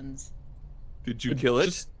ravens. Did you kill it?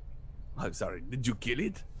 Just- I'm sorry. Did you kill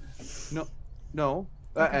it? No,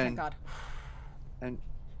 Okay, and thank God. and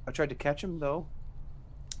I tried to catch him though.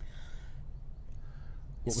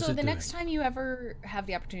 What was So it the next doing? time you ever have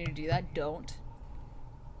the opportunity to do that, don't.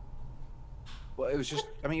 Well, it was just,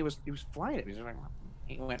 I mean, he was flying it. He was like,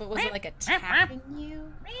 he went. But was it like attacking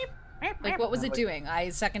you? Like what was it doing? I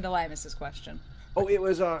second Elimus's question. Oh, it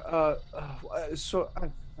was so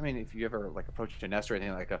I mean, if you ever like approach a nest or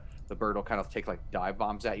anything like the bird will kind of take like dive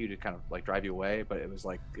bombs at you to kind of like drive you away, but it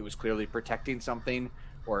was clearly protecting something,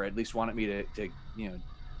 or at least wanted me to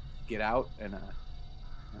get out. And I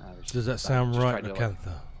was Does that I sound just right, tried to,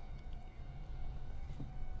 Macantha?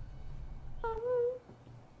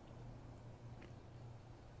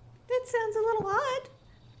 That sounds a little odd,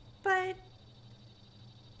 but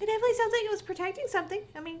it definitely sounds like it was protecting something.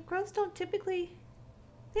 I mean, growths don't typically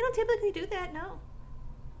do that, no.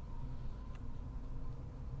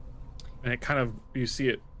 And it kind of, you see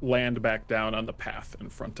it land back down on the path in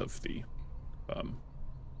front of the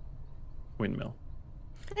windmill.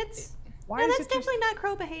 That's Why no, is that's it just- definitely not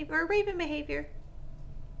crow behavior or raven behavior.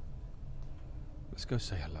 Let's go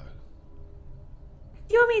say hello.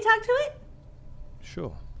 Do you want me to talk to it?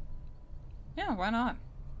 Sure. Yeah, why not?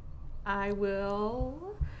 I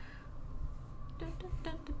will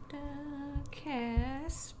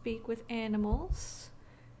cast Speak with Animals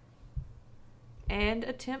and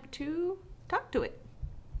attempt to talk to it.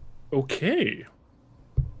 Okay.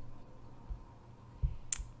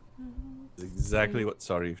 Exactly what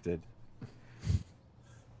Sarif did.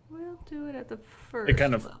 We'll do it at the first. It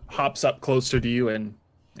kind of level. hops up closer to you and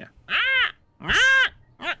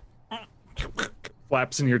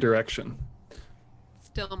flaps in your direction.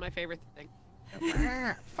 Still my favorite thing.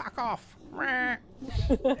 Fuck off.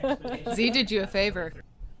 Z did you a favor.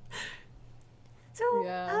 So,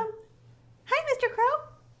 Yeah. hi, Mr. Crow.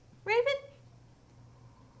 Raven?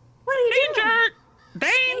 What are you doing?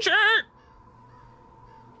 Danger!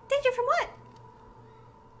 Danger from what?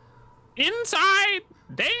 Inside!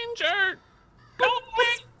 Danger! Go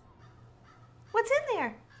away! What's in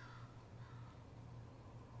there?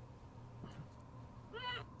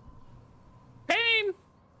 Pain!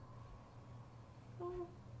 Well,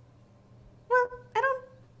 I don't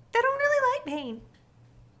really like pain.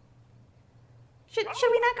 Should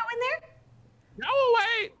we not go in there? Go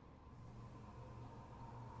away!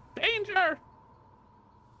 Danger!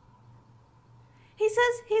 He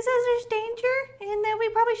says there's danger and that we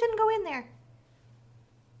probably shouldn't go in there.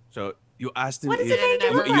 So you asked him. What does if, the danger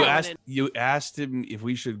you, look you like? asked you asked him if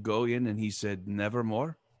we should go in, and he said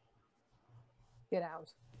nevermore. Get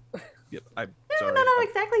out. Yep. I'm No, sorry. no,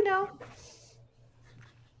 exactly no.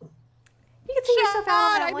 You can see yourself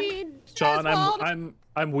out on that one. Sean,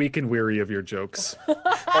 I'm weak and weary of your jokes.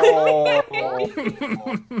 Oh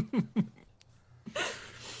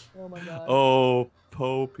my god. Oh,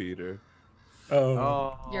 Poe Peter.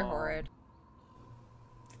 Oh. You're horrid.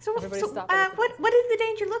 So, Everybody stop what did the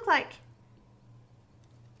danger look like?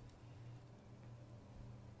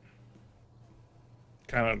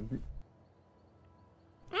 Kind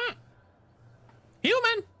of.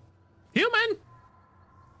 Human! Human!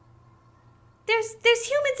 There's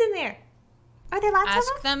humans in there. Are there lots of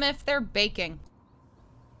Ask them? them if they're baking.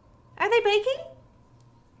 Are they baking?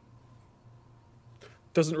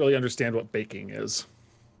 Doesn't really understand what baking is.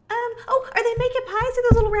 Oh, are they making pies? Are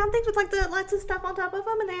those little round things with like the lots of stuff on top of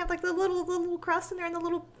them, and they have like the little crust, and they're in the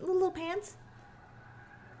little pans?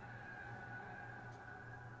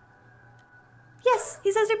 Yes,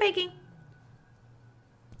 he says they're baking.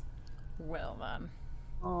 Well then.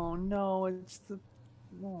 Oh no, it's the.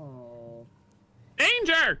 No.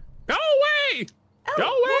 Danger! Go away! Oh, Go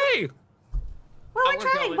away! Well, we're we're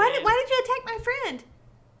trying. going Why in. did you attack my friend?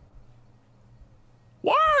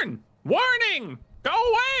 Warn! Warning! Go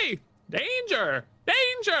away! Danger!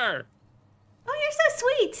 Danger! Oh, you're so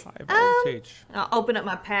sweet. High voltage. I'll open up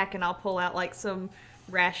my pack and I'll pull out like some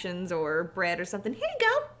rations or bread or something. Here you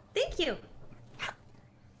go. Thank you.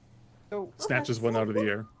 So Snatches one out of the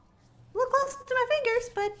air. A little close to my fingers,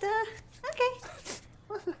 but okay.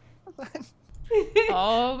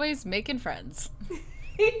 Always making friends.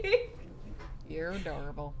 You're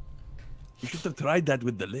adorable. You should have tried that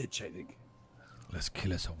with the lich, I think. Let's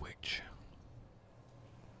kill us a witch.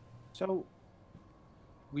 So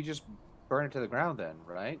we just burn it to the ground then,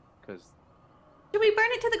 right? Because Should we burn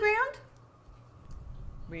it to the ground?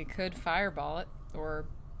 We could fireball it, or...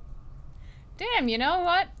 Damn, you know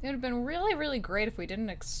what? It would have been really, really great if we didn't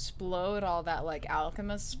explode all that, like,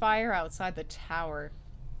 alchemist fire outside the tower.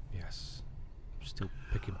 Yes. I'm still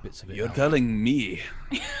picking bits of it You're out. telling me.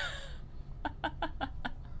 I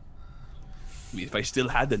mean, if I still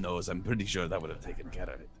had the nose, I'm pretty sure that would have taken care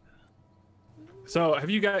of it. So have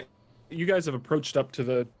you guys have approached up to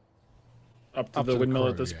the Up to the windmill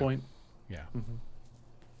crow, at this yeah. point? Yeah.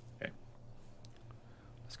 Okay.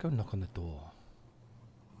 Let's go knock on the door.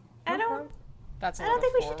 I don't That's a think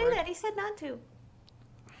little we should do forward. that. He said not to.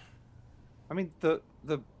 I mean the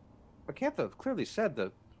Acantha clearly said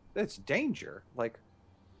that it's danger. Like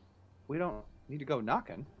we don't need to go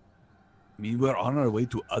knocking. I mean, we're on our way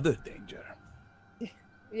to other danger.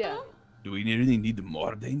 Yeah. Do we really need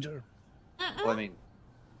more danger? Well, I mean,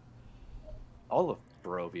 all of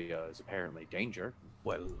Barovia is apparently danger.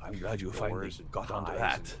 Well, I'm glad you finally Doors and got onto pies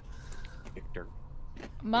that. and Victor.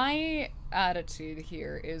 My attitude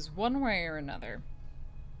here is one way or another.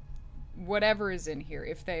 Whatever is in here,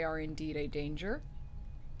 if they are indeed a danger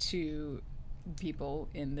to people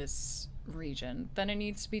in this region, then it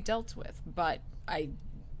needs to be dealt with. But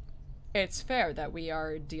it's fair that we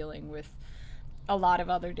are dealing with a lot of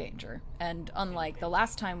other danger. And unlike the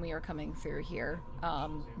last time we are coming through here,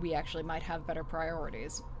 we actually might have better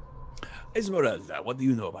priorities. Esmeralda, what do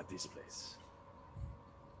you know about this place?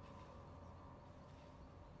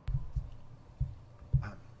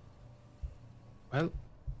 Well,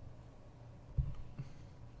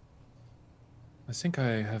 I think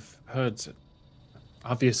I have heard that.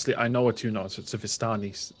 Obviously, I know what you know. So the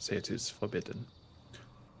Vistani say it is forbidden.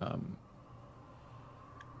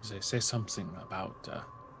 They say something about the.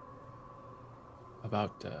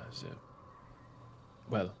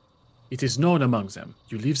 Well, it is known among them.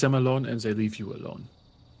 You leave them alone, and they leave you alone.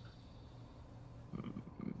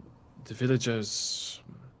 The villagers,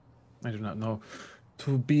 I do not know.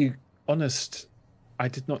 To be honest, I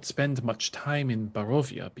did not spend much time in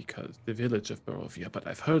Barovia, because the village of Barovia, but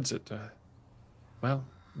I've heard that, well,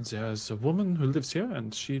 there's a woman who lives here,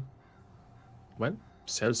 and she, well,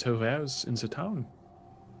 sells her wares in the town.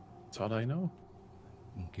 That's all I know.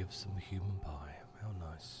 And give some human pie. How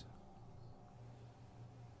nice.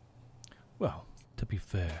 Well, to be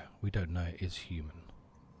fair, we don't know it is human.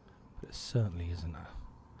 But it certainly isn't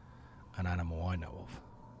an animal I know of.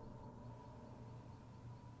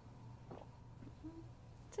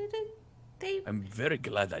 So they I'm very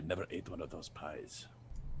glad I never ate one of those pies.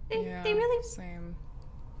 Yeah, they really same.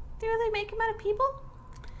 they really make them out of people?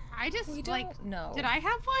 I just We like. don't know. Did I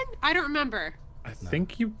have one? I don't remember. I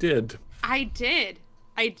think you did. I did.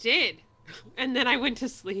 And then I went to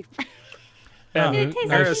sleep. And Did it taste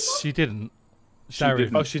like Eris, people? She didn't. She Darren,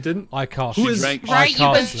 didn't. oh, she didn't. I cast. Who sleep. is- Drank. I Right, it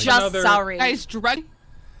cast was sleep. just Another- sorry. Guys, drunk.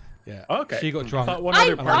 Yeah. Okay. She got drunk. I thought one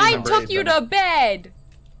other party I member took ate you them. to bed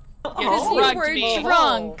You because you drugged were me.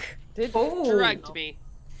 drunk. Did Drugged me.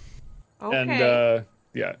 Okay. And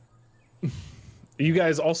yeah, you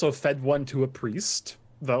guys also fed one to a priest,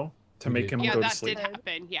 though, to We make did. him Yeah, go to that sleep. did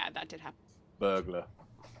happen. Yeah, that did happen. Burglar.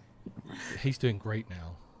 He's doing great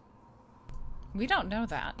now. We don't know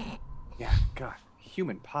that. Yeah, God.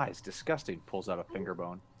 Human pie is disgusting. Pulls out a finger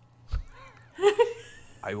bone.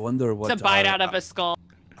 I wonder what. It's a bite out of a skull.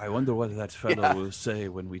 I wonder what that fellow Yeah. will say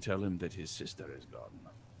when we tell him that his sister is gone.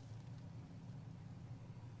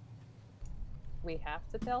 we have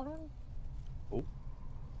to tell him?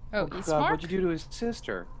 Oh, God, Eastmark? what'd you do to his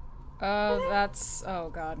sister? Oh, that's. Oh,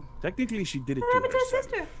 God. Technically, she did it What to happened to his herself.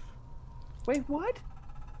 sister? Wait, what?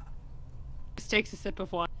 Just takes a sip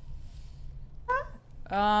of wine.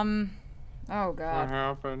 Oh, God.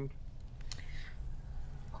 happened?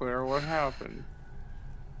 Claire, what happened?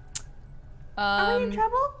 Are we in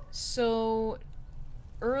trouble? So,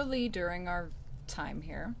 early during our time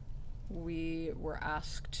here, we were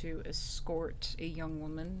asked to escort a young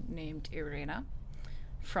woman named Irina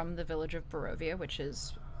from the village of Barovia, which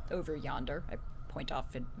is over yonder. I point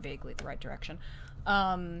off in vaguely the right direction.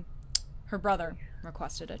 Her brother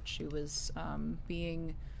requested it. She was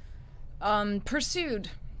being pursued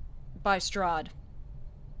by Strahd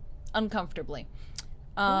uncomfortably.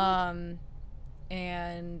 And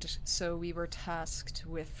so we were tasked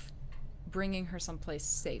with bringing her someplace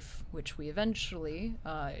safe, which we eventually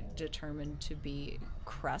determined to be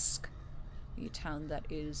Kresk, the town that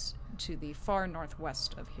is to the far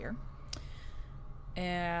northwest of here.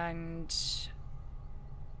 And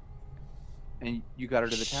you got her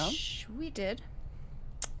to the town? we did.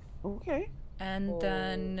 Okay. And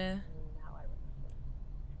then, Now I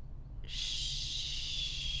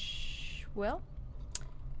well,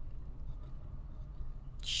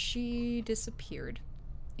 she disappeared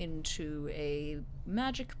into a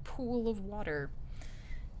magic pool of water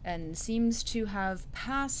and seems to have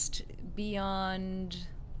passed beyond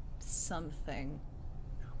something.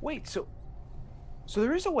 Wait, so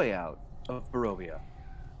there is a way out of Barovia.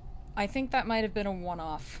 I think that might have been a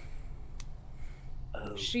one-off.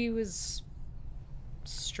 Oh. She was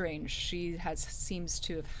strange. She seems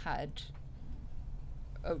to have had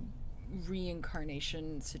a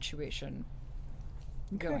reincarnation situation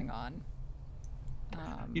going on.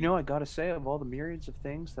 You know, I gotta say, of all the myriads of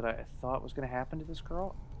things that I thought was gonna happen to this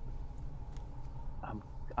girl,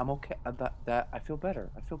 I'm okay. That I feel better.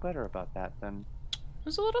 I feel better about that than. It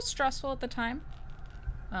was a little stressful at the time.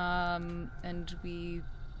 And we...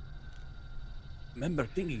 Remember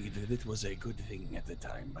thinking that it was a good thing at the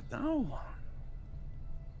time, but now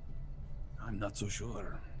I'm not so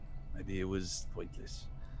sure. Maybe it was pointless.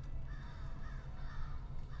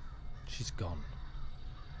 She's gone.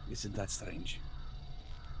 Isn't that strange?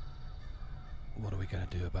 What are we going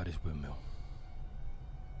to do about his windmill?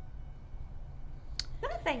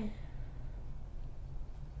 Nothing.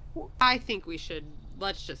 I think we should.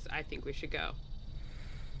 I think we should go.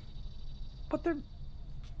 But they're.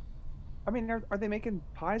 I mean, are they making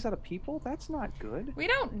pies out of people? That's not good. We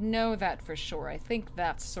don't know that for sure. I think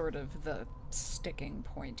that's sort of the sticking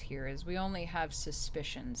point here, is we only have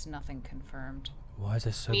suspicions, nothing confirmed. Why is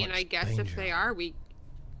there so I mean, much I guess danger? if they are, we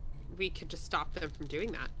could just stop them from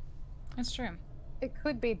doing that. That's true. It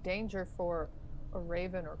could be danger for a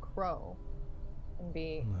raven or crow and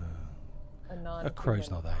be a non. A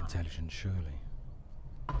crow's not that intelligent, surely.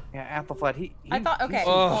 Yeah, Athelflaed. He I thought, okay,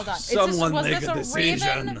 Oh, hold on. someone Was make this a a raven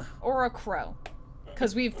decision. or a crow?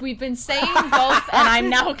 Because we've been saying both, and I'm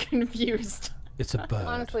now confused. It's a bird,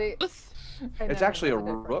 Honestly, I It's never actually a know the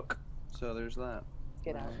difference. rook. So there's that.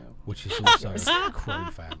 Get out. which is also a crow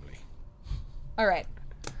family. All right,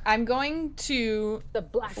 I'm going to The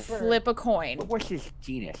black bird. flip a coin. What's his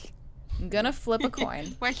genus? I'm gonna flip a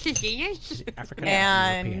coin, What's the genius? African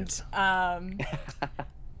and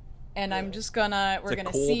and I'm just gonna we're a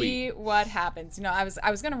gonna Colby. see what happens. You know, I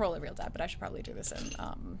was gonna roll a real die, but I should probably do this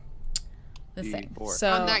in the thing. D4.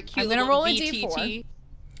 So On that cute I'm gonna little roll a VTT.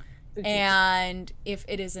 d4, and if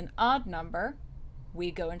it is an odd number, we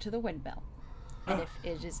go into the windmill, and if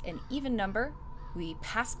it is an even number, we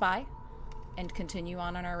pass by and continue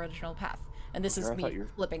on our original path. And this is I thought me you were-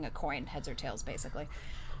 flipping a coin, heads or tails, basically.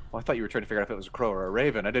 Well, I thought you were trying to figure out if it was a crow or a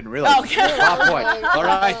raven. I didn't realize. Okay. Plot point. All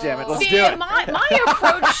right, damn it. Let's See, do it. my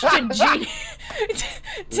approach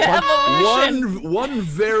to evolution. One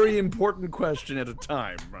very important question at a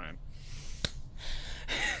time, Ryan.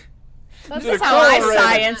 This Is is it a how crow I or a raven?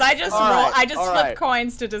 science. I just All roll. right, I just all flip right.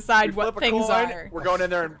 coins to decide what Flip a things coin, are. We're going in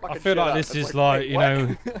there and I fucking feel shit like up. this It's is like, you what?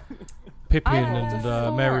 know, Pippin I rolled a and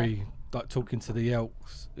 4. Mary like talking to the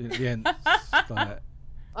elks at the end. Like, I there for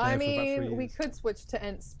about 3 mean, we years. could switch to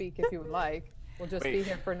Ent speak if you would like. We'll just be Wait.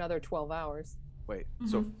 here for another 12 hours. Wait,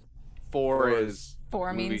 so 4 is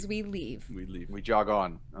 4 means we leave. We leave. we jog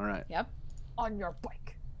on. All right. Yep. On your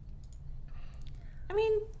bike. I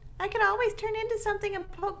mean, I could always turn into something and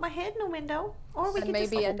poke my head in a window, or we And could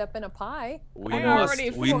maybe just. end up in a pie. We I must. already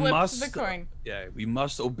We flipped must. the coin. Yeah, we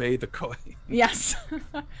must obey the coin. Yes.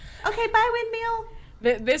 Okay, bye,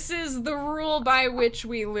 windmill. This is the rule by which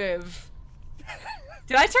we live.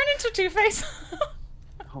 Did I turn into Two-Face?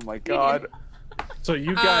 Oh my god. So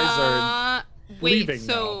you guys are Wait, leaving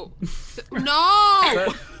so no!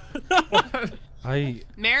 I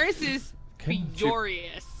Maris is Can-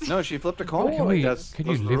 furious. No, she flipped a coin. can Like, we? that's, Can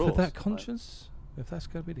those you are the live with rules. that conscience? If that's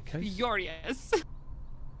going to be the case, Furious.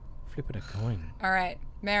 flipping a coin. All right,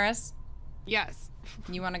 Maris, Yes,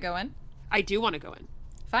 you want to go in? I do want to go in.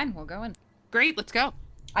 Fine, we'll go in. Great, let's go.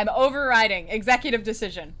 I'm overriding executive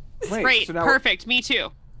decision. Wait, Great, so now perfect. Me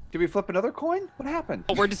too. did we flip another coin? What happened?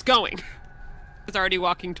 Oh, we're just going. I was already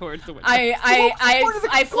walking towards the window.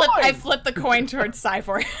 I flip the coin towards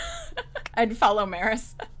Cypher and follow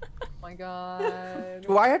Maris. Oh my god.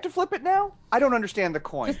 Do I have to flip it now? I don't understand the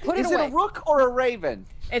coin. Just put it Is away. it a rook or a raven?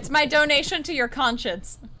 It's my donation to your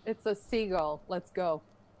conscience. It's a seagull. Let's go.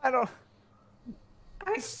 I don't.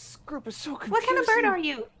 Are- This group is so confusing. What kind of bird are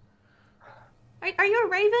you? Are you a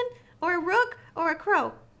raven, or a rook, or a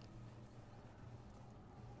crow?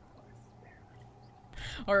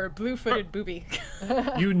 Or a blue-footed booby.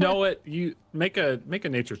 You know it. You make a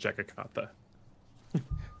nature check, Akatha.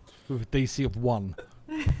 With a DC of 1.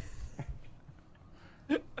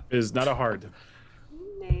 It is not a hard.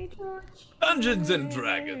 Dungeons and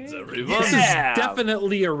Dragons, everyone. This is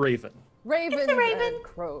definitely a raven. Ravens raven. and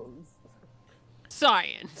crows.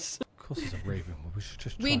 Science. Of course, it's a raven. But we should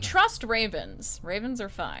just. We try to- trust ravens. Ravens are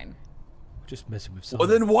fine. Just messing with Well, someone.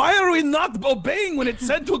 then why are we not obeying when it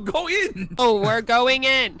said to go in? Oh, we're going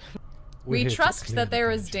in. We're We here to trust clear that the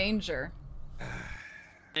there is danger.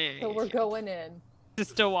 danger. So we're going in.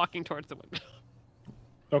 Just still walking towards the window.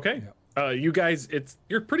 Okay. You guys,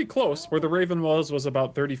 you're pretty close. Where the raven was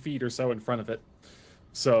about 30 feet or so in front of it.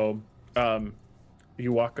 So,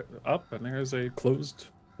 you walk up, and there's a closed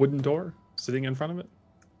wooden door sitting in front of it.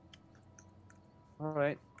 All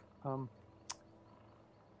right.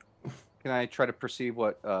 Can I try to perceive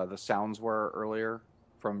what the sounds were earlier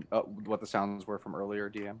from what the sounds were from earlier,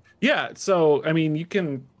 DM? Yeah. So, I mean,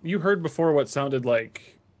 you heard before what sounded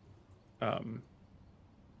like,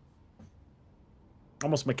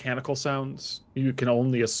 almost mechanical sounds. You can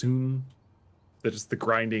only assume that it's the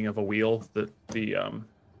grinding of a wheel that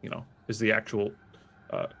is the actual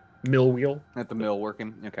mill wheel. At the mill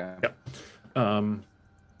working. Okay. Yeah.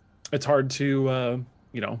 It's hard to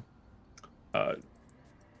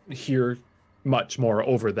hear much more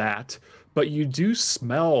over that, but you do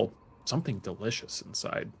smell something delicious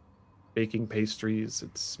inside. Baking pastries.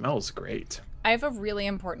 It smells great. I have a really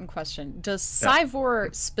important question. Does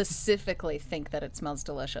Cyvor specifically think that it smells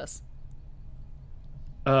delicious?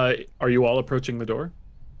 Are you all approaching the door?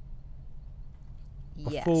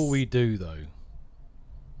 Yes. Before we do, though,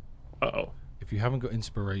 Uh-oh. if you haven't got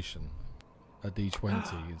inspiration, a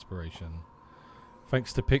D20 inspiration,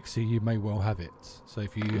 thanks to Pixie, you may well have it. So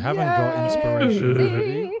if you haven't got inspiration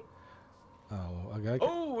already, okay.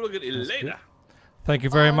 Oh, look at Elena. Thank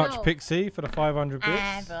you very Oh, much, no. Pixie, for the 500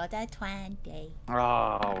 I bits. rolled a 20.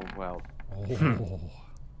 Oh well. Oh.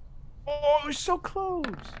 Oh, it was so close.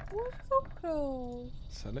 So cool.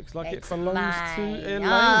 So it looks like it It's belongs mine. to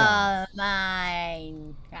Elena. Oh,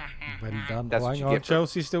 mine. Well done. That's Oh, what hang you on, get for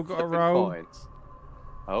Chelsea's still got a Flipping roll. coins.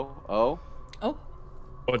 Oh. Oh,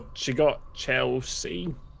 What she got?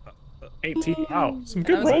 Chelsea. 18. Wow, some that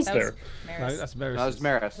good was- rolls that was there. Maris. No, that's Maris. That was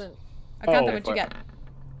Maris. Listen, Akantha, Oh, what'd you get?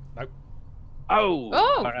 Oh.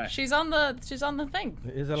 Oh, All right. she's on the thing.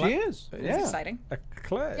 It is a She is. It It's Yeah. exciting.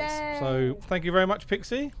 Eclairs. Yay. So thank you very much,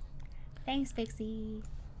 Pixie. Thanks, Pixie.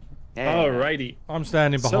 Yeah. Alrighty. I'm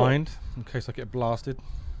standing So- behind in case I get blasted.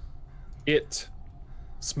 It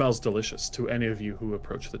smells delicious to any of you who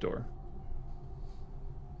approach the door.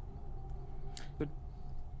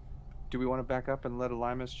 Do we want to back up and let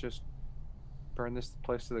Elimus just burn this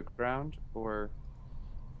place to the ground, or?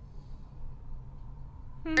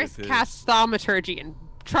 Chris casts thaumaturgy and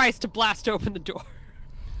tries to blast open the door.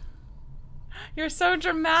 You're so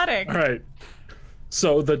dramatic. All right.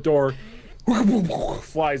 So the door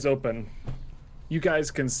flies open. You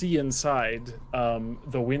guys can see inside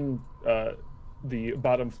the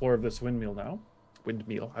bottom floor of this windmill now.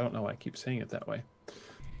 Windmill. I don't know why I keep saying it that way.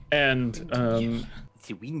 And It's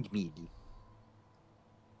a windmill.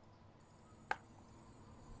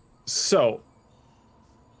 So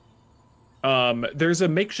there's a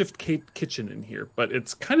makeshift kitchen in here, but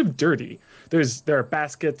it's kind of dirty. There are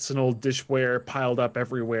baskets and old dishware piled up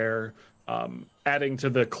everywhere. Adding to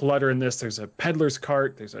the clutter in this, there's a peddler's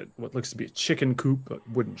cart. There's what looks to be a chicken coop, a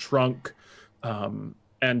wooden trunk,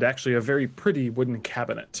 and actually a very pretty wooden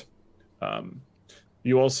cabinet.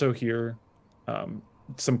 You also hear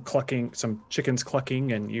some clucking, some chickens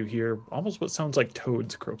clucking, and you hear almost what sounds like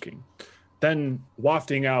toads croaking. Then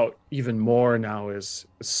wafting out even more now is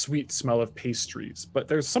a sweet smell of pastries, but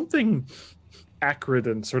there's something acrid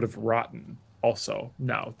and sort of rotten also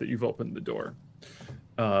now that you've opened the door.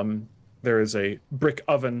 There is a brick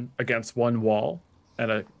oven against one wall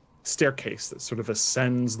and a staircase that sort of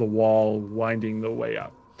ascends the wall, winding the way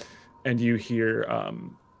up. And you hear,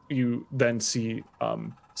 you then see,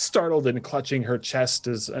 startled and clutching her chest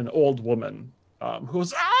is an old woman who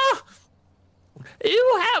goes, "Ah!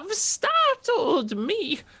 You have startled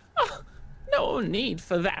me. Oh, no need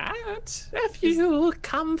for that. If you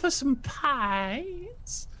come for some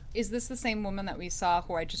pies." Is this the same woman that we saw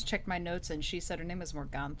who I just checked my notes and she said her name is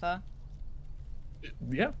Morgantha?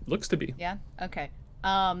 Yeah, looks to be. Yeah? Okay.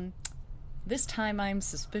 This time I'm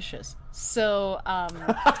suspicious. So,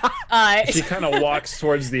 She kind of walks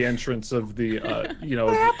towards the entrance of the,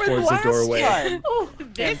 towards the doorway. Oh,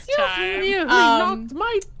 this time. You knocked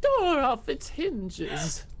my door off its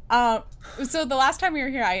hinges. So the last time we were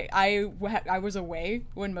here, I was away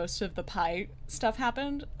when most of the pie stuff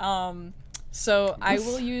happened. So I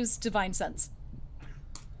will use Divine Sense.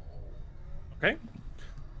 Okay.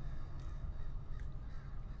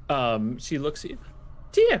 She looks at you.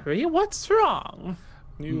 "Dearie, what's wrong?"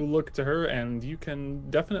 You look to her, and you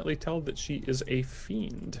can definitely tell that she is a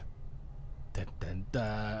fiend.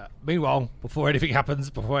 Meanwhile, before anything happens,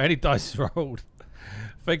 before any dice is rolled,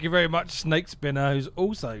 thank you very much, Snake Spinner, who's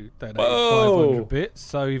also donated 500 bits.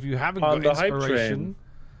 So if you haven't On got the hype inspiration,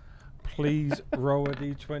 please roll a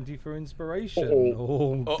d20 for inspiration.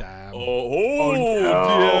 Oh, damn.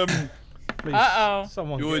 Oh, damn. Please, Uh-oh.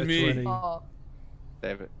 someone You get and a me. 20. Oh,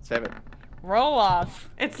 Save it. Roll off.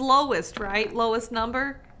 It's lowest, right? Lowest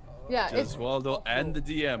number. yeah, it's Just Waldo and the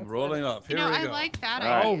DM rolling up. Here You know, we I go. like that All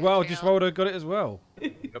right. idea. Oh, well, too. just rolled got it as well.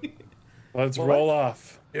 Let's roll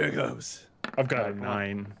off. Here it goes. I've got a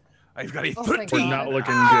 9. I've got a Oh, thank 13. We're God. not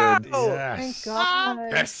looking good. Yes. thank God.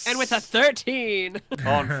 Yes. And with a 13.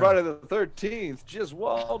 On Friday the 13th, just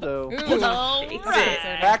Waldo. Ooh, All takes right.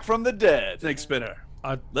 it. Back from the dead. Snake Spinner.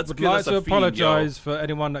 Let's would give like us to a fiend, apologise for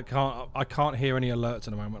anyone that I can't hear any alerts at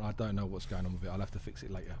the moment. I don't know what's going on with it. I'll have to fix it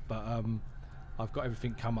later. But I've got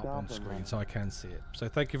everything come up on screen so I can see it. So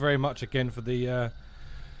thank you very much again for the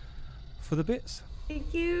bits.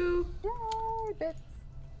 Thank you. Yay, bits.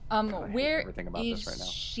 Where everything about is this right now.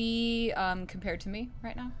 she compared to me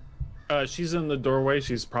right now? She's in the doorway.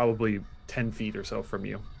 She's probably 10 feet or so from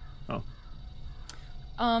you. Oh.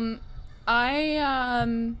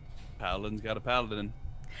 Paladin's got a paladin.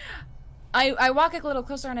 I walk a little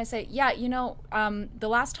closer and I say, yeah, the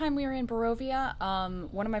last time we were in Barovia,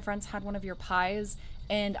 one of my friends had one of your pies,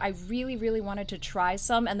 and I really, really wanted to try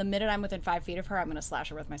some, and the minute I'm within 5 feet of her, I'm going to slash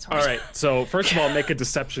her with my sword. All right. So first of all, make a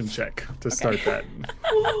deception check to start that.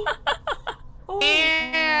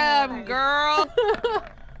 Damn, girl.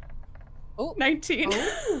 Oh, 19.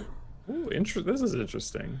 Ooh, this is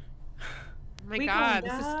interesting. Oh my We God,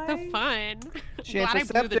 gonna this is die? so fun. She Glad I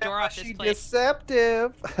blew the door off this place.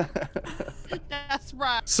 deceptive. That's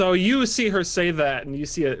right. So you see her say that, and you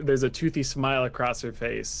see there's a toothy smile across her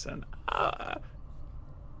face, and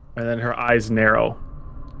then her eyes narrow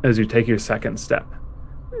as you take your second step.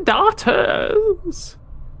 Daughters,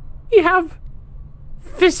 we have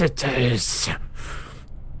visitors.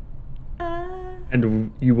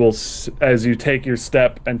 And you will, as you take your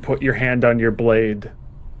step and put your hand on your blade,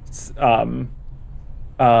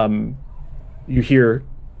 you hear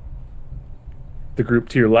the group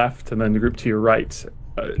to your left and then the group to your right.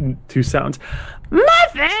 Two sounds.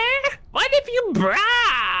 Mother, what have you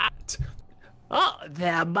brought? Oh,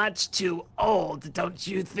 they're much too old, don't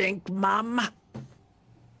you think, Mum?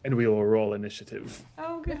 And we will roll initiative.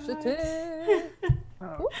 Oh god.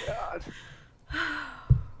 Oh god.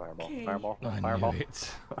 Fireball, Okay. fireball, I fireball. knew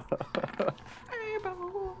it.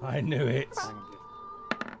 I knew it.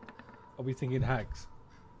 Are we thinking hags?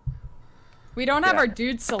 We don't have Yeah. our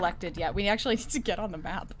dudes selected yet. We actually need to get on the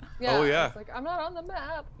map. Yeah, Oh, yeah. It's like, I'm not on the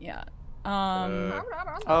map. Yeah. I'm not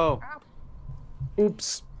on the Oh. map.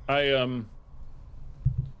 Oops. I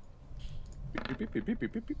Beep, beep, beep,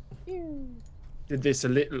 beep, beep, beep. did this a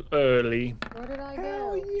little early. Where did I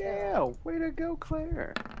Hell go? yeah! Way to go,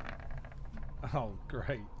 Claire. Oh,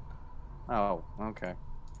 great. Oh, okay.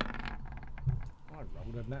 I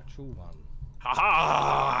rolled a natural one. Ha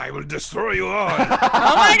ha! I will destroy you all.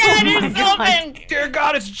 Oh my god, it's open! Dear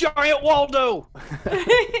God, it's Giant Waldo!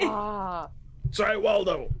 Ah, Sorry,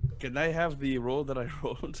 Waldo. Can I have the roll that I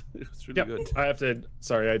rolled? It was really Yep. good. I have to.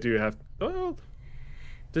 Sorry, I do have. Oh,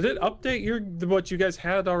 did it update what you guys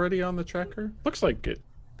had already on the tracker? Looks like it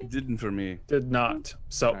It didn't for me. did not.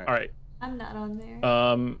 So, Alright. all right. I'm not on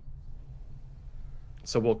there.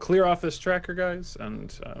 So we'll clear off this tracker, guys,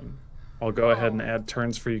 and I'll go ahead and add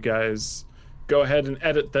turns for you guys. Go ahead and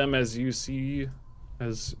edit them as you see,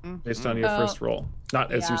 as based on your first roll,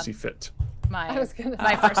 not as you yeah. see fit. I was gonna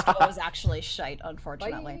My say. first roll was actually shite,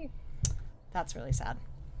 unfortunately. Bye. That's really sad.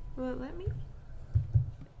 Will it let me?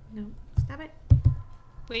 No. Stop it.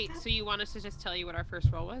 Wait, so you want us to just tell you what our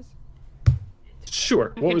first roll was?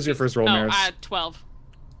 Sure. What was your first roll, Oh, Maris? 12.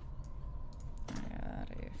 I got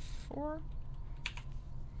a 4.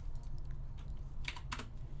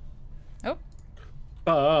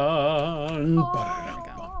 Oh,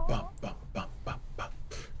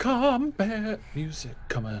 Combat music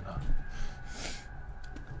coming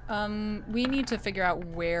on. we need to figure out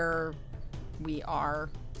where we are,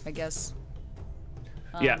 I guess.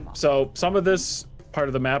 Yeah, so some of this part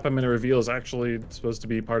of the map I'm going to reveal is actually supposed to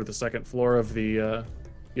be part of the second floor of the, I'm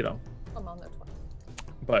on there twice.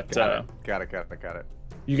 but Got it.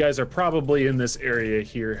 you guys are probably in this area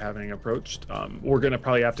here having approached. We're going to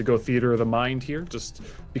probably have to go Theater of the Mind here just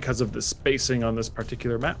because of the spacing on this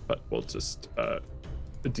particular map, but we'll just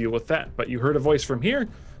deal with that. But you heard a voice from here.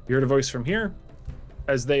 You heard a voice from here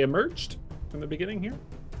as they emerged in the beginning here.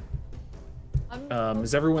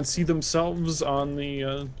 Does everyone see themselves on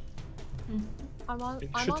the I'm on the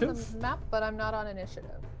initiative? map, but I'm not on initiative.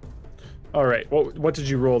 All right, what did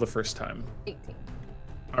you roll the first time? 18.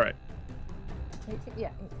 All right. 18? Yeah,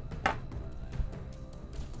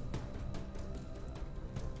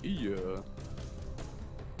 18. Yeah.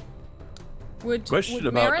 Would Question would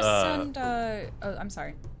about, Maris and oh, I'm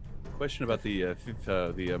sorry. Question about the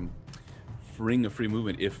ring of free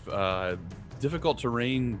movement. If difficult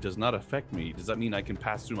terrain does not affect me, does that mean I can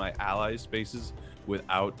pass through my allies' spaces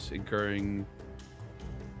without incurring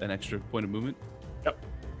an extra point of movement? Yep.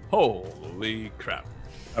 Holy crap!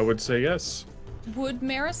 I would say yes. Would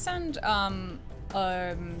Maris and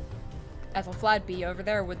Ethelflad be over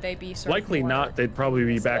there? Would they be sort Likely of more... not. They'd probably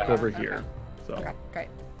be back over Okay. here. So Okay, great.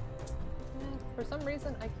 For some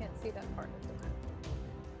reason, I can't see that part of the map.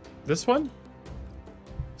 this one,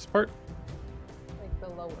 this part. Like the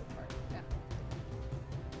lower part. Yeah.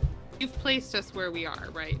 You've placed us where we are,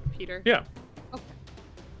 right, Peter? Yeah. Okay.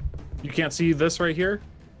 You can't see this right here,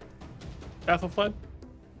 Ethelflad?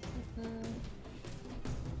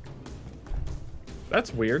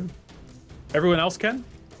 That's weird. Everyone else can?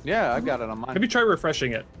 Yeah, I've got it on mine. Maybe try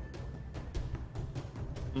refreshing it.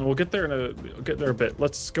 And we'll get there in a bit.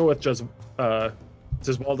 Let's go with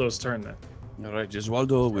Giswaldo's turn then. All right,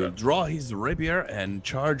 Giswaldo will draw his rapier and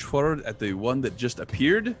charge forward at the one that just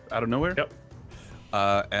appeared out of nowhere. Yep.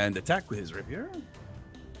 And attack with his rapier.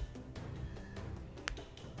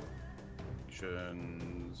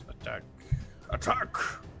 Actions, attack.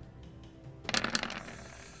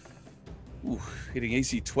 Ooh, hitting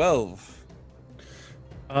AC 12.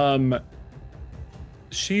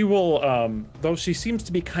 She will, though she seems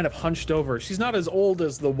to be kind of hunched over. She's not as old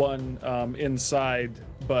as the one inside,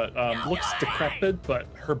 but looks decrepit, but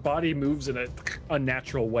her body moves in a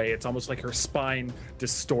unnatural way. It's almost like her spine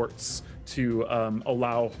distorts to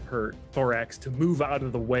allow her thorax to move out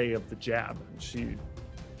of the way of the jab. And she,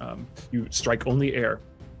 you strike only air.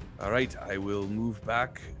 All right, I will move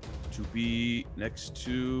back to be next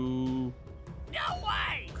to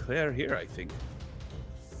Claire here, I think.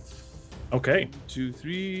 Okay. 2,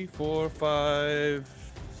 3, 4,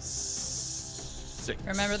 5, 6.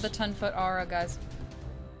 Remember the 10-foot aura, guys.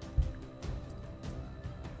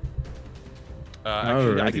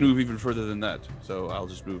 Actually, I Alrighty. can move even further than that, so I'll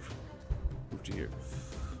just move to here.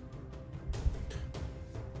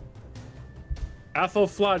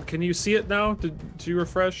 Athelflad, can you see it now? Did you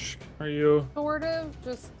refresh? Are you? Sort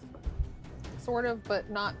of, but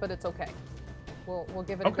not. But it's okay. We'll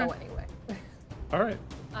give it Okay. a go anyway. All right.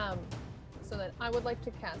 So then I would like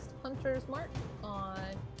to cast Hunter's Mark on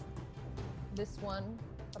this one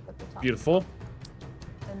up at the top. Beautiful.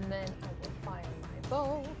 And then I will fire my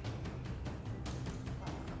bow.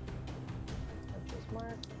 Hunter's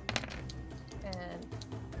mark. And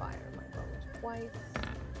fire my bow twice.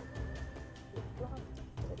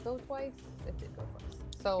 Did it go twice? It did go twice.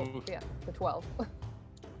 So, yeah, the 12.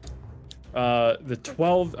 The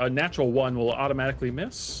 12, a natural 1 will automatically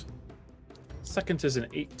miss. Second is an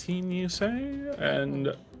 18, you say?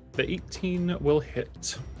 And the 18 will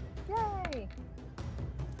hit. Yay!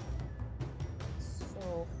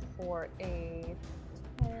 So for a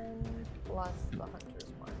 10 plus the hunter's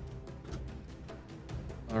mark.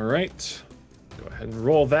 All right. Go ahead and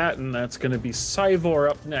roll that, and that's going to be Cyvor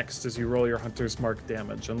up next as you roll your Hunter's Mark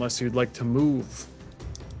damage, unless you'd like to move.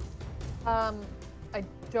 I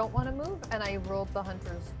don't want to move, and I rolled the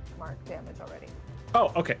hunter's mark damage already.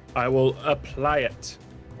 Oh, okay. I will apply it.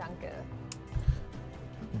 Danke.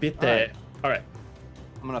 Bitte. All right.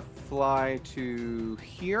 I'm gonna fly to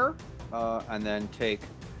here, and then take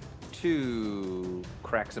 2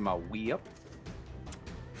 cracks in my whip.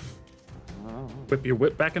 Whip your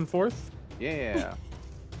whip back and forth. Yeah.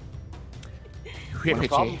 When a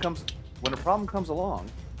problem comes along.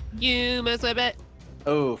 You must whip it.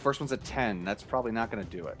 Oh, first one's a 10. That's probably not gonna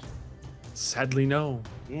do it. Sadly, no.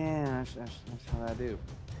 Yeah, that's how I do.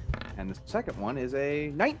 And the second one is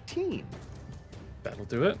a 19. That'll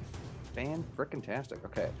do it. Fan-frickin-tastic.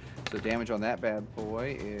 Okay, so damage on that bad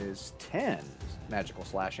boy is 10 magical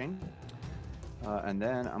slashing. And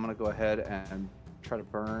then I'm going to go ahead and try to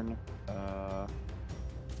burn...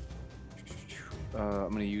 I'm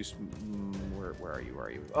going to use... Where are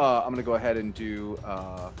you? I'm going to go ahead and do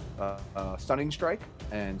Stunning Strike.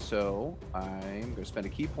 And so I'm going to spend a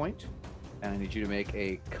key point, and I need you to make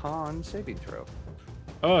a con saving throw.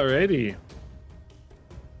 Alrighty.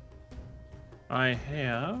 I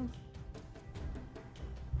have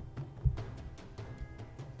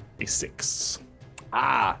a 6.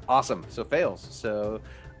 Ah, awesome. So fails. So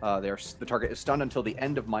the target is stunned until the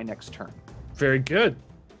end of my next turn. Very good.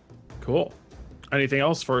 Cool. Anything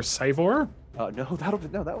else for Cyvor? No,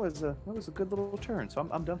 that was a good little turn. So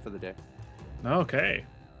I'm done for the day. Okay.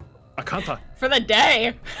 Akanta. For the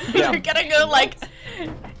day. Yeah. You're gonna go like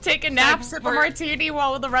take a nap, sip a martini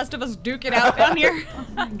while the rest of us duke it out down here.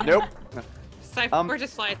 Nope. Cypher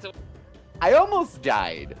just slides away. I almost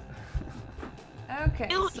died. Okay.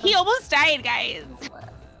 He almost died, guys.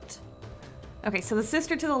 Okay, so the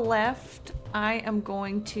sister to the left, I am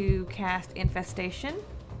going to cast Infestation.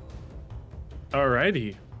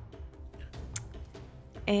 Alrighty.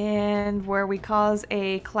 And where we cause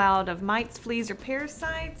a cloud of mites, fleas, or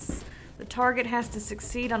parasites, the target has to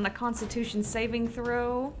succeed on a Constitution saving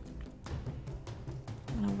throw.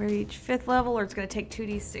 Over each 5th level, or it's going to take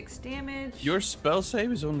 2d6 damage. Your spell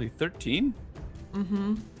save is only 13?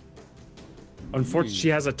 Mm-hmm. Unfortunately, she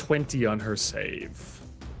has a 20 on her save.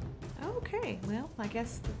 Okay, well, I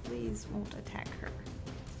guess the fleas won't attack her.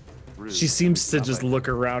 Rude. She seems to Not just like- look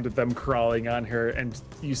around at them crawling on her, and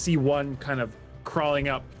you see one kind of crawling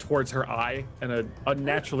up towards her eye, and a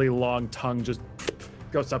unnaturally long tongue just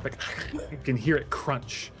goes up. You can hear it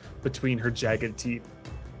crunch between her jagged teeth,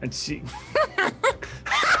 and she...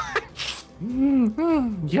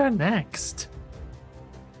 You're next.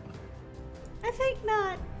 I think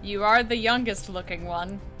not. You are the youngest looking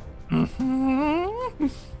one. I'm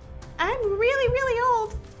really, really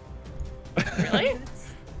old. Really?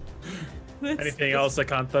 Anything else,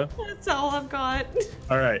 Akantha? That's all I've got.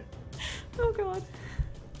 All right. Oh, God.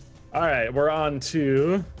 All right, we're on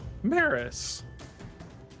to Maris.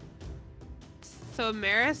 So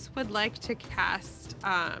Maris would like to cast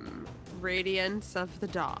Radiance of the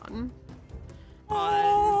Dawn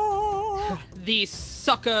on these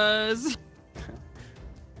suckers.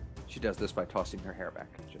 She does this by tossing her hair back.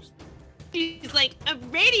 Just She's like, a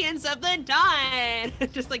Radiance of the Dawn.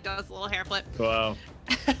 Just like does a little hair flip. Wow.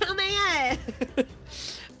 Oh my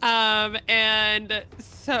god. And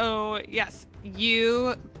so yes,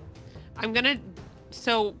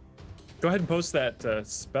 so Go ahead and post that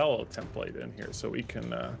spell template in here so we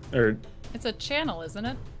can, or It's a channel, isn't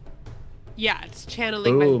it? yeah, it's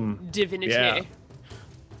channeling Boom. my divinity. Yeah.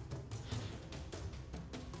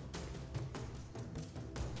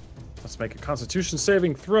 let's make a Constitution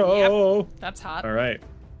saving throw. That's hot. All right,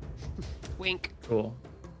 Wink. cool.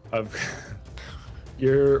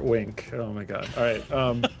 Your wink. Oh my god. All right.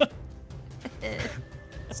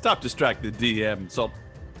 Stop distracting the DM. Salt.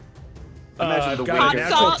 imagine I've the got a wind.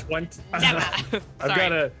 natural Consult. 20. Never. I've Sorry.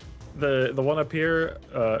 got the one up here.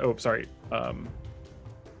 Sorry. One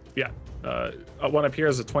up here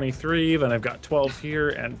is a 23. Then I've got 12 here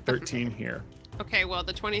and 13 here. Okay, well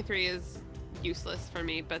the 23 is useless for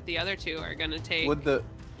me, but the other two are gonna take. Would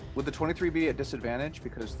the 23 be at disadvantage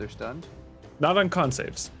because they're stunned? Not on con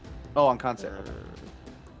saves. Oh, on con save. Okay.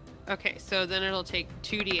 Okay, so then it'll take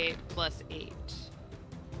 2d8 plus 8.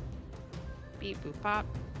 Beep boop bop.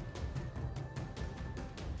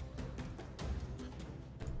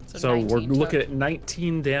 So we're 19 looking at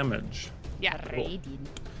 19 damage. Yeah. Radiant.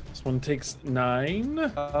 This one takes 9.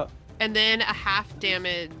 And then a half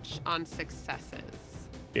damage on successes.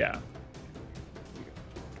 Yeah.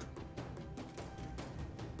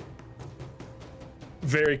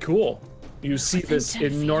 Very cool. You see Within this 10 feet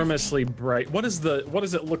of me. enormously bright. What does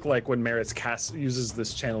it look like when Maris uses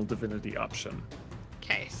this channel divinity option?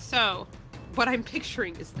 Okay, so what I'm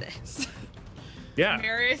picturing is this. Yeah.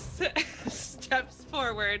 Maris steps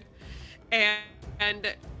forward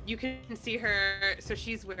and you can see her. So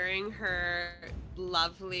she's wearing her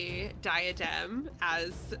lovely diadem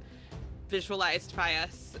as visualized by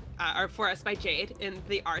us, or for us by Jade in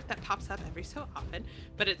the art that pops up every so often.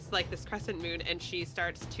 But it's like this crescent moon, and she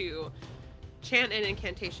starts to chant an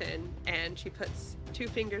incantation, and she puts 2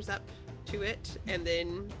 fingers up to it, and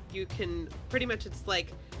then you can pretty much, it's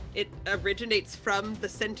like it originates from the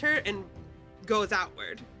center and goes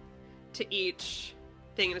outward to each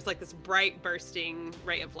thing, and it's like this bright bursting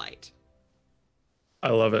ray of light. I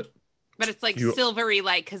love it. But it's like silvery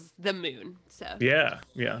light because the moon. So Yeah.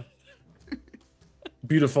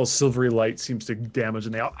 Beautiful silvery light seems to damage,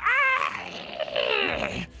 and they all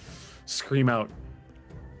scream out.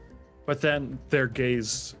 But then their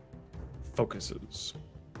gaze focuses.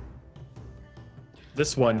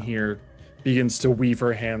 This one here begins to weave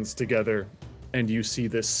her hands together, and you see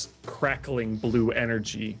this crackling blue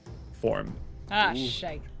energy form. Ah,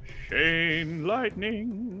 shite. Chain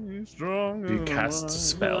lightning stronger. You cast a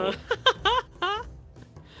spell.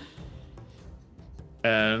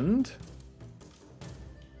 And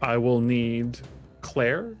I will need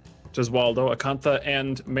Claire, Jeswaldo, Akantha,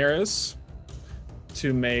 and Maris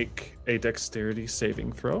to make a dexterity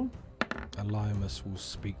saving throw. Elimus will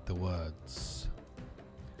speak the words.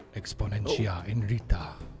 Exponentia in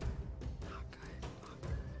Rita.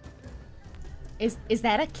 Is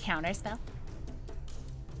that a counter spell?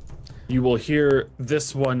 You will hear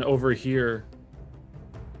this one over here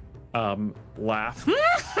laugh.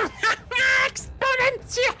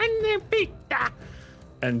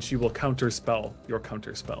 And she will counterspell your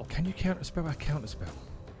counterspell. Can you counterspell a counterspell?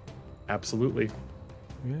 Absolutely.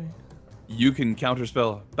 Really? You can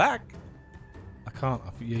counterspell back. I can't. I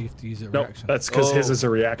think you have to use a No, reaction. that's because his is a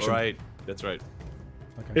reaction. Right, that's right.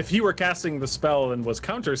 Okay. If he were casting the spell and was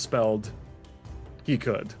counterspelled, he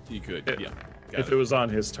could. You could, It- yeah. If it was on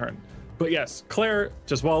his turn. But yes, Claire,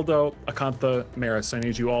 Jeswaldo, Akantha, Maris, I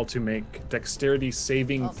need you all to make dexterity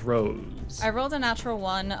saving throws. I rolled a natural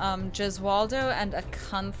 1. Jeswaldo and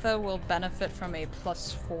Akantha will benefit from a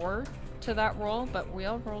 +4 to that roll, but we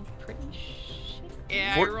all rolled pretty shit.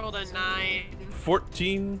 Yeah, Four- I rolled a 9.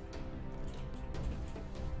 14.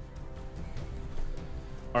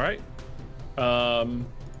 All right.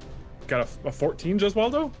 Got a 14,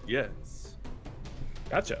 Jeswaldo? Yes.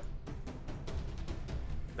 Gotcha.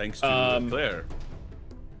 Thanks to Claire.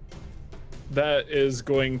 That is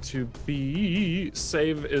going to be...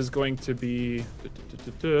 Save is going to be...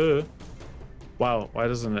 Wow, why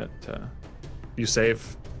doesn't it... You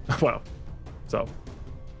save? Wow. So,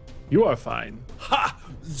 you are fine. Ha!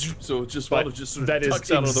 So just But just sort of that is ducks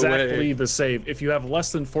out of the way. exactly the save. If you have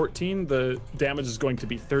less than 14, the damage is going to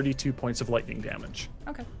be 32 points of lightning damage.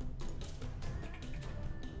 Okay.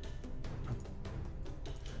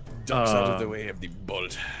 Ducks out of the way of the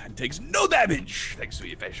bolt and takes no damage thanks to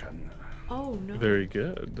evasion. Oh no. Very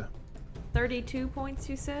good. 32 points,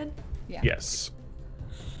 you said? Yeah. Yes.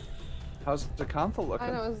 How's the Akantha looking?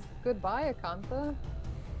 I know, it was goodbye, Akantha.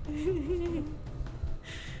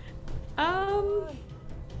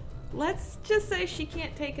 Let's just say she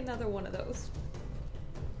can't take another one of those.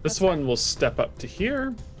 This one will step up to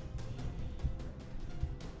here,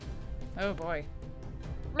 Oh boy.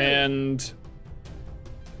 and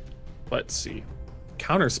let's see.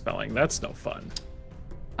 Counterspelling, that's no fun.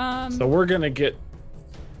 So we're gonna get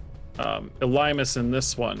Elimus in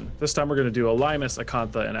this one. This time we're gonna do Elimus,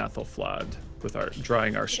 Akantha, and Athelflaed with our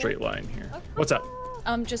drawing our straight line here. What's up?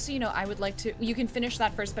 Just so you know, I would like to. You can finish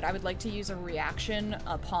that first, but I would like to use a reaction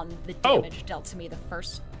upon the Oh. damage dealt to me the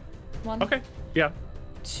first one. Okay. Yeah.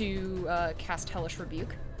 To cast Hellish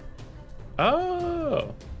Rebuke.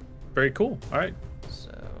 Oh. Very cool. All right. So,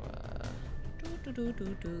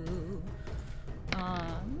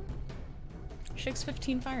 Shakes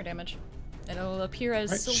 15 fire damage. It'll appear as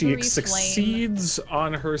All right. silvery She flame. succeeds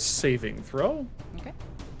on her saving throw. Okay.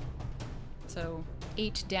 So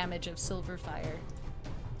 8 damage of silver fire.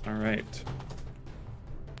 All right.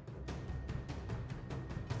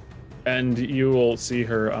 And you will see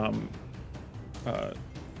her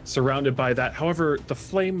surrounded by that. However, the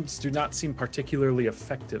flames do not seem particularly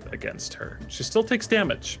effective against her. She still takes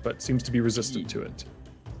damage, but seems to be resistant to it.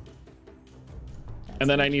 And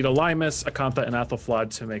then I need Elimus, Akantha, and Athelflaed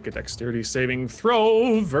to make a dexterity saving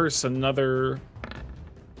throw versus another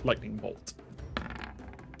lightning bolt.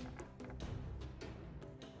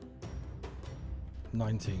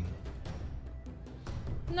 19.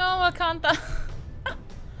 No, Akantha.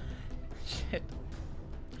 Shit.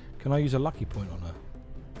 Can I use a lucky point on her?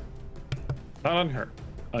 Not on her,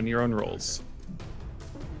 on your own rolls.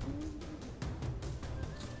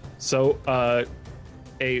 So,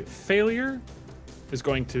 a failure is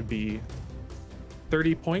going to be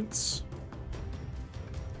 30 points.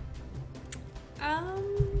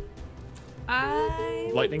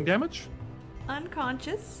 I'm Lightning damage.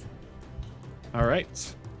 unconscious. All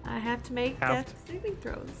right. I have to make Have death saving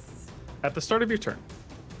throws. At the start of your turn.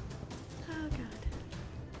 Oh god.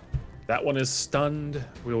 That one is stunned.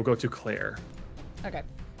 We will go to Claire. Okay.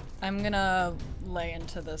 I'm gonna lay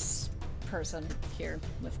into this person here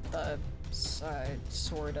with the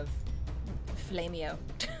sword of Flamio.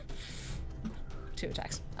 2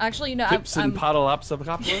 attacks. Actually, no, Pips and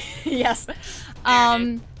Podolopsopolis? yes.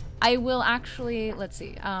 I will actually, let's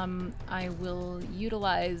see. I will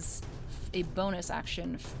utilize a bonus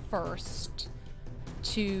action first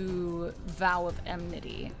to Vow of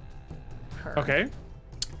Enmity her. Okay.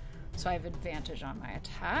 So I have advantage on my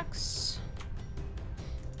attacks.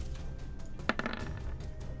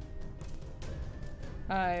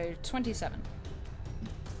 Uh, 27.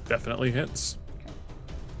 Definitely hits.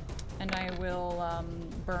 And I will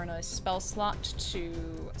burn a spell slot to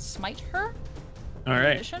smite her. All In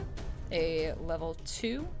right. addition, a level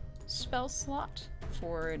 2 spell slot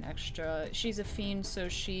for an extra. She's a fiend, so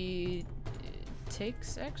she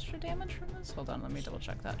takes extra damage from this. Hold on, let me double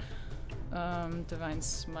check that. Divine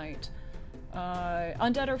smite.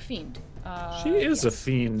 Undead or fiend? She is a yes.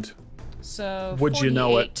 fiend. So Would you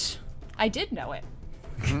know it? 48. I did know it.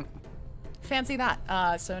 Fancy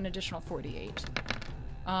that. So an additional 48.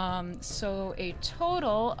 So a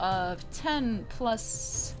total of 10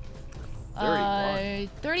 plus 31.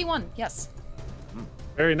 31, yes,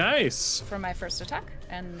 Very nice. for my first attack.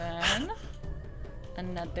 And then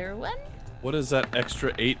another one. What is that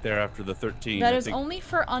extra 8 there after the 13? That I is think- only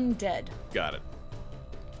for undead. Got it.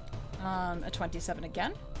 A 27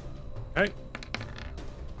 again. Okay.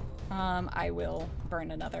 I will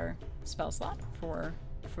burn another spell slot for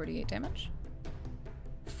 48 damage.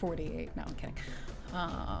 48, no, I'm kidding.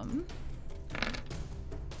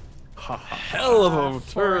 Hell of a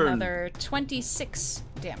For turn. another 26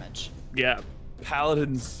 damage. Yeah.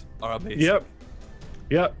 Paladins are amazing. Yep.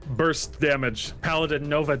 Yep. Burst damage. Paladin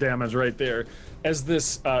Nova damage right there. As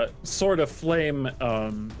this sword of flame,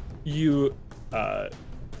 it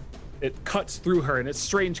cuts through her, and it's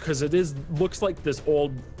strange because looks like this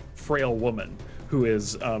old, frail woman who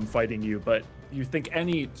is fighting you, but you think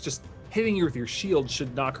just hitting you with your shield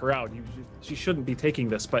should knock her out. She shouldn't be taking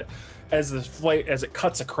this, but as it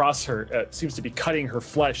cuts across her, it seems to be cutting her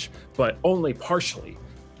flesh, but only partially.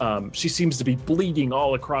 She seems to be bleeding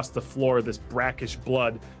all across the floor, this brackish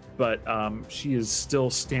blood, but she is still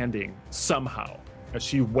standing somehow as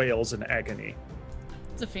she wails in agony.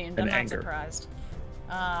 It's a fiend. And I'm not anger. surprised.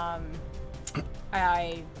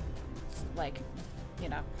 I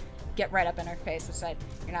get right up in her face and say,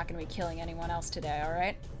 "You're not going to be killing anyone else today, all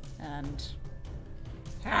right?" And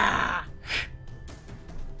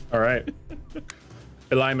All right.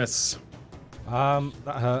 Elimus.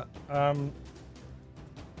 That hurt.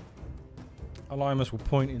 Elimus will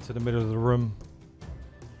point into the middle of the room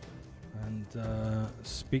and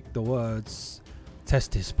speak the words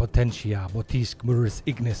Testis Potentia Motis Muris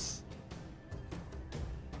Ignis.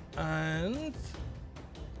 And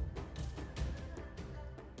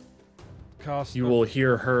cast. You will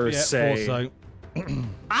hear her say, Also.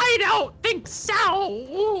 I don't think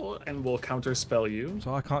so! And will counterspell you.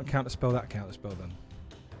 So I can't counterspell that counterspell then.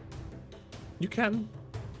 You can.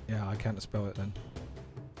 Yeah, I counterspell it then.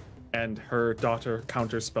 And her daughter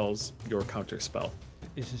counterspells your counterspell.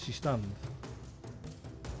 Isn't she stunned?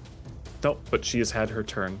 Nope, but she has had her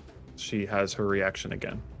turn. She has her reaction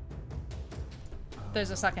again.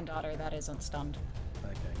 there's a second daughter that isn't stunned,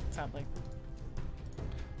 Okay. sadly.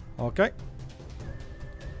 Okay.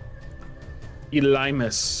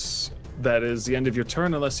 Elimus, that is the end of your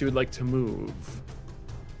turn unless you would like to move.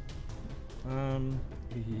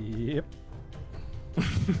 Yep.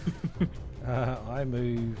 I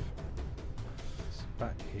move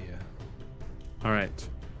back here. All right.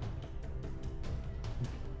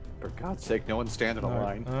 For God's sake, no one stand in a No,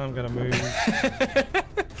 line. I'm gonna move.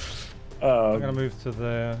 I'm Um, gonna move to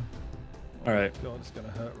there. all right. God, it's gonna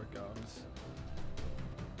hurt regardless.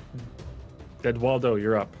 Dead Waldo,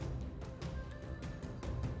 you're up.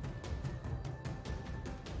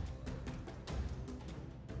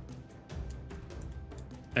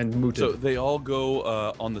 And Mooted. So they all go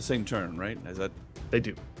on the same turn, right? Is that They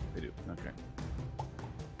do. they do? Okay.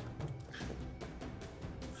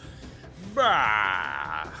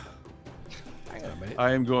 Bah! Hang on a minute.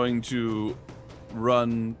 I am going to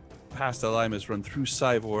run past Alimus, run through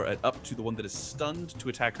Cyvor, and up to the one that is stunned to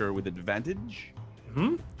attack her with advantage.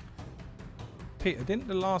 Hmm? Peter, didn't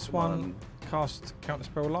the last one One. cast counter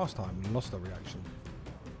spell last time and lost a reaction?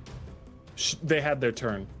 They had their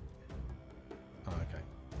turn. Oh, okay.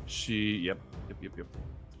 Yep.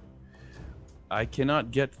 I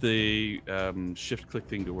cannot get the shift click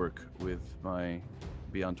thing to work with my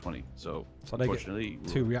Beyond 20, so So they get unfortunately,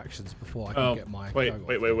 2 reactions before I can Oh, get my. wait. go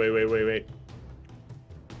off.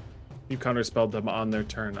 You counterspelled them on their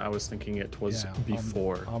turn. I was thinking it was Yeah,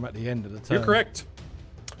 before. I'm at the end of the turn. You're correct.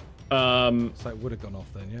 So it would have gone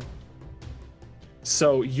off then, yeah?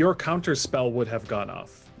 So your counterspell would have gone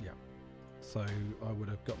off. Yeah. So I would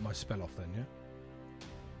have got my spell off then, yeah?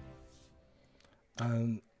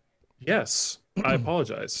 And Yes. I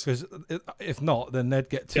apologize. because if not, then they'd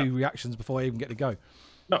get 2 reactions before I even get to go.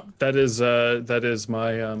 No, that is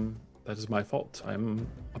my fault. I'm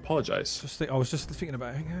apologize. I was just thinking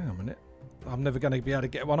about. Hang on a minute. I'm never going to be able to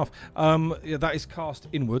get one off. Yeah, that is cast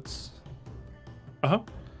inwards. Uh-huh.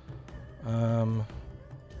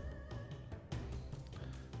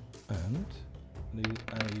 And need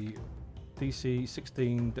a DC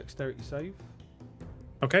 16 dexterity save.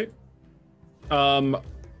 Okay.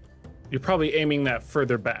 You're probably aiming that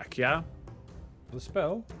further back, yeah? The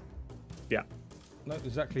spell? Yeah. Not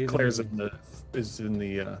exactly. Claire's is in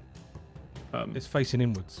the It's facing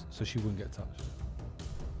inwards, so she wouldn't get touched.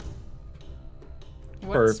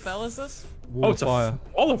 What Or- spell is this? Wall of it's fire.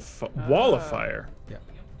 Wall of fire. Yeah.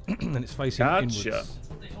 And it's facing Gotcha. inwards.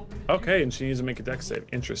 Okay, and she needs to make a dex save.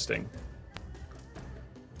 Interesting.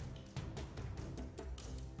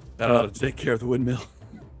 that ought to take care of the windmill.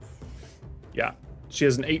 Yeah. She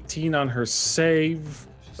has an 18 on her save,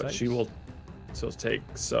 but saves. she will still take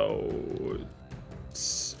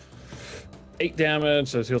 8 damage,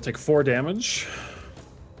 so she'll take 4 damage.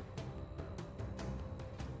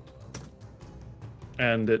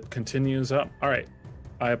 And it continues up. All right.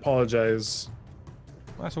 I apologize,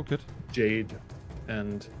 That's all good. Jade.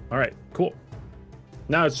 And all right, cool.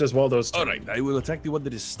 Now it's just Waldo's turn. All right, I will attack the one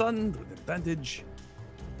that is stunned with advantage.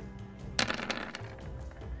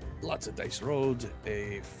 Lots of dice rolled.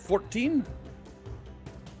 A 14.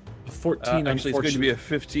 14. Actually, it's going to be a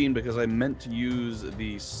 15 because I meant to use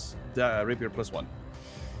the rapier +1.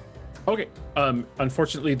 Okay.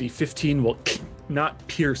 Unfortunately, the 15 will not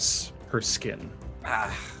pierce her skin.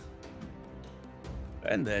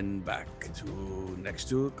 And then back to next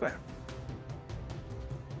to Claire.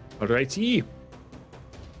 Alrighty.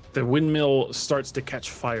 The windmill starts to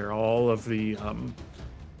catch fire. All of the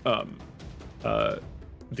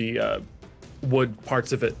wood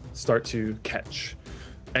parts of it start to catch,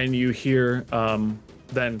 and you hear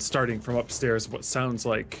then starting from upstairs what sounds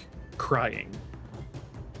like crying.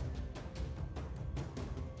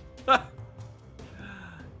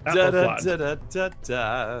 Athelflaed.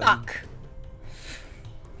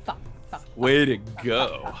 Fuck. Fuck. Way to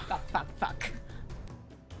go. Fuck.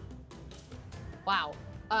 Wow.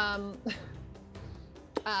 I'm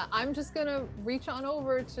just gonna reach on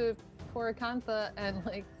over to Korikantha and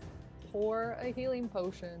like pour a healing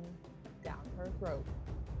potion down her throat.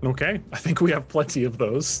 Okay, I think we have plenty of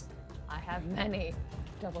those. I have many.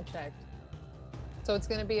 Double checked. So it's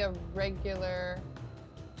gonna be a regular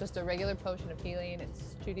potion of healing.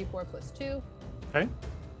 It's 2d4 + 2. Okay.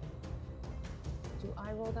 Do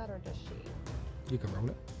I roll that or does she? You can roll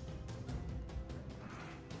it.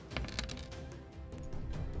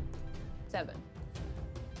 7.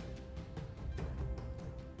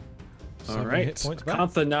 All 7 right. hit points back.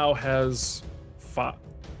 Kantha now has 5.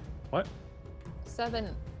 What?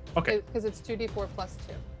 7. Okay. Because it's 2d4 +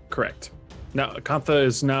 2. Correct. Now, Kantha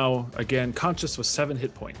is now, again, conscious with 7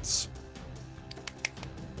 hit points.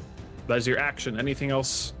 That is your action. Anything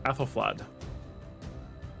else, Athelflaed?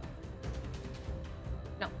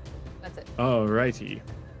 No, that's it. Alrighty.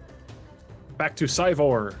 Back to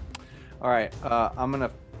Cyvor. All right, I'm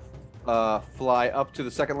gonna fly up to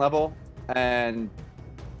the second level and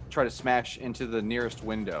try to smash into the nearest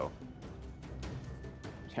window.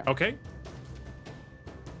 Okay.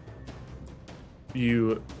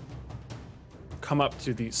 You come up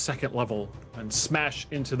to the second level and smash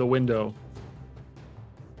into the window.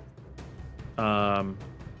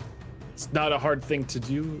 It's not a hard thing to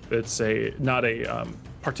do. It's not a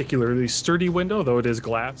particularly sturdy window, though it is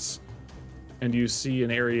glass. And you see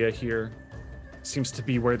an area here. Seems to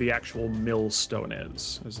be where the actual millstone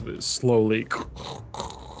is, as it is slowly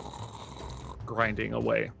grinding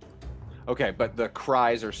away. Okay, but the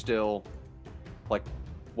cries are still like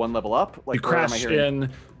one level up. Like you crash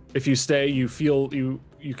in. If you stay, you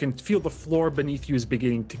can feel the floor beneath you is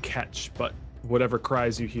beginning to catch, but whatever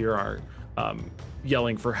cries you hear are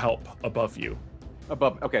yelling for help above you.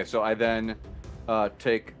 Above. Okay, so I then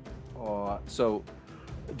take. So,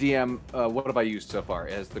 DM, what have I used so far?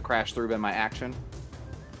 Has the crash through been my action?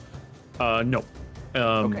 No.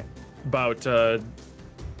 Okay. About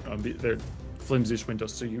they're flimsy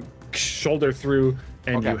windows, so you shoulder through,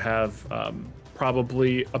 and you have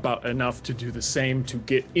probably about enough to do the same to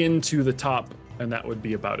get into the top, and that would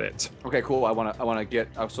be about it. Okay, cool. I want to get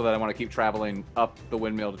so that I want to keep traveling up the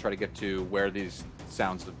windmill to try to get to where these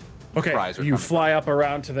sounds of cries are you coming fly up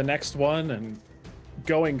around to the next one, and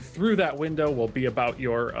going through that window will be about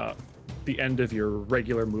your the end of your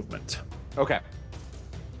regular movement. Okay.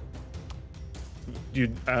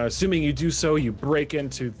 You assuming you do so, you break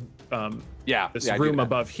into this room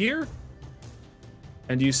above here,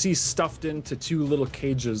 and you see stuffed into two little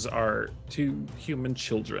cages are two human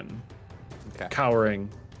children, cowering,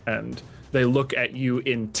 and they look at you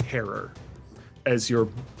in terror as your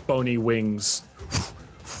bony wings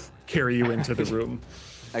carry you into the room.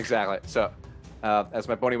 Exactly. So as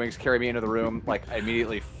my bony wings carry me into the room, like I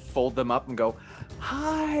immediately fold them up and go,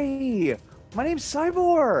 "Hi, my name's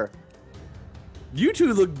Cybor. You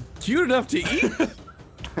two look cute enough to eat."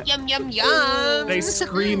 Yum yum yum. They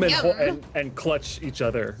scream Yum. and clutch each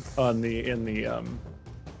other on in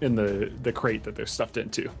the crate that they're stuffed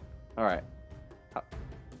into. All right. All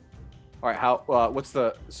right. How? What's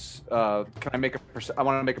the? Can I make I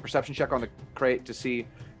want to make a perception check on the crate to see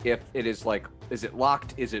if it is like. Is it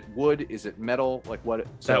locked? Is it wood? Is it metal? Like what?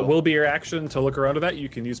 That will be your action to look around to that. You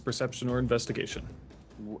can use perception or investigation.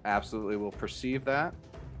 Absolutely, will perceive that,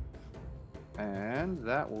 and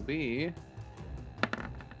that will be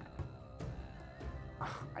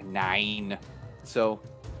a 9. So,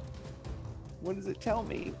 what does it tell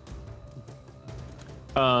me?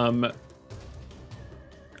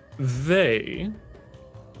 They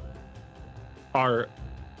are.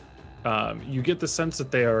 You get the sense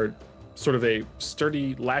that they are sort of a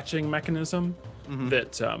sturdy latching mechanism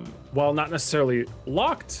that, while not necessarily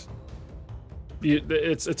locked,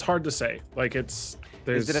 it's hard to say. Like is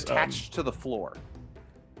it attached to the floor?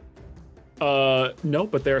 No,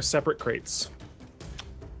 but they're separate crates,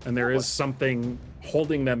 and there is something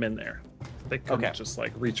holding them in there. They couldn't just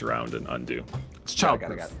like reach around and undo. It's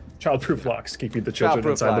childproof. Got it. Childproof locks, keeping the children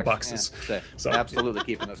inside the boxes. Yeah, so absolutely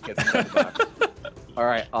keeping those kids inside the box. All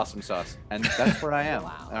right, awesome sauce, and that's where I am.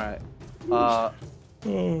 Wow. All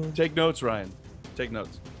right. Take notes, Ryan. Take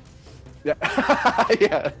notes. Yeah.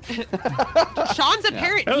 Yeah. Sean's a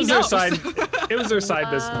parent. It was He their knows. side. It was their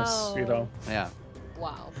side business, you know, Yeah.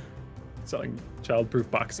 Wow. selling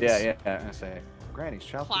childproof boxes. Yeah. I say, Granny's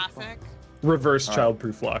child. Classic. Reverse All right.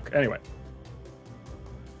 childproof lock. Anyway.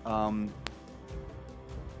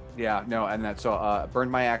 Yeah. No, and that. So,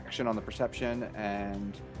 burned my action on the perception,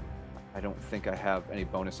 and I don't think I have any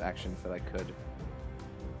bonus actions that I could.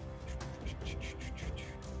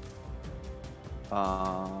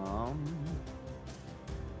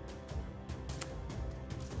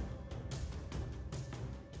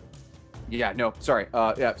 Yeah, no, sorry.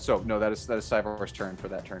 Yeah, so no, that is Cybor's turn for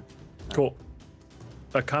that turn. Cool.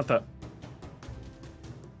 Kantha.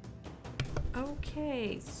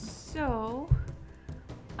 Okay, so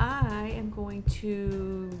I am going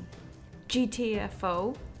to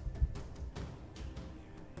GTFO.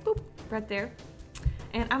 Boop, right there.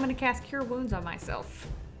 And I'm going to cast Cure Wounds on myself,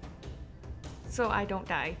 so I don't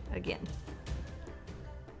die again.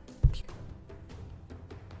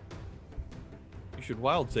 You should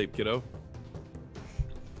wild save, kiddo.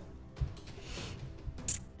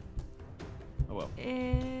 Oh well.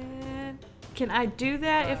 And can I do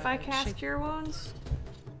that if I cast Cure Wounds?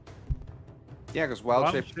 Yeah, because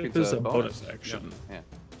wild shape is a bonus action. Yeah.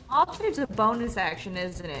 Wild Shape's a bonus action,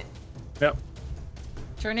 isn't it? Yep.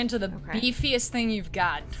 Turn into the beefiest thing you've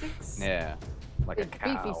got. Yeah. Like a Big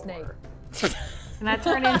cow. beefy snake. Can I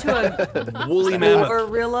turn into a Woolly mammoth.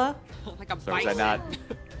 gorilla? Like a So is bison. that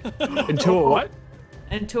not Into a what?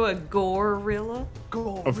 Into a gorilla?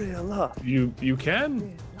 gorilla? You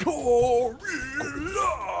can. Gorilla.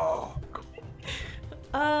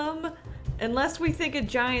 Unless we think a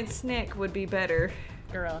giant snake would be better.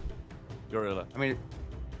 Gorilla. Gorilla. I mean,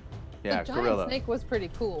 yeah, the giant gorilla. snake was pretty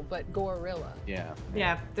cool, but gorilla. Yeah.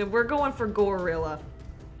 Yeah, then we're going for gorilla.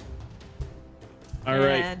 All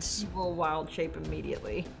right. And he will wild shape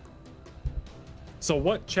immediately. So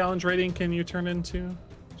what challenge rating can you turn into?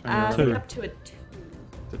 Trying to We're remember. up to a 2.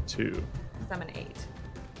 The 2. 'Cause I'm an 8.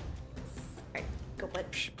 Alright, go bud.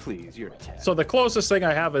 Please, you're a 10. So the closest thing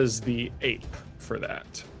I have is the ape for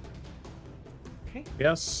that. Okay.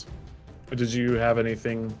 Yes. Or did you have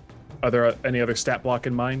anything? Are there any other stat block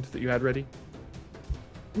in mind that you had ready?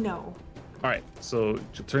 No. All right. So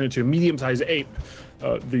to turn into a medium-sized ape,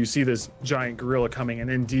 you see this giant gorilla coming, and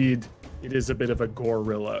indeed, it is a bit of a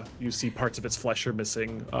gorilla. You see parts of its flesh are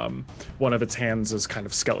missing. One of its hands is kind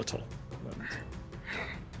of skeletal.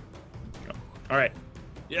 All right.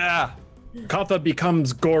 Yeah. Katha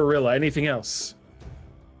becomes gorilla. Anything else?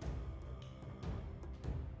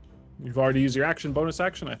 You've already used your action, bonus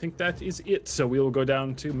action. I think that is it. So we will go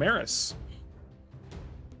down to Maris.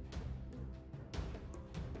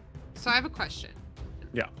 So I have a question.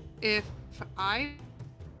 Yeah. If I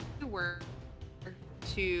were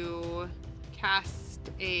to cast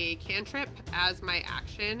a cantrip as my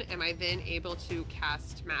action, am I then able to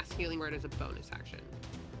cast Mass Healing Word as a bonus action?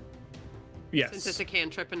 Yes. Since it's a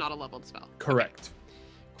cantrip and not a leveled spell. Correct.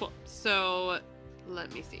 Cool. So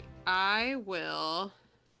let me see. I will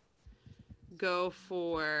go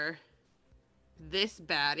for this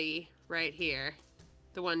baddie right here.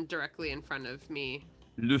 The one directly in front of me.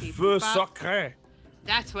 Le Beep, feu boop, bop. sacré.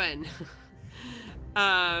 That's when.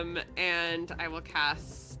 And I will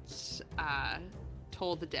cast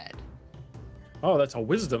Toll the Dead. Oh, that's a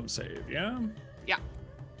wisdom save, yeah? Yeah.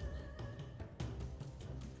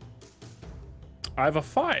 I have a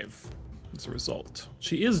 5 as a result.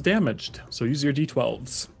 She is damaged, so use your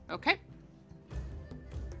d12s. Okay.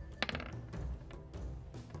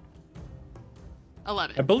 I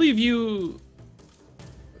 11. believe you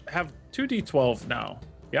have 2d12 now,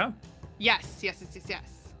 yeah? Yes.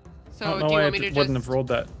 So I don't do know you why want me to just... wouldn't have rolled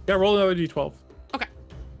that. Yeah, roll another d12. Okay.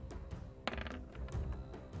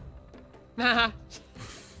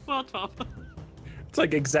 Well, 12. It's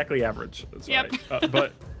like exactly average. That's Yep. right.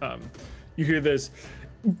 But you hear this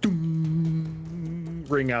doom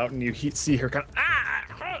ring out, and you see her kind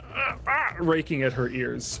of raking at her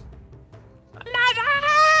ears.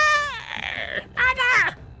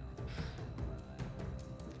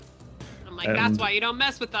 I'm like, that's And- why you don't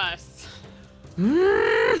mess with us.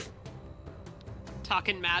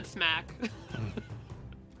 Talking mad smack.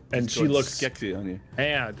 And It's she going looks sketchy on you.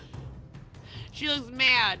 mad. She looks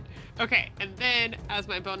mad. Okay, and then as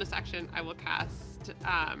my bonus action, I will cast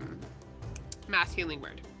Mass Healing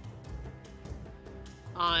Word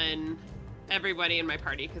on everybody in my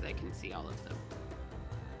party because I can see all of them.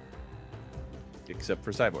 Except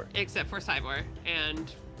for Cyborg. Except for Cybor.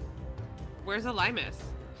 And where's Elimus?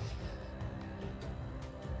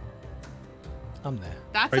 I'm there.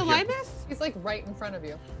 That's Right here. Elimus? He's like right in front of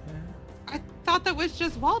you. I thought that was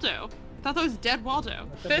just Waldo. I thought that was dead Waldo.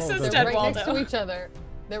 This is They're dead right Waldo. next to each other.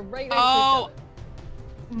 They're right next Oh. to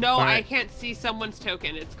each No, I Alright. can't see someone's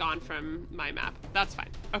token. It's gone from my map. That's fine.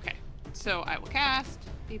 Okay. So I will cast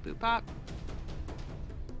beep boop bop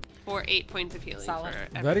for 8 points of healing Solid. for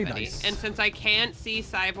Very everybody. nice. And since I can't see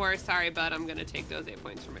Cybor, sorry, bud, I'm gonna take those 8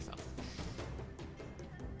 points for myself.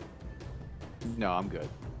 No, I'm good.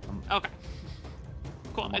 Okay.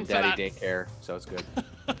 Cool. I'm on and so daddy that's daycare, so it's good.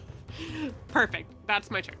 perfect.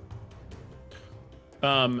 That's my turn.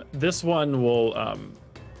 This one will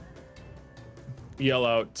yell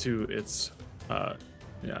out to its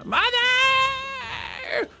mother,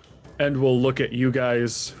 and we'll look at you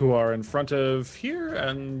guys who are in front of here,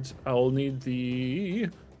 and I'll need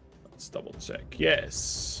let's double check.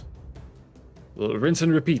 Yes. We'll rinse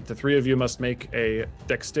and repeat. The 3 of you must make a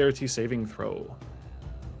dexterity saving throw.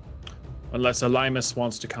 Unless Elimus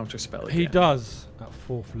wants to counterspell again. He does at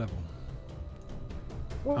 4th level.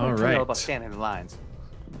 All All right. about standing in lines.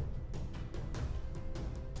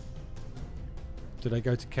 Do they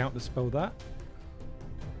go to counterspell that?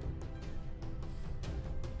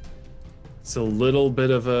 It's a little bit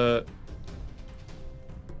of a,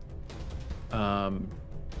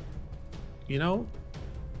 you know,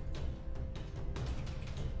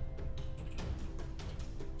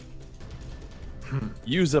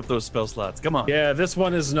 Use up those spell slots. Come on. yeah, this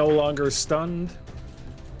one is no longer stunned,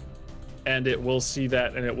 and it will see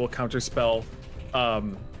that, and it will counterspell.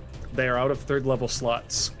 They are out of 3rd level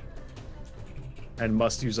slots, and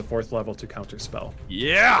must use a 4th level to counterspell.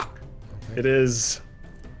 Yeah. It is,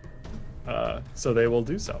 so they will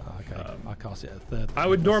do so. Okay, I cast it at 3rd. I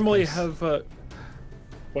would That's the normally case. have.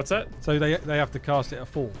 What's that? So they have to cast it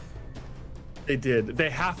at 4th. They did. They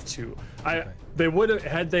have to. Okay. They would have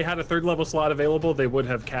had they had a 3rd level slot available. They would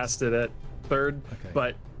have cast it at 3rd, Okay.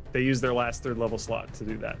 but they used their last 3rd level slot to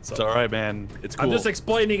do that. So It's all right, man. It's cool. I'm just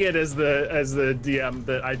explaining it as the DM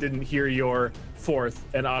that I didn't hear your 4th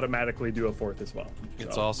and automatically do a 4th as well.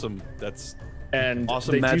 It's So- awesome. That's And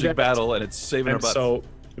awesome they do magic that, battle, and it's saving our And butts. so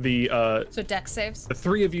the So dex saves.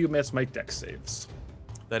 3 of you must make dex saves.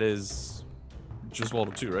 That is just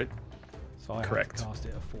Waldo 2, right? So I Correct. have to cast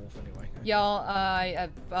it a 4th anyway. Y'all, I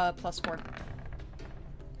have +4.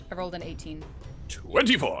 I rolled an 18.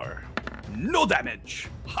 24. No damage.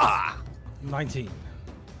 Ha! 19. 20.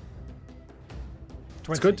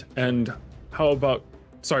 That's good. And how about?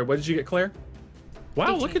 Sorry, what did you get, Claire?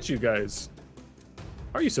 Wow, look 18. at you guys.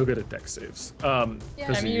 Are you so good at dex saves? Yeah, 'Cause I'm you-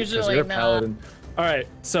 'cause usually you're a not. paladin. All right,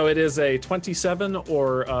 so it is a 27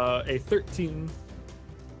 or a 13.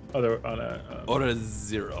 Other on a Or a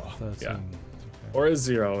 0. 13. Yeah. Okay. or a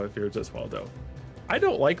 0 if you're just Waldo. I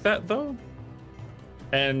don't like that though.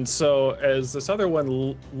 And so as this other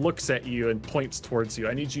one looks at you and points towards you,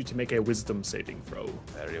 I need you to make a wisdom saving throw.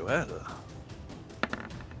 Very well.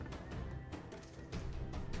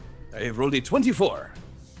 I have rolled a 24.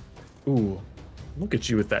 Ooh, look at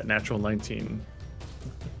you with that natural 19.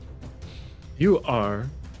 You are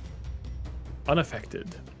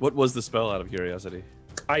unaffected. What was the spell, out of curiosity?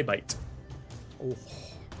 Eye bite.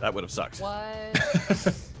 That would have sucked.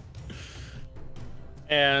 What?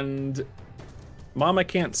 And Mama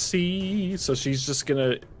can't see, so she's just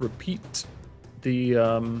gonna repeat the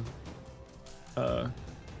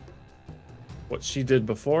what she did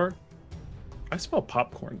before. I smell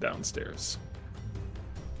popcorn downstairs.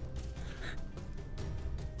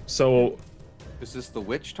 So Is this the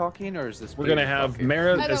witch talking, or is this? we're gonna Peter have talking?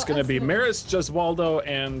 Mara. I It's don't- gonna I be feel- Maris, Jeswaldo,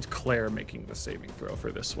 and Claire making the saving throw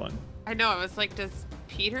for this one. I know. I was like, does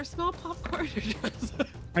Peter smell popcorn? Or does...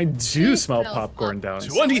 I do She smell smells popcorn popcorn.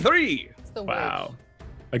 downstairs. 23. It's the Wow. witch.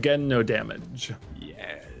 Again, no damage.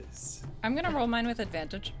 Yes. I'm gonna roll mine with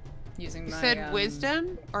advantage, using You my. said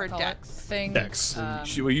wisdom or call it dex? thing. Dex.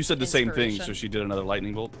 Well, you said the same thing, so inspiration. she did another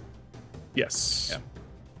lightning bolt. Yes. Yeah.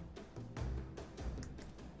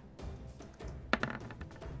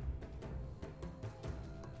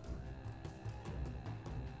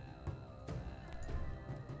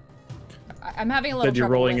 I'm having a little Said you're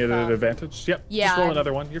trouble rolling with, it at advantage. Yep. yeah, Just roll I'm-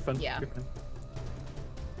 another one. You're fine. yeah. You're fine.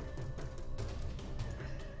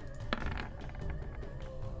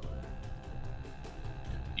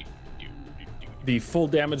 The full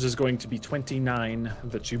damage is going to be 29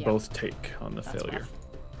 that you Yeah. both take on the That's failure. rough.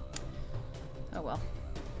 Oh well.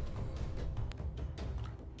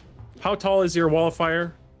 How tall is your wall of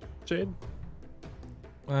fire, Jade?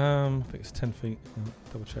 I think it's 10 feet.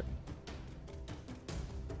 Double check.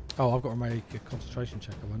 Oh, I've got to make a concentration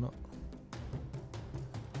check, have I not?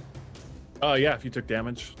 Yeah, if you took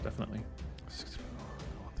damage, definitely.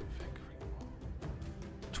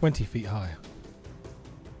 20 feet high.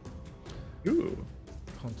 Ooh.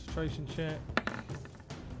 Concentration check.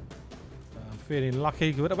 I'm feeling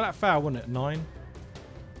lucky. Would that fail, wouldn't it? 9?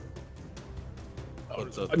 Oh,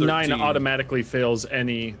 it's a 9 13. automatically fails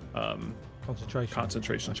any Concentration.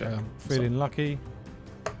 concentration check. I'm feeling lucky.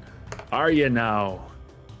 Are you now?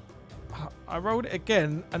 I rolled it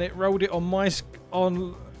again, and it rolled it on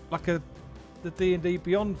on like the D&D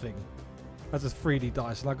Beyond thing as a 3D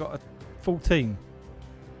dice, and I got a 14.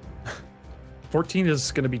 14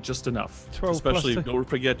 is going to be just enough. 12 Especially, plus don't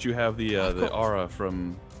forget you have the I've the got- aura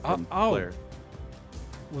from oh. Claire.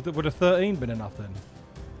 Would a 13 been enough then?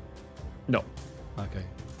 No. Okay,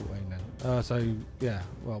 14 then. So yeah,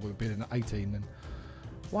 well we've been in 18 then.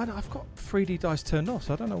 Why not? I've got 3D dice turned off,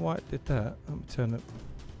 so I don't know why it did that. Let me turn it.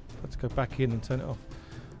 Let's go back in and turn it off.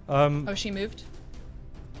 Oh, she moved.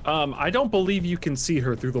 I don't believe you can see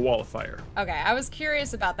her through the wall of fire. Okay, I was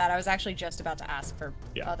curious about that. I was actually just about to ask for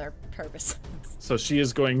Yeah. other purposes. So she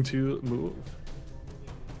is going to move.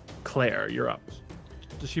 Claire, you're up.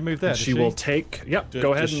 Does she move there? And does she will take. Yep.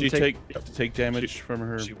 Go ahead Does and she take. take damage from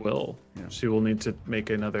her? She will. Yeah. She will need to make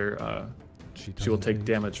another. She will doesn't take need-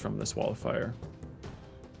 damage from this wall of fire.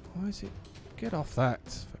 Why is it? Get off that,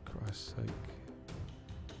 for Christ's sake.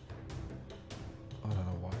 I don't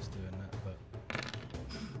know why it's doing that, but.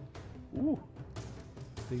 Ooh.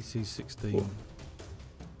 DC 16.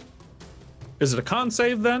 Is it a con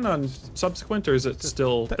save then on subsequent, or is it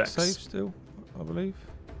still Dex dex? save still, I believe.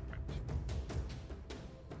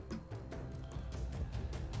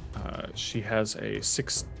 She has a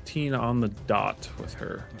 16 on the dot with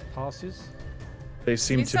her. That passes. They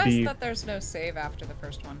seem He to says be that there's no save after the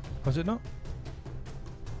first one. Was it not?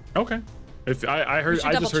 okay. If I heard, should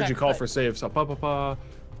I just heard you double-check, call but- for save. So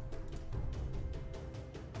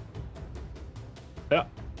Yeah.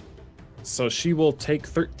 So she will take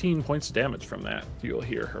 13 points of damage from that. You'll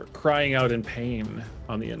hear her crying out in pain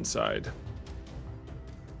on the inside.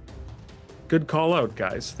 Good call out,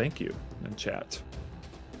 guys. Thank you in chat.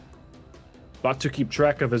 Lot to keep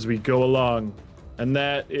track of as we go along. And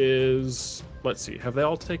that is, let's see, have they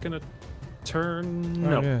all taken a turn?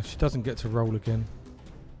 No. Oh, yeah, she doesn't get to roll again.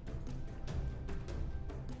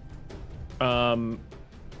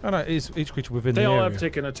 Oh no, it's each creature within the they area. all have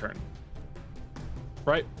taken a turn.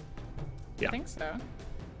 Right? Yeah. I think so.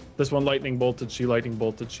 This one lightning bolted, she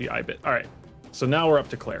I bit. All right. So now we're up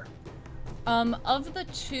to Claire. Of the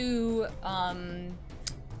two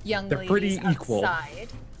young They're ladies pretty equal. outside,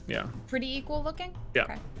 Yeah. pretty equal looking? Yeah.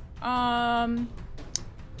 Okay.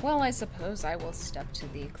 Well, I suppose I will step to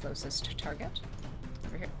the closest target.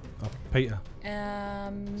 Over here. Oh, Peter,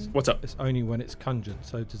 What's up? it's only when it's conjured,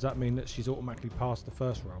 so does that mean that she's automatically passed the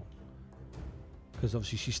first roll? Because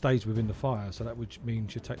obviously she stays within the fire, so that would mean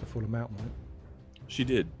she'll take the full amount, right? She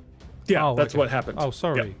did. Yeah, Oh, that's okay. what happened. Oh,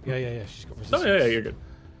 sorry. Yeah. Yeah. She's got Oh, resistance. yeah, you're good.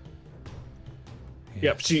 Yeah.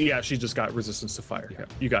 Yep, she just got resistance to fire. Yeah,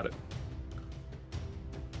 you got it.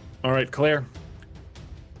 All right, Claire.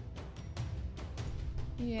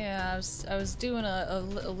 Yeah, I was doing a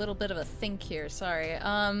little bit of a think here. Sorry.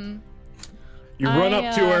 You run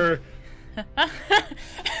up to her. Let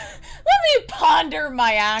me ponder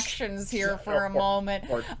my actions here for a moment.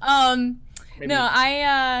 Maybe. No,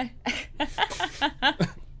 I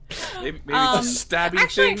Maybe the stabbing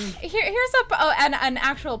actually, thing. here's an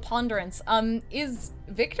actual ponderance. Is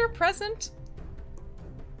Victor present?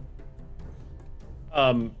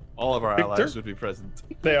 All of our Victor? allies would be present.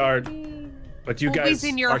 They are, but you Always guys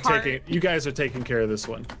in your are heart. taking care of this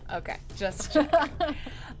one. Okay, just check.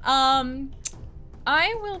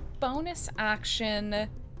 I will bonus action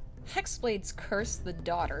Hexblade's Curse the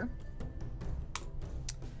Daughter.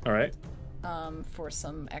 All right. For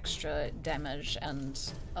some extra damage and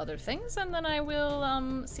other things, and then I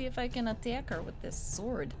will see if I can attack her with this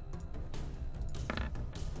sword.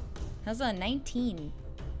 How's a 19?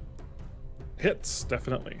 Hits,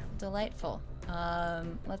 definitely. Delightful.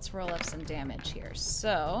 Let's roll up some damage here.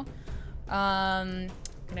 So, gonna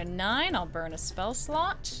 9. I'll burn a spell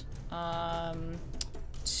slot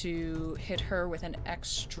to hit her with an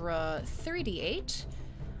extra 3d8.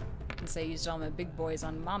 Since I used all my big boys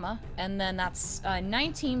on Mama. And then that's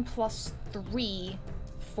 19 plus 3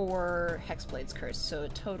 for Hexblade's Curse, so a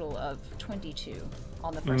total of 22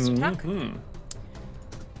 on the first attack. And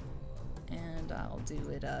I'll do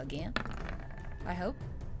it again, I hope,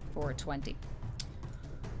 for 20.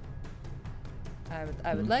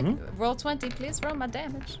 I would like roll 20, please. Roll my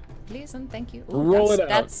damage, please, and thank you. Ooh, Roll it out.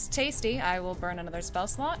 That's tasty. I will burn another spell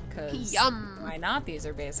slot because Yum. why not? These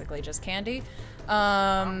are basically just candy.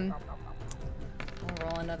 I'll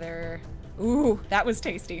roll another. Ooh, that was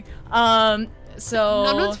tasty. So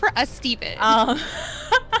None one's for us, Steven.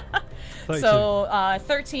 So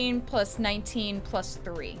 13 plus 19 plus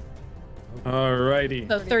 3. Alrighty.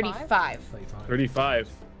 So 35. 35.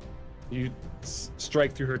 You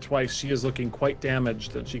strike through her twice. She is looking quite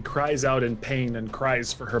damaged, and she cries out in pain and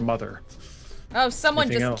cries for her mother. Oh, someone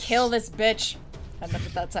Anything just else? kill this bitch. And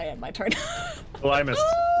that's how I end my turn. Well, I missed.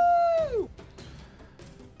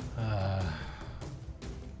 I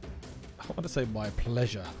want to say my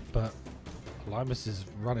pleasure, but Limus is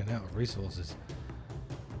running out of resources.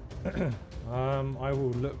 I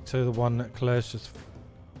will look to the one that Claire's just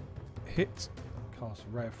hit. Cast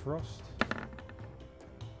Ray of Frost.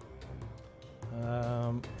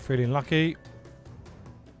 Feeling lucky.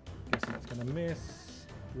 Guess that's going to miss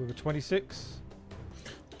with a 26.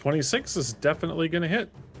 26 is definitely going to hit.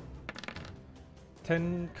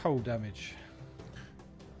 10 cold damage.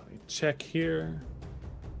 Let me check here.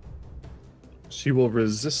 She will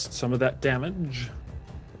resist some of that damage,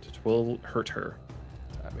 but it will hurt her.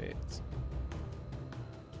 Damn it.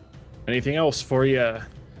 Anything else for you?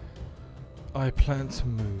 I plan to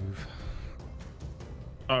move.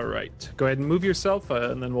 All right. Go ahead and move yourself,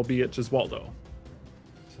 and then we'll be at Giswaldo.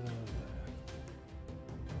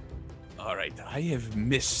 All right, I have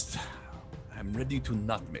missed. I'm ready to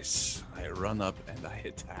not miss. I run up and I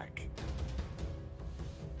attack.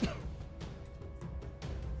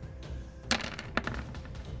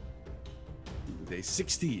 With a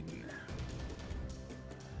 16.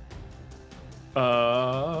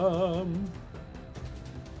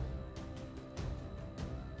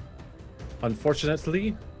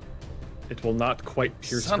 Unfortunately, it will not quite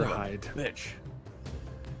pierce Son her of a hide. bitch.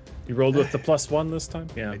 You rolled with the +1 this time?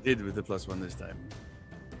 Yeah. I did with the +1 this time.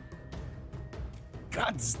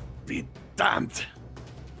 Gods be damned.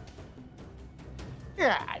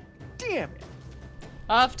 God damn it.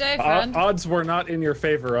 Off day, friend. Odds were not in your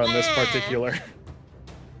favor on this particular.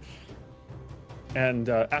 And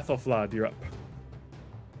Athelflaed, you're up.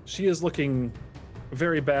 She is looking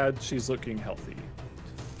very bad. She's looking healthy.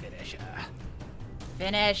 Finish her.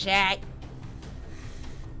 Finish it.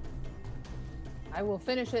 I will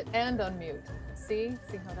finish it and unmute. See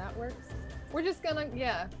how that works? We're just gonna,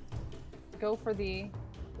 go for the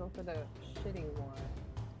shitty one.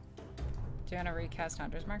 Do you want to recast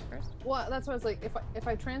Hunter's Mark first? Well, that's what I was like. If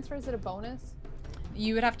I transfer, is it a bonus?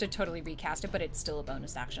 You would have to totally recast it, but it's still a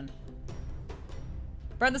bonus action.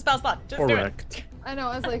 Burn the spell slot. Just Correct. I know.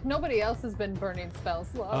 I was like, nobody else has been burning spell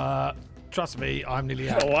slots. Trust me, I'm nearly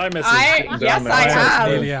out. Oh, I miss yes, I have.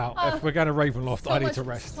 Nearly out. If we're going to Ravenloft, I need to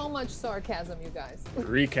rest. So much sarcasm, you guys.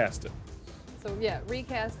 Recast it. So yeah,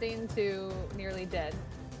 recasting to nearly dead,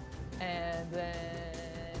 and then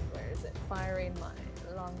where is it? Firing my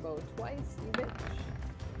longbow twice, you bitch.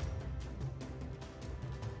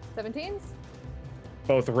 17s?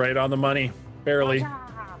 Both right on the money. Barely.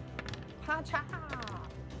 Pacha!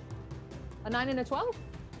 A 9 and a 12?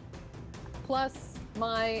 Plus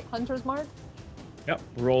my hunter's mark? Yep.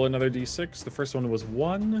 Roll another d6. The first one was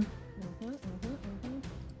 1.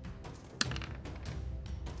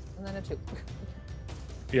 And then a 2.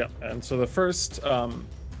 Yeah, and so the first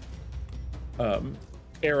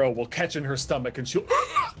arrow will catch in her stomach, and she'll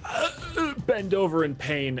bend over in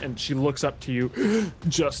pain, and she looks up to you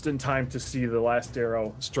just in time to see the last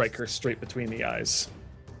arrow strike her straight between the eyes.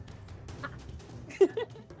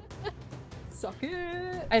 Suck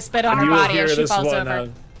it! I spit on And her you will body hear as she this falls one,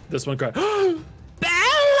 over. this one cry,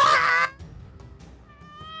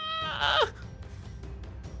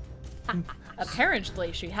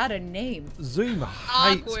 Apparently, she had a name. Zoom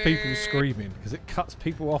hates Awkward. people screaming because it cuts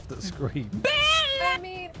people off that scream. I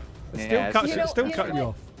mean, It's still cutting you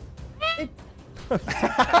off.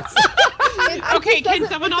 Okay, can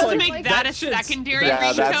someone also doesn't make like that that a shit's- secondary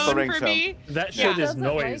Yeah, that's the ringtone for ringtone. me? that Yeah. shit is Doesn't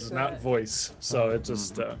noise, like not that. voice. So it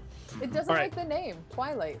just, it doesn't All right. like the name.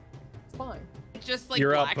 Twilight. It's fine. It just like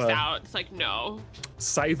You're up, blacks out. It's like no.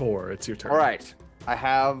 Cyvor, it's your turn. All right. I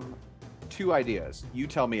have 2 ideas. You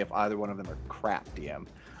tell me if either one of them are crap, DM.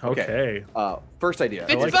 Okay. First idea. If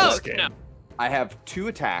it's like this both, game. no. I have 2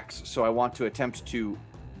 attacks, so I want to attempt to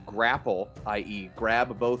grapple, i.e.,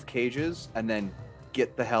 grab both cages and then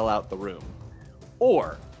get the hell out the room.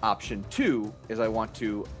 Or option 2 is I want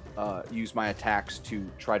to use my attacks to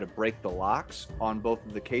try to break the locks on both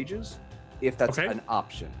of the cages, if that's Okay. an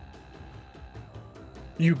option.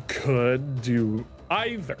 You could do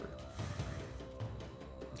either.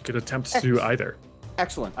 You could attempt to do either.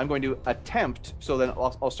 Excellent. I'm going to attempt. So then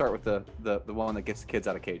I'll start with the one that gets the kids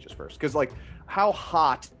out of cages first. Because like, how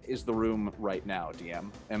hot is the room right now,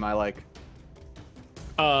 DM? Am I like?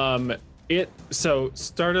 So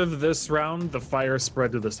start of this round, the fire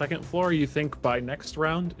spread to the second floor. You think by next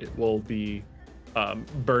round it will be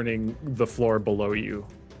burning the floor below you,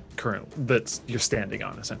 that's you're standing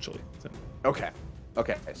on essentially. So, Okay.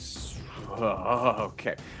 Okay.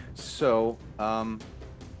 Okay. So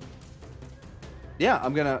yeah,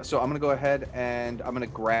 I'm gonna go ahead and I'm gonna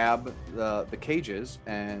grab the cages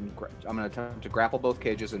and I'm gonna attempt to grapple both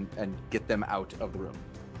cages and get them out of the room.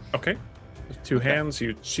 okay. With 2 hands,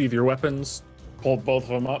 you sheathe your weapons, pull both of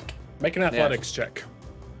them up. Make an athletics check.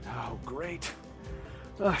 Oh, great.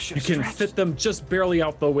 You can fit them just barely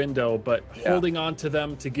out the window, but holding on to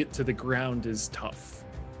them to get to the ground is tough.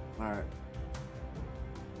 All right.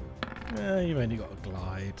 You've only got a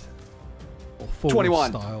glide. Or full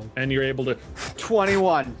 21. style. And you're able to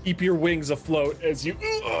 21. keep your wings afloat as you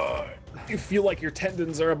feel like your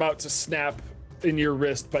tendons are about to snap in your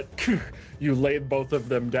wrist, but you laid both of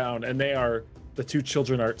them down, and the 2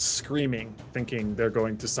 children are screaming, thinking they're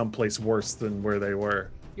going to someplace worse than where they were.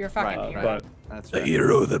 You're fucking Right, weird. But That's The right.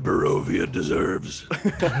 hero that Barovia deserves.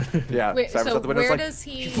 Yeah. Wait, Cyber's so out the window, it's where like, does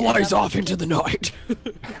he Flies end up? off into the night.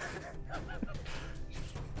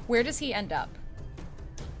 Where does he end up?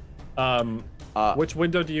 Which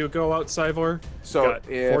window do you go out, Cyvor? So Got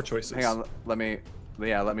 4 if, choices. Hang on, let me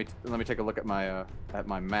take a look at my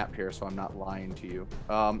map here, so I'm not lying to you.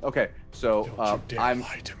 Okay, so Don't you dare I'm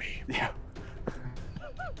lie to me. yeah.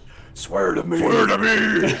 Swear to me. Swear to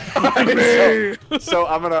me. So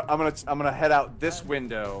I'm gonna head out this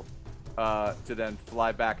window to then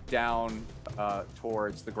fly back down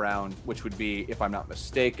towards the ground, which would be, if I'm not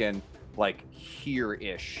mistaken, like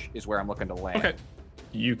here-ish is where I'm looking to land. Okay,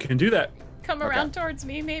 you can do that. Come Okay. around towards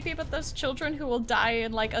me, maybe, but those children who will die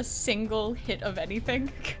in like a single hit of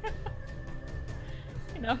anything.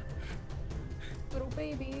 You know. Little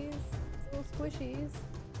babies, little squishies.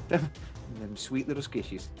 Them sweet little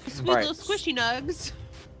squishies. Sweet All right. little squishy nugs.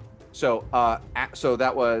 So so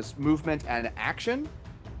that was movement and action.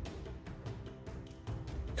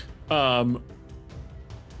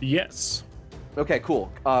 Yes. Okay,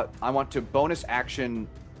 cool. I want to bonus action,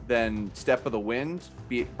 then Step of the Wind,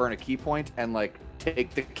 burn a key point, and like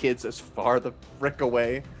take the kids as far the frick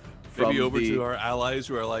away. Maybe over to our allies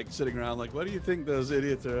who are like sitting around, like, what do you think those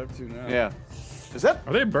idiots are up to now? Yeah. Is that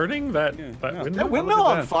Are they burning that windmill? that windmill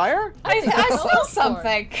on fire? I smell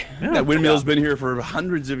something. Yeah. That windmill's been here for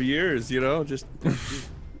hundreds of years, you know, just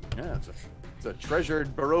Yeah, it's a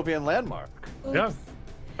treasured Barovian landmark. Yeah.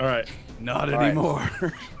 All right. not All right. anymore.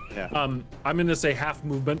 Yeah. I'm gonna say half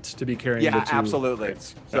movement to be carrying the Yeah, two absolutely.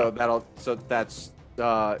 crates. So Yeah. that's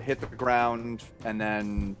hit the ground and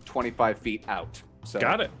then 25 feet out. So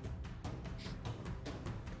Got it.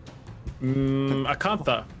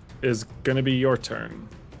 Akantha is gonna be your turn.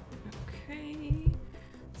 Okay.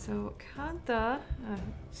 So Kantha,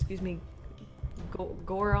 excuse me,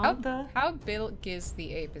 Gorantha. How big is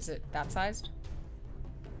the ape? Is it that sized?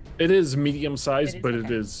 It is medium sized, It is, but it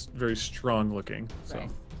okay. is very strong looking. So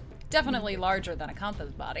Right. Definitely larger than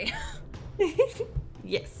Akantha's body.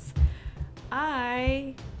 Yes.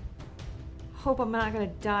 I hope I'm not gonna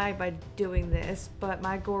die by doing this, but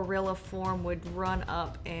my gorilla form would run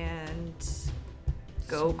up and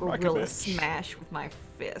go Smack a gorilla bitch. smash with my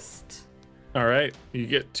fist. all right, you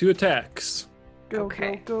get 2 attacks.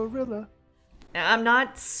 Okay. gorilla. Now, I'm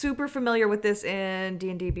not super familiar with this in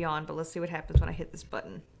D&D Beyond, but let's see what happens when I hit this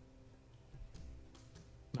button.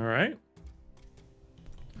 All right.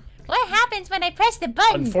 What happens when I press the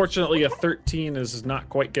button? Unfortunately, a 13 is not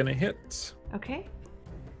quite gonna hit. Okay.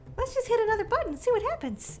 Let's just hit another button and see what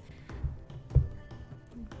happens. Back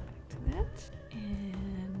to that.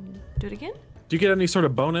 And do it again. Do you get any sort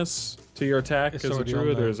of bonus to your attack It's as a already on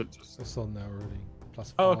druid, or there. is it just It's on there already.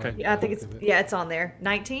 Plus Oh, 5. okay. Yeah, I think it's Of it. yeah, it's on there.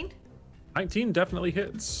 19? 19? Definitely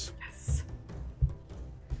hits. Yes.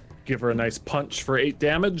 Give her a nice punch for 8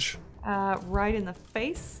 damage. Right in the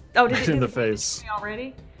face. Oh, did Right it in do the face.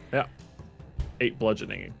 already? Yeah. 8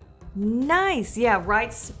 bludgeoning. Nice. Yeah,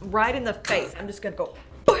 right in the face. I'm just gonna go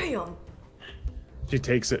bam. She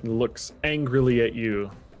takes it and looks angrily at you.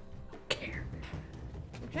 Care.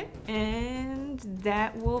 Okay. And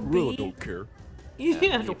that will Really be don't care.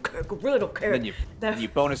 Yeah, I don't care. Really don't care. Then you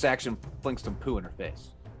bonus action flink some poo in her face.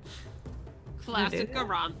 Classic that?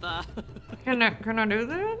 Garantha. Can I do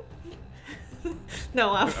that?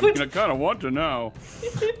 No, I I would. mean, I kind of want to now.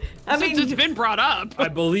 I Since mean, it's been brought up. I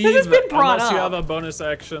believe has been brought unless you up. have a bonus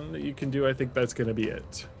action that you can do, I think that's going to be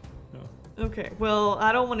it. okay. Well,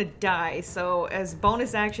 I don't want to die, so as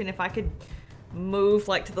bonus action, if I could move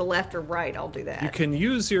like to the left or right, I'll do that. You can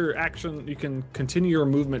use your action, you can continue your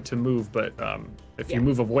movement to move, but if you Yeah.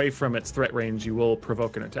 move away from its threat range, you will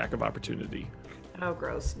provoke an attack of opportunity. Oh,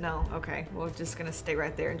 gross. No. Okay. We're just gonna stay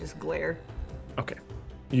right there and just glare. Okay.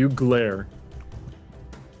 You glare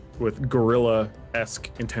with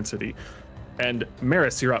gorilla-esque intensity. And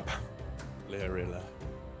Maris, you're up. Larilla.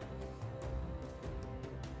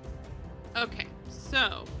 Okay,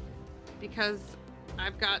 so because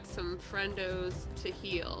I've got some friendos to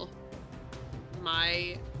heal,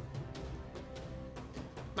 my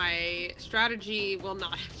strategy will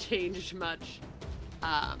not have changed much.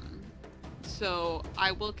 So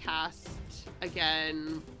I will cast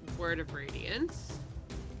again Word of Radiance.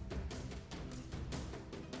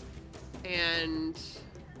 And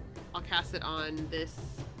I'll cast it on this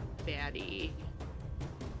baddie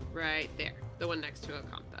right there, the one next to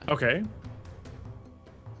Akantha. Okay.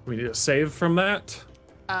 We need a save from that.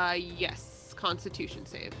 Yes, Constitution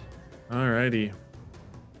save. Alrighty.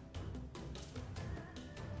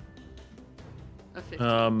 A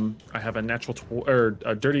 15. I have a natural or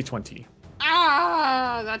a dirty 20.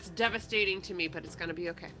 Ah, that's devastating to me, but it's gonna be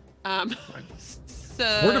okay. So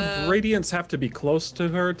Word of Radiance have to be close to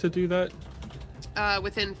her to do that?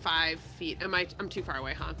 within 5 feet. I'm too far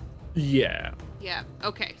away, huh? Yeah. Yeah.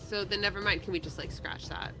 Okay. So then never mind. Can we just like scratch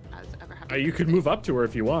that as ever happened? You could move up to her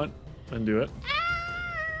if you want and do it.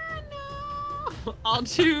 No. I'll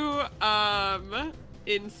do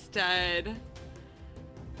instead.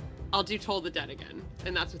 I'll do Toll the Dead again,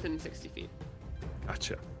 and that's within 60 feet.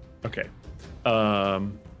 Gotcha. Okay.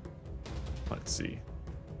 Let's see.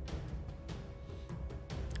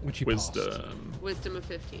 Which you passed. Wisdom. Wisdom of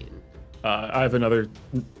 15. I have another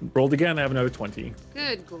rolled again. I have another 20.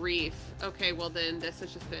 Good grief. Okay, well then this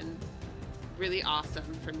has just been really awesome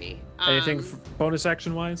for me. Anything bonus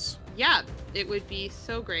action wise? Yeah, it would be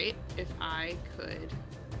so great if I could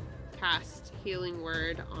cast Healing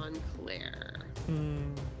Word on Claire.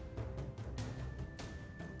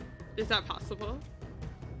 Is that possible?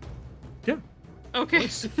 Yeah. Okay.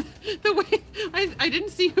 The way I didn't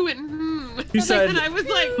see who went You said And I was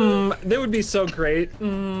like, that would be so great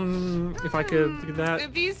if I could do that.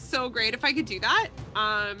 It'd be so great if I could do that.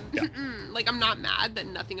 Like, I'm not mad that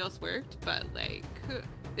nothing else worked, but like,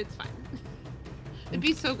 it's fine. It'd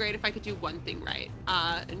be so great if I could do one thing right.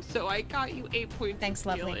 And so I got you 8 points. Thanks, of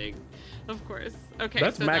lovely. healing. Of course. Okay.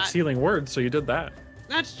 That's so max healing word, so you did that.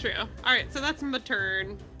 That's true. All right, so that's my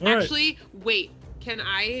turn. All right. Actually, wait. Can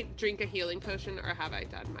I drink a healing potion, or have I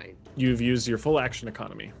done my? You've used your full action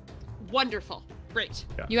economy. Wonderful. Great.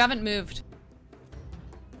 You haven't moved.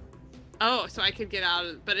 Oh, so I could get out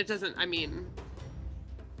of, but it doesn't, I mean,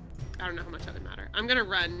 I don't know how much that would matter. I'm gonna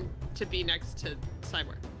run to be next to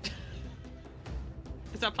Cyborg.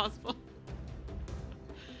 Is that possible?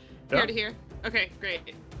 Yeah. Here to here? Okay,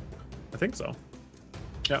 great. I think so.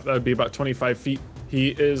 Yeah, that would be about 25 feet. He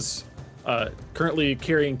is currently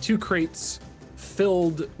carrying 2 crates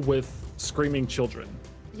filled with screaming children.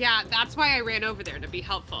 Yeah, that's why I ran over there, to be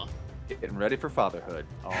helpful. Getting ready for fatherhood.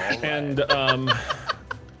 All right. And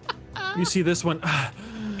you see this one,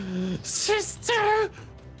 sister,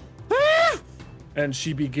 and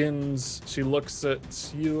she looks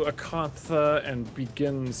at you, Akantha, and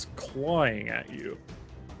begins clawing at you.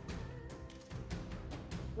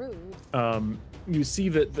 Rude. You see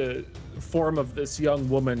that the form of this young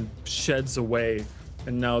woman sheds away,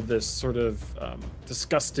 and now this sort of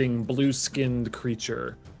disgusting blue-skinned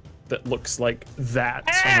creature that looks like that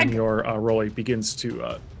on your Rolly begins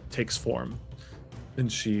to takes form,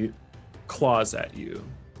 and she claws at you.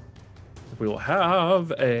 We will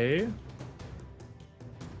have a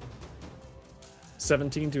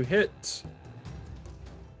 17 to hit.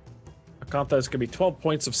 Akantha is going to be 12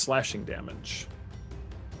 points of slashing damage.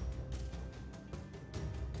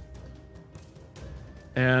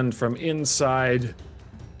 And from inside,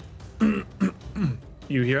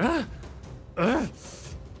 you hear,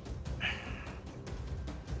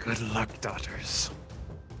 good luck, daughters.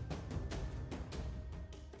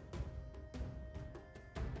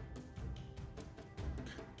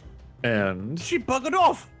 And She buggered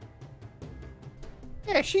off.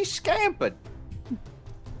 Yeah, she scampered.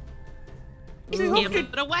 Give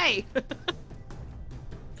it away.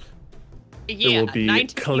 it Yeah, will be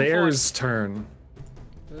 19 Claire's turn.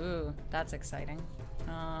 Ooh, that's exciting.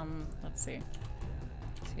 Let's see.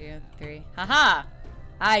 2, 3. Haha!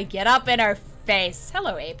 I get up in her face.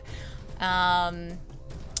 Hello, ape.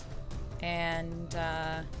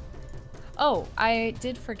 Oh, I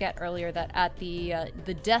did forget earlier that at the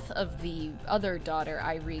death of the other daughter,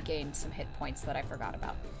 I regained some hit points that I forgot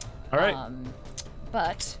about. All right.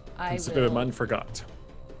 But I Consider them will. unforgot.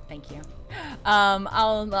 Thank you.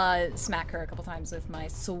 I'll smack her a couple times with my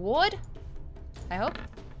sword. I hope.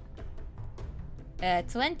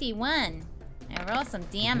 21. I roll some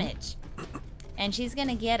damage. And she's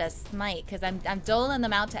gonna get a smite, because I'm doling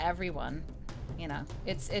them out to everyone. You know,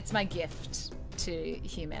 it's my gift to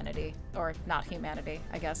humanity. Or not humanity,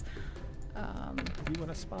 I guess. You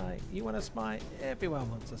want to smite? You want to smite? Everyone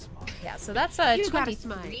wants a smite. Yeah, so that's You got a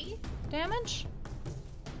 23 damage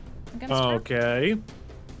against her. Okay.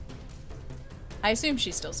 I assume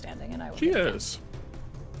she's still standing, and I will. She hit them. is.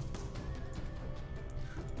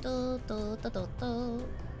 Come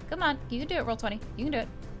on, you can do it. Roll 20. You can do it.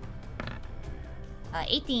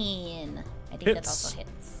 18. I think that Hits. also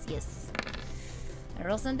hits. Yes. I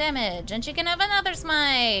roll some damage, and she can have another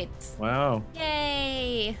smite. Wow.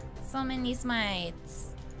 Yay! So many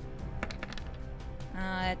smites.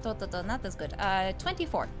 Not as good.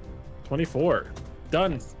 24. 24.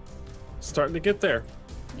 Done. Starting to get there.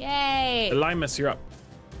 Yay! Elimus, you're up.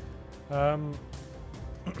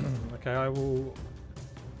 Okay, I will.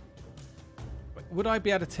 Would I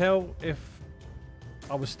be able to tell if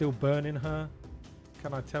I was still burning her?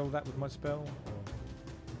 Can I tell that with my spell?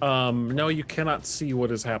 No, you cannot see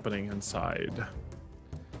what is happening inside.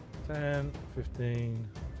 10, 15.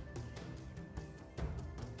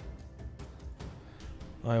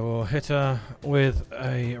 I will hit her with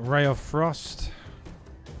a Ray of Frost.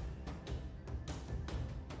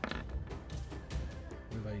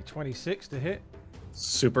 With a 26 to hit.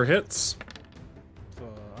 Super hits. For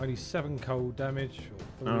only 7 cold damage.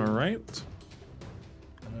 Or 3. All right.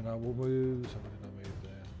 And then I will move. So what did I move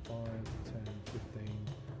there? 5, 10, 15,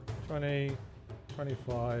 20,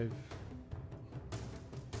 25,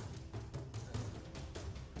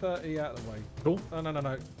 30 out of the way. Cool. Oh, no.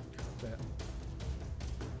 There.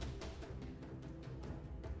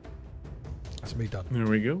 That's me done. There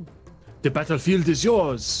we go. The battlefield is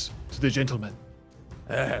yours, to the gentleman.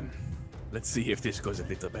 Let's see if this goes a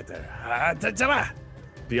little better.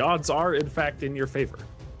 The odds are, in fact, in your favor.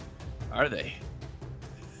 Are they?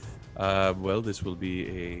 Well, this will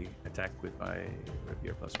be a attack with my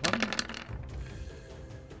rapier +1.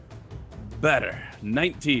 Better.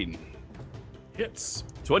 19. Hits.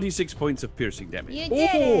 26 points of piercing damage. You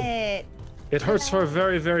did it. It hurts her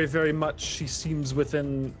very, very, very much. She seems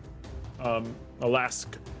within a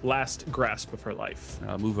last grasp of her life.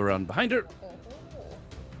 I'll move around behind her.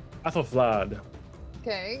 Athelflad.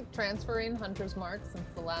 Okay, transferring Hunter's Mark since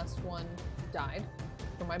the last one died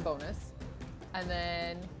for my bonus. And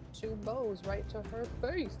then 2 bows right to her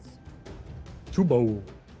face. Tubo.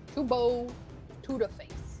 2 bow to the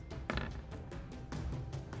face.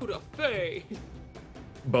 To the face.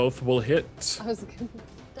 Both will hit. I was gonna...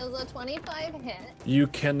 Does a 25 hit? You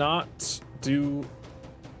cannot do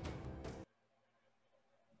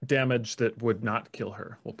damage that would not kill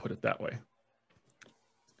her. We'll put it that way.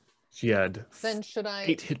 She had Then should I...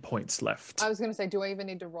 8 hit points left. I was gonna say, do I even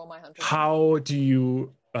need to roll my Hunter's Mark? How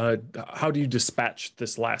do you dispatch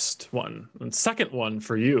this last one? And second one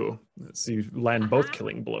for you. So you land both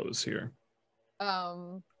killing blows here.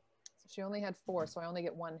 So she only had 4, so I only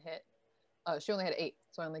get 1 hit. She only had 8,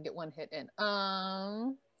 so I only get 1 hit in.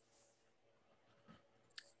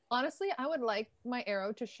 Honestly, I would like my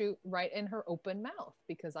arrow to shoot right in her open mouth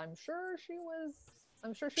because I'm sure she was.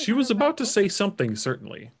 She was about to say something,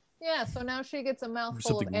 certainly. Yeah, so now she gets a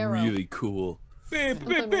mouthful Something of arrow. really cool.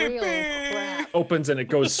 Something real crap. Opens and it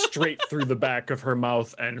goes straight through the back of her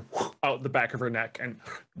mouth and out the back of her neck, and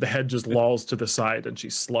the head just lolls to the side and she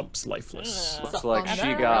slumps lifeless. Looks like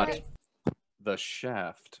she got the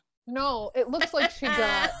shaft. No, it looks like she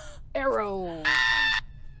got arrow.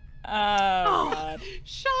 Oh, God.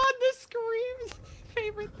 Sean, the screams.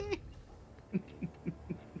 Favorite thing.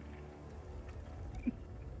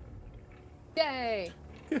 Yay!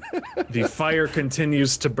 The fire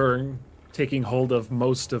continues to burn, taking hold of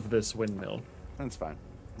most of this windmill. That's fine.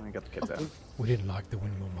 I got the kids out. We didn't like the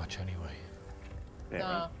windmill much anyway. Yeah.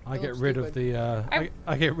 Nah, I it get looks rid of stupid. the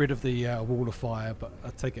I get rid of the wall of fire, but I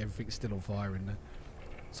take everything's still on fire in there,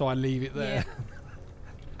 so I leave it there.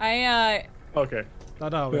 I Okay. No,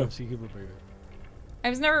 obviously you can remove it. I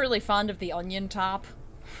was never really fond of the onion top.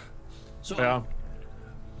 So Yeah.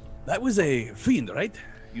 that was a fiend, right?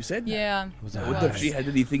 You said? Yeah. Was I that wonder if right? she had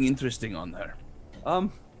anything interesting on her.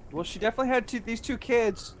 Well, she definitely had these 2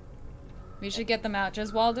 kids. We should get them out.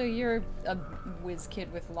 Jeswaldo, you're a whiz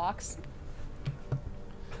kid with locks.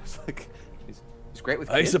 It's like he's great with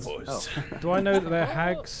I kids. suppose. Oh. Do I know that they're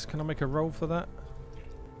hags? Can I make a roll for that?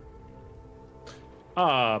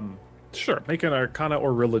 Sure. Make an Arcana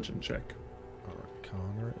or Religion check.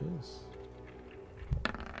 Arcana it is.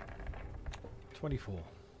 24.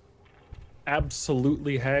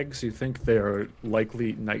 Absolutely hags. You think they are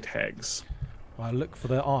likely night hags. I look for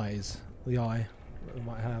their eyes. The eye that they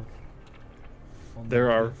might have. On There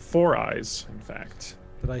the- are 4 eyes, in fact.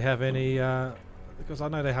 Do they have any? Because I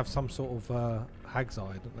know they have some sort of hag's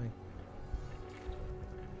eye, don't they?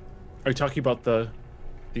 Are you talking about the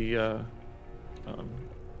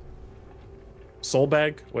soul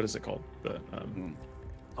bag? What is it called? The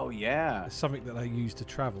Oh yeah. It's something that they use to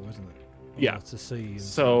travel, isn't it? Or Yeah. To see. And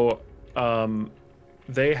So,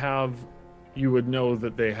 they have. You would know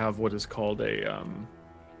that they have what is called a. I'm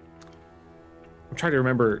trying to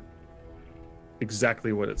remember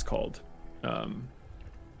exactly what it's called.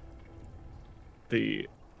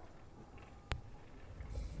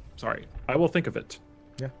 Sorry, I will think of it.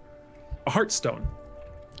 Yeah. A heartstone.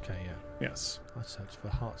 Okay, yeah. Yes. I search for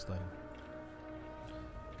Heartstone.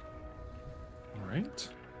 All right.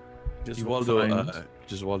 Just You will Waldo. find-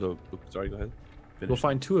 Just Waldo. Sorry, go ahead. We'll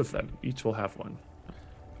find 2 of them. Each will have one.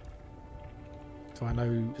 So I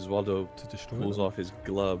know Just Waldo to destroy pulls them. off his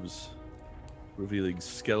gloves, revealing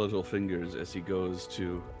skeletal fingers as he goes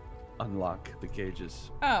to unlock the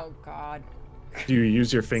cages. Oh, God. Do you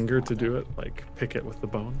use your finger to do it? Like pick it with the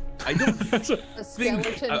bone? I don't A think.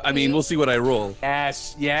 skeleton I mean, we'll piece. see what I roll.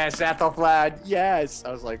 Yes, Athelflad, yes.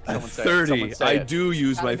 I was like, At someone say it, 30, someone say I it. do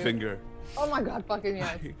use Gotta my do it. finger. Oh my god, fucking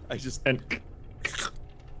yes. I just. And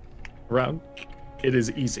around. It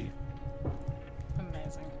is easy.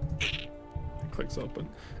 Amazing. It clicks open.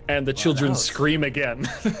 And the children scream again.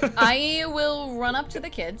 I will run up to the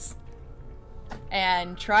kids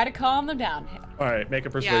and try to calm them down. All right, make a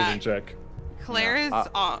persuasion Yeah. check. Claire is,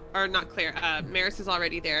 or not Claire. Maris is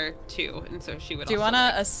already there too, and so she would. Do you also want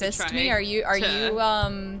to like assist try me? Are you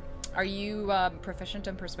to- proficient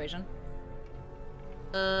in persuasion?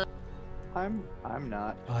 I'm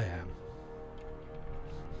not. I am.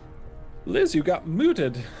 Liz, you got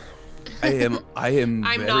mooted. I am I'm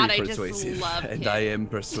very not, I just persuasive, love and him. I am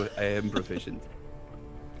proficient.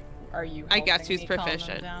 Are you? I guess helping who's me calm them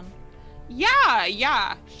proficient. down?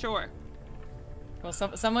 Yeah, sure. Well,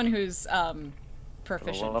 someone who's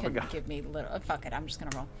proficient love of can God. give me little. Fuck it, I'm just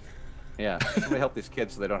gonna roll. Yeah, somebody help these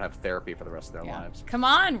kids so they don't have therapy for the rest of their Yeah. lives. Come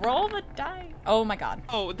on, roll the die. Oh my god.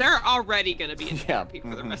 Oh, they're already gonna be in Yeah. therapy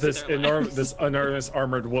for the rest This of their lives. this enormous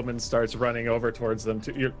armored woman starts running over towards them.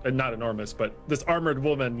 Not enormous, but this armored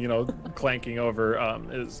woman, clanking over,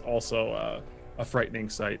 is also a frightening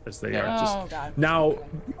sight as they are just Oh god. now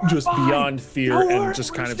just beyond fear and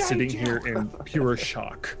just kind of sitting here in pure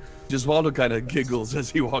shock. Waldo kind of giggles as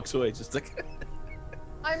he walks away, just like.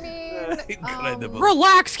 I mean, Incredible.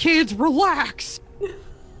 Relax, kids, relax.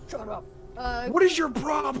 shut up. What is your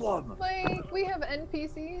problem? Like, we have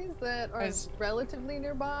NPCs that are As- relatively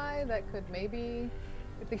nearby that could maybe,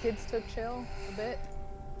 if the kids took chill a bit,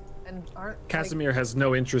 and aren't. like, Casimir has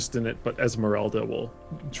no interest in it, but Esmeralda will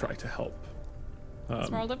try to help.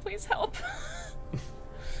 Esmeralda, please help.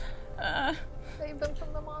 save them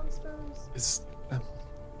from the monsters.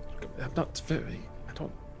 I'm not very. I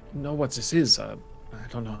don't know what this is. I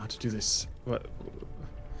don't know how to do this. What?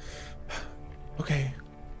 Okay.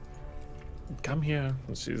 Come here.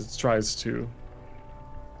 She tries to.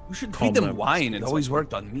 We should Calm feed them them. wine. It always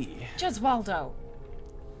worked on me. Jeswaldo.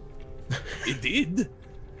 It did.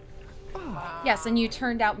 Yes, and you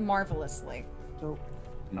turned out marvelously. So,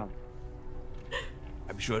 no.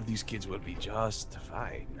 I'm sure these kids will be just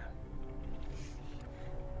fine.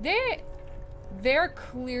 They're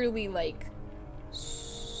clearly like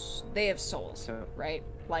they have souls, right?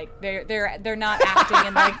 Like they're not acting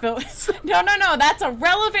in like the no. That's a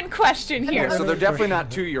relevant question here. So they're definitely not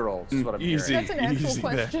 2-year-olds. Is what I'm Easy. hearing. That's an actual Easy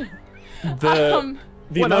there. question. The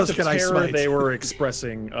What amount else of can I terror smite? they were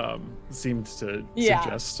expressing seemed to Yeah.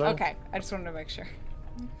 suggest so. Okay. I just wanted to make sure.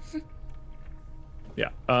 Yeah.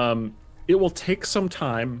 It will take some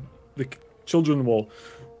time. The children will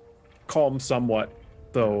calm somewhat,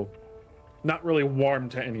 though not really warm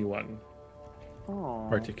to anyone Aw.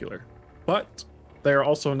 particular. But they are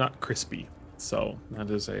also not crispy. So that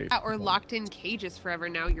is a Or locked in cages forever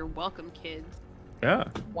now. You're welcome, kids. yeah.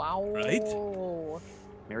 Wow. Right?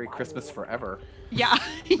 Merry Christmas forever. Yeah,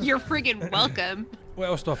 you're friggin' welcome. What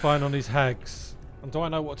else do I find on these hags? And do I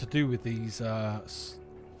know what to do with these heartstones?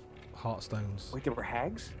 Wait, there were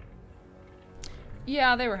hags?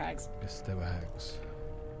 Yeah, they were hags. Yes, they were hags.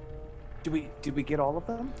 Did we get all of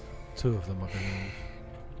them? 2 of them, I believe.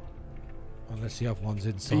 Unless the other one's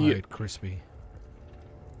inside, crispy.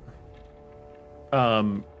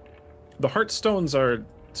 The heartstones are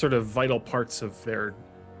sort of vital parts of their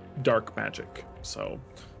dark magic. So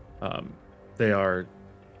they are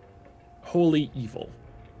wholly evil.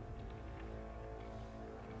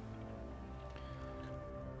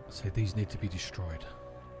 So these need to be destroyed.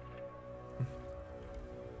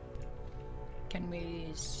 Can we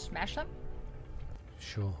smash them?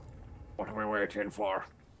 Sure. What are we waiting for?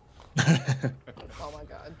 Oh my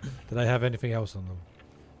god. Do they have anything else on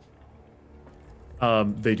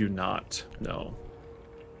them? They do not, no.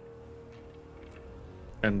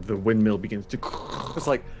 And the windmill begins to It's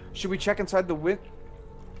like, should we check inside the wind?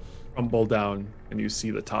 crumble down, and you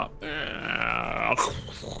see the top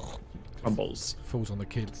crumbles Falls on the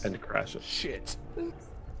kids. and crashes. Shit.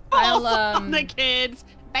 I'll On the kids.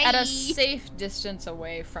 Bye. at a safe distance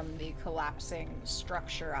away from the collapsing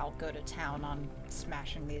structure, I'll go to town on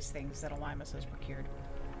smashing these things that Elimus has procured.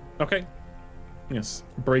 Okay. Yes,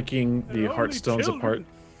 breaking the They're only heartstones children. apart.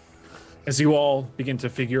 As you all begin to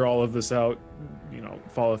figure all of this out,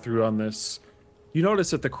 follow through on this, you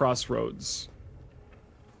notice at the crossroads,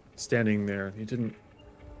 standing there, you didn't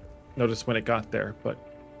notice when it got there, but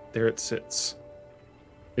there it sits,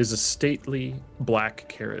 is a stately black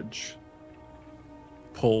carriage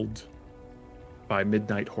pulled by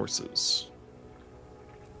midnight horses.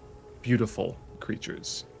 Beautiful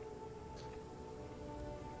creatures.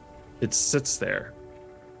 It sits there,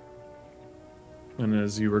 and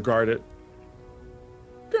as you regard it,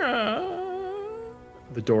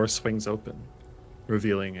 the door swings open,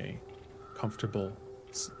 revealing a comfortable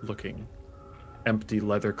looking, empty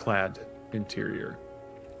leather-clad interior.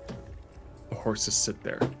 The horses sit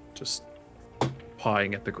there, just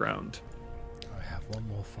pawing at the ground. I have one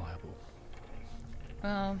more fireball.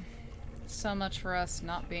 Well, so much for us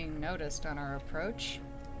not being noticed on our approach.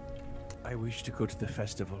 I wish to go to the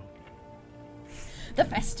festival. The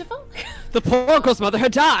festival? The poor girl's mother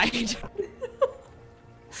had died.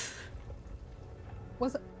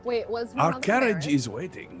 Was her Our mother carriage married? is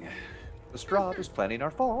waiting. The Strahd is planning our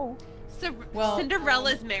fall. Well-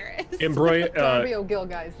 Cinderella's marriage. Darby O'Gill,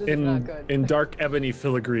 guys. This is not good. in dark ebony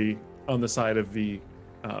filigree on the side of the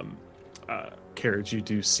carriage, you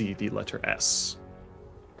do see the letter S.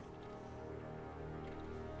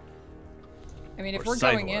 I mean, if Or we're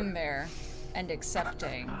going Cybor. in there and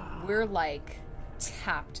accepting, we're like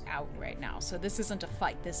tapped out right now, so this isn't a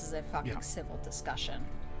fight. This is a fucking civil discussion.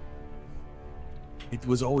 It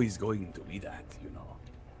was always going to be that, you know.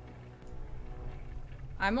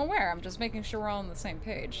 I'm aware. I'm just making sure we're all on the same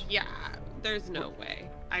page. Yeah, there's no way.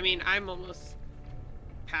 I mean, I'm almost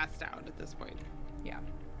passed out at this point. Yeah.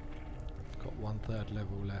 I've got 1/3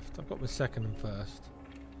 level left. I've got my second and first.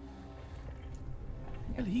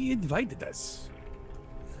 Well, he invited us.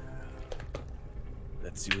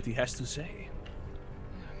 Let's see what he has to say.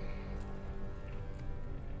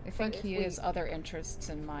 I think if he we- has other interests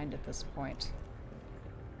in mind at this point.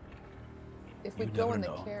 If we You go never in the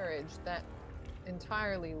know. carriage, that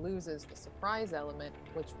entirely loses the surprise element,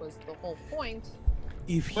 which was the whole point.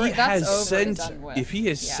 If he Well, that's has over and sent, done with. if he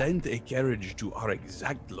has Yeah. sent a carriage to our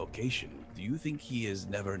exact location, do you think he is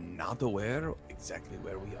never not aware exactly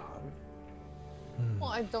where we are? Well,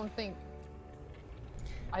 I don't think.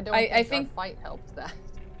 I I think think- our fight helped that.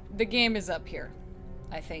 The game is up here.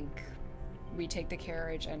 I think we take the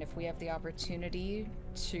carriage, and if we have the opportunity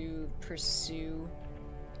to pursue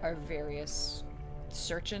our various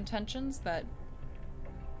search intentions, that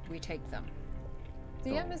we take them.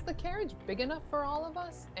 DM, is the carriage big enough for all of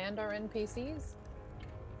us and our NPCs?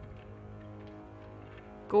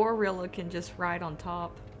 Gorilla can just ride on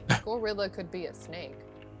top. Gorilla could be a snake.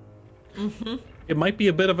 Mm-hmm. It might be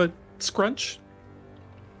a bit of a scrunch.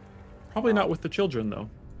 Probably not with the children, though.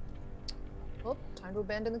 Well, time to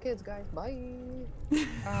abandon the kids, guys. Bye.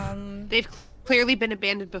 They've clearly been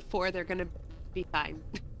abandoned before. They're gonna be fine.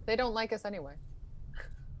 They don't like us anyway.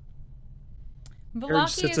 Carriage Velaki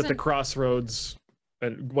sits at the isn't, crossroads.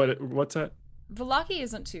 And what's that? Velaki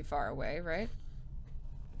isn't too far away, right?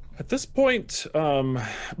 At this point,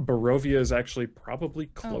 Barovia is actually probably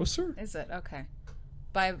closer. Is it? Okay.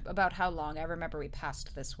 By about how long? I remember we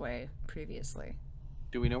passed this way previously.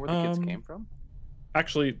 Do we know where the kids came from?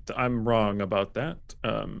 Actually, I'm wrong about that.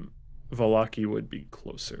 Velaki would be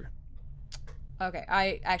closer. Okay,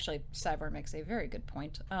 Cyber makes a very good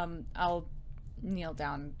point. I'll kneel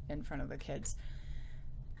down in front of the kids.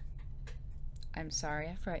 I'm sorry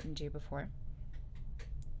I frightened you before.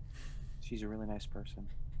 She's a really nice person.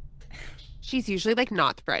 She's usually like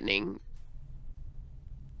not threatening.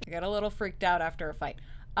 I got a little freaked out after a fight.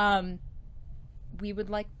 We would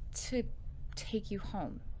like to take you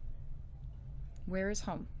home. Where is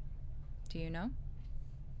home? Do you know?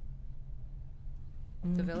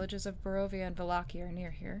 The villages of Barovia and Velaki are near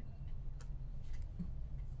here.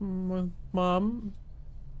 Mom?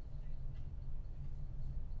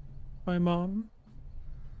 My mom?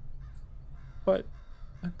 But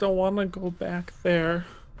I don't want to go back there.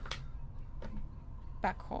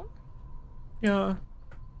 Back home? Yeah.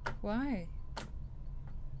 Why?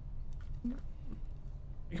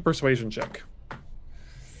 Make a persuasion check.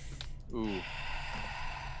 Ooh.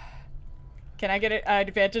 Can I get an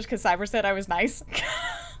advantage because Cyber said I was nice?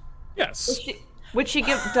 Yes. Would she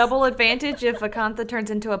give double advantage if Akantha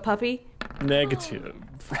turns into a puppy? Negative.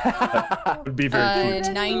 Would be very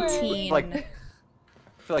cute. 19. Like, I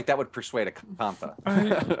feel like that would persuade a Kantha.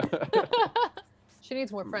 She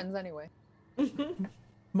needs more friends anyway.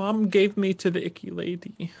 Mom gave me to the icky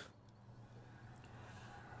lady.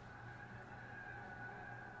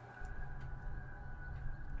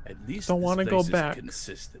 At least Don't this wanna go place is back.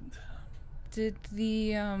 consistent. Did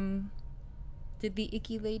the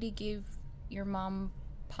icky lady give your mom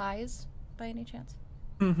pies by any chance?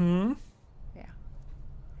 Mm-hmm. Yeah.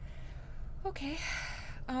 Okay.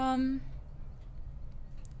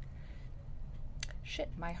 Shit,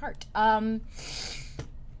 my heart.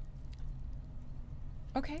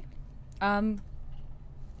 Okay.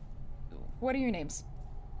 What are your names?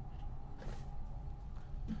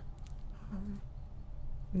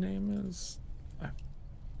 Name is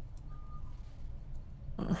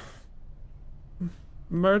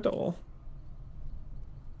Myrtle.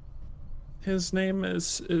 His name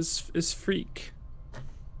is Freak.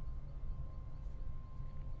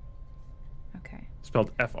 Okay.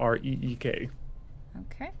 Spelled Freek.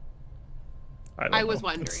 Okay. I was know.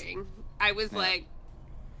 wondering. I was like,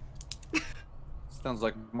 Sounds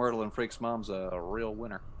like Myrtle and Freak's mom's a real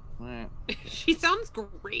winner. she sounds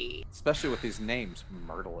great. Especially with these names,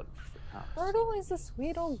 Myrtle and Myrtle is a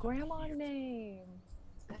sweet old grandma name.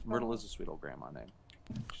 Myrtle is a sweet old grandma name.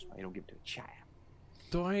 Just why you don't give it to a child.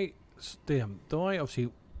 Do I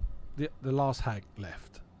obviously the last hag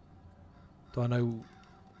left? Do I know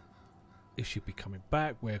if she'd be coming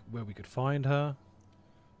back? Where we could find her?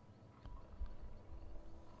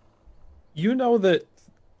 You know that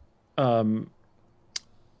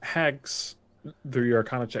hags through your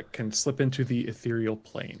Arcana check can slip into the ethereal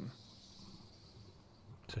plane.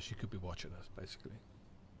 So she could be watching us, basically.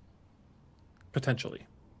 potentially,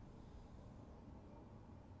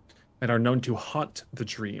 and are known to haunt the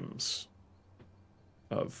dreams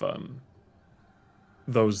of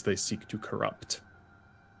those they seek to corrupt.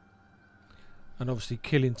 And obviously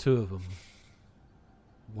killing 2 of them,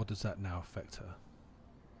 what does that now affect her?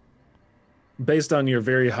 Based on your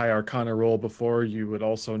very high Arcana roll before, you would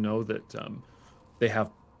also know that they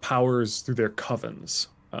have powers through their covens.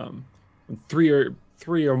 When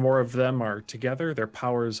three or more of them are together, their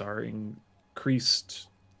powers are increased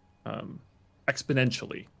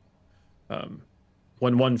exponentially.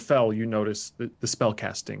 When one fell, you notice that the spell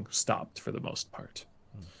casting stopped for the most part.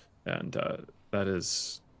 And that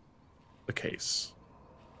is the case.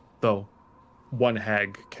 Though one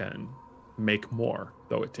hag can make more,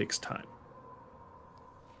 though it takes time.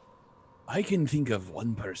 I can think of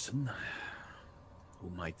one person who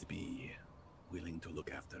might be willing to look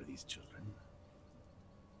after these children.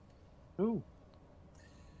 Who?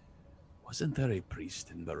 Wasn't there a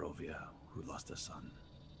priest in Barovia who lost a son?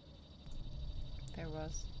 There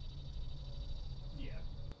was.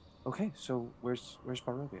 Okay, so where's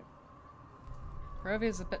Barovia?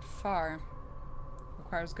 Barovia's a bit far.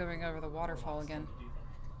 Requires going over the waterfall again.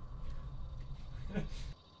 I'm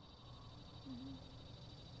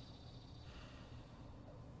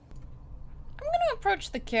gonna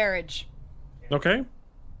approach the carriage. Okay.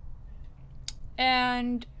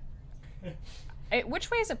 And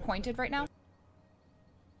which way is it pointed right now?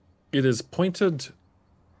 It is pointed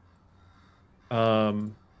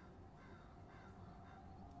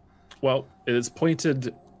well, it is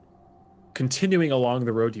pointed continuing along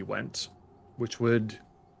the road you went, which would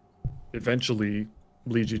eventually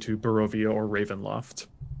lead you to Barovia or Ravenloft.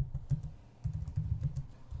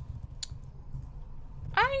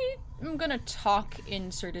 I am gonna talk in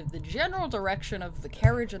sort of the general direction of the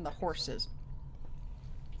carriage and the horses.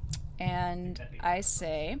 And I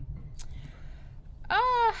say,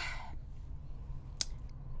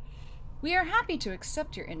 we are happy to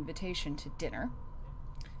accept your invitation to dinner,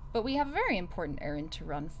 but we have a very important errand to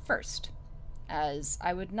run first, as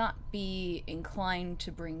I would not be inclined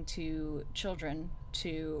to bring 2 children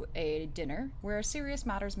to a dinner where serious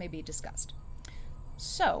matters may be discussed.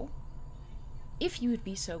 So, if you would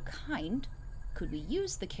be so kind, could we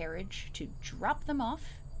use the carriage to drop them off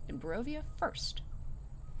in Barovia first?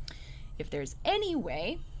 If there's any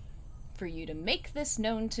way for you to make this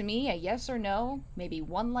known to me, a yes or no, maybe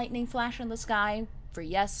 1 lightning flash in the sky for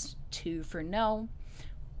yes, 2 for no,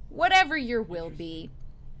 whatever your will be,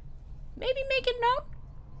 maybe make it known.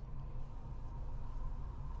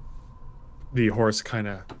 The horse kind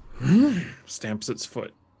of stamps its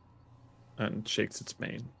foot and shakes its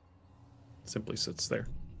mane. Simply sits there.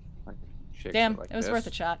 Like, shakes Damn, like it was this. worth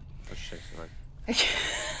a shot. Or shakes it like...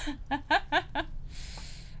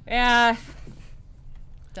 Yeah.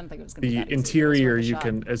 Didn't think it was gonna be The that easy, but it was interior, worth a you shot.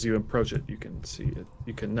 can, as you approach it, you can see it.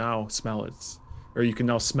 You can now smell it, or you can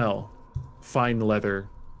now smell fine leather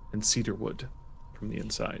and cedar wood from the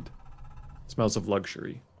inside. It smells of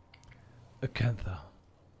luxury. Acantha,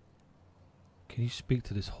 can you speak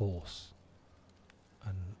to this horse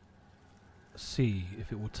and see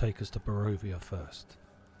if it will take us to Barovia first?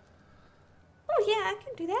 Oh yeah, I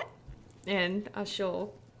can do that. And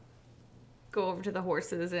she'll go over to the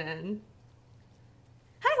horses and...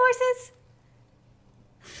 Hi, horses!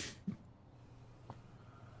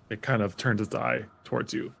 It kind of turns its eye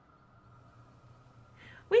towards you.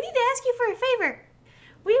 We need to ask you for a favor.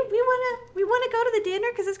 We wanna go to the dinner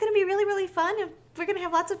because it's gonna be really, really fun, and we're gonna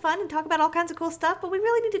have lots of fun and talk about all kinds of cool stuff. But we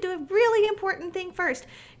really need to do a really important thing first.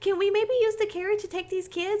 Can we maybe use the carriage to take these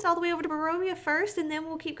kids all the way over to Barovia first, and then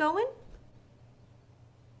we'll keep going?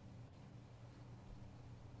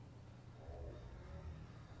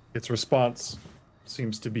 Its response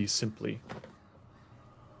seems to be simply,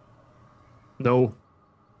 no.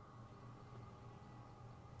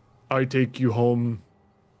 I take you home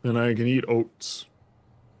and I can eat oats.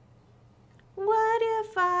 What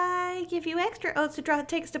if I give you extra oats to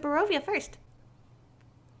take us to Barovia first?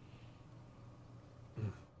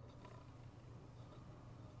 Maybe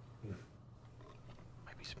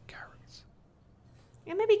some carrots.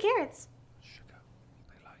 And maybe carrots. Sugar.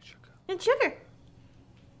 They like sugar. And sugar.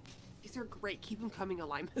 These are great. Keep them coming,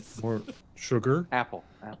 Alimus. More sugar? Apple.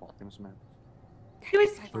 Apple. Give me some apple. Do you,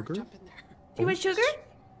 Sugar? Jump in there. do you want sugar?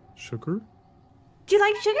 Sugar? Do you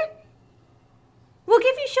like sugar? We'll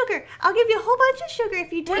give you sugar. I'll give you a whole bunch of sugar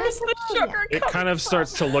if you take us to Barovia. sugar It kind of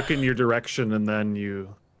starts to look in your direction, and then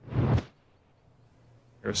you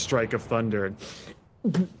hear a strike of thunder,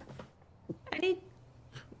 I need...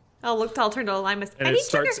 I'll turn to Alimus. and I it need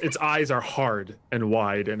starts. sugar. Its eyes are hard and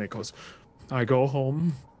wide, and it goes. I go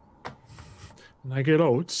home, and I get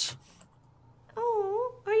oats.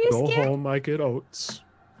 you Go scared? home, I get oats.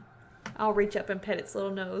 I'll reach up and pet its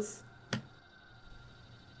little nose. If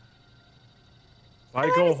I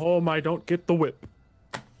go home, I don't get the whip.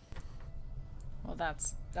 Well,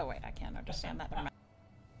 that's. Oh wait, I can't understand that. Never mind.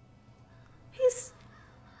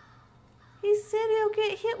 He said he'll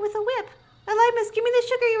get hit with a whip. Elimus, give me the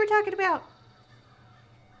sugar you were talking about.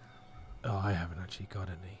 Oh, I haven't actually got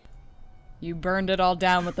any. You burned it all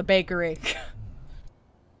down with the bakery.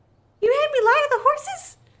 You had me lie to the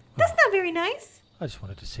horses? That's not very nice. I just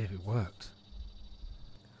wanted to see if it worked.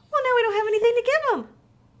 Well, now we don't have anything to give him.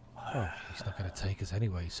 Oh, he's not going to take us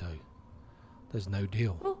anyway, so there's no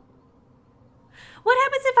deal. Well, what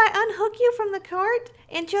happens if I unhook you from the cart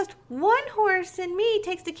and just one horse and me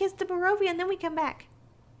takes the kids to Barovia and then we come back?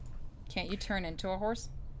 Can't you turn into a horse?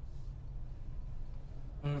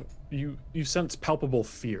 You sense palpable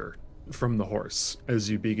fear from the horse as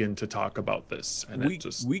you begin to talk about this, and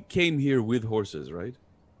We came here with horses, right?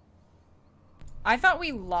 I thought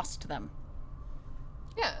we lost them.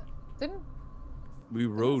 Yeah. Didn't We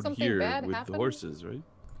rode something here bad with happen? the horses, right?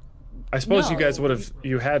 I suppose you No. guys would have.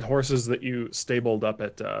 You had horses that you stabled up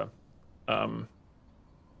at the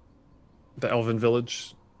Elven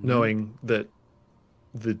village, knowing that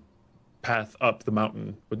the path up the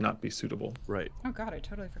mountain would not be suitable. Right. Oh god, I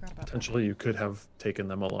totally forgot about that. Potentially, you could have taken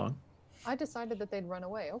them along. I decided that they'd run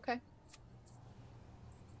away. Okay.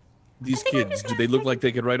 These kids, do they look like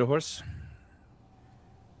they could ride a horse?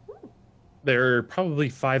 They're probably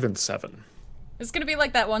 5 and 7. It's gonna be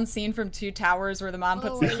like that one scene from Two Towers where the mom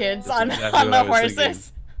puts Oh, the yeah. kids That's on, exactly on what I the was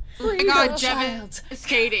horses. Oh my god, Jevin is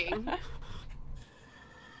skating.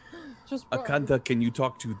 Just run. Akantha, can you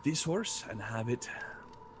talk to this horse and have it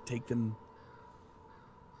take them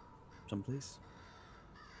someplace?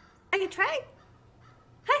 I can try.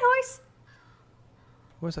 Hi, horse.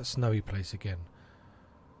 Where's that snowy place again?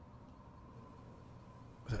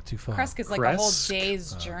 Was that too far? Kresk is like a whole Kresk?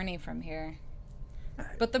 day's journey from here.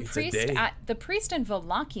 But the It's a priest, day. the priest in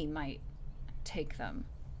Vallaki might take them.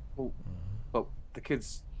 Well, but the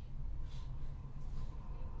kids.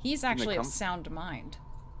 He's they actually of come? sound mind.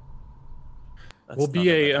 That's Will not be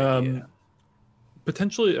a bad idea.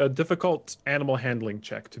 potentially a difficult animal handling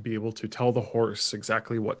check to be able to tell the horse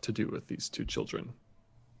exactly what to do with these 2 children.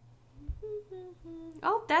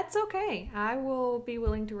 Oh, that's okay. I will be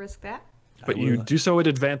willing to risk that. But you do so at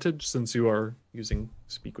advantage since you are using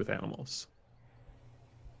speak with animals.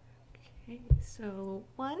 Okay, so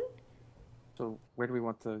 1, So where do we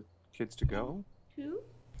want the kids to go? 2.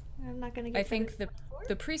 I'm not gonna get. I think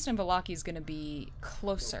the priest in Vallaki is gonna be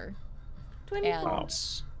closer, 24. and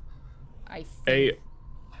I think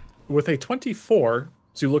With a 24,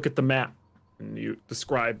 so you look at the map and you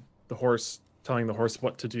describe the horse, telling the horse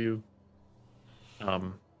what to do.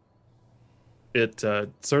 It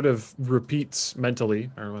sort of repeats mentally,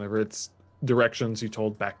 or whatever its directions you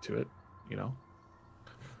told back to it. You know,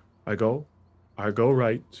 I go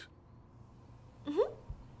right,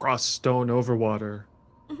 cross stone over water,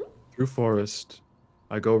 through forest.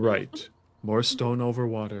 I go right, more stone over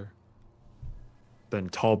water, then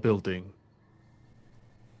tall building.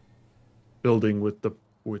 Building with the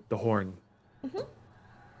horn.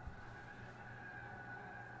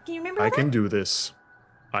 Can you remember I that? can do this.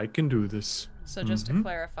 I can do this. so. Just to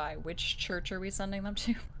clarify, which church are we sending them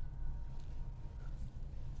to?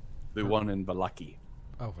 The one in Vallaki.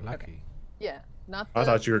 Oh, lucky. Yeah. Not. I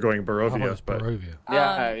thought you were going I thought it Barovia, was but Barovia.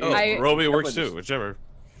 Yeah. Oh, I- Barovia works Definitely too, whichever.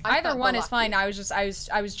 Either one is fine. I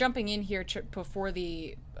was jumping in here before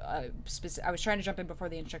the I was trying to jump in before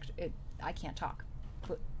the instruction. I can't talk.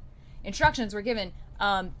 But instructions were given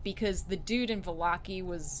because the dude in Vallaki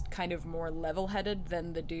was kind of more level-headed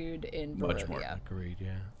than the dude in Much more. Barovia. Agreed,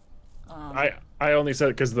 yeah. I only said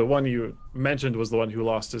it because the one you mentioned was the one who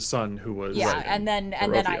lost his son, who was Yeah, and then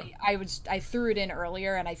Barovia. I threw it in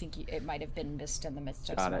earlier, and I think it might have been missed in the midst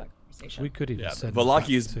of Got some it. other conversation. We could even Yeah, send them Vallaki back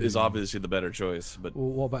is to- obviously the better choice, but Well,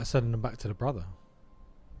 what about sending them back to the brother?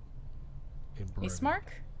 In Barovia? Ismark?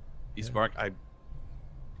 Ismark,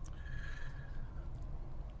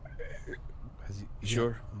 Has he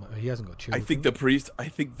Sure. He hasn't got I children. think the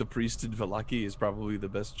priest in Vallaki is probably the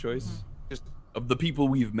best choice. Just Of the people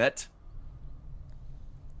we've met.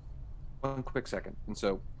 one quick second. And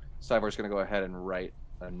so Cyborg's going to go ahead and write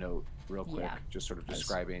a note real quick, Yeah. just sort of I was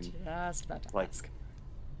describing just about to like ask.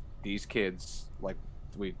 these kids,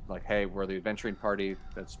 hey, we're the adventuring party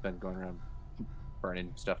that's been going around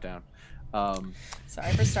burning stuff down.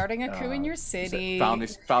 Sorry for starting a coup in your so city. found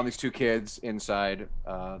these 2 kids inside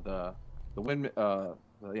the windmill,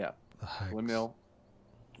 The hags. windmill,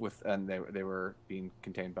 and they were being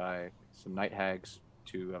contained by some night hags.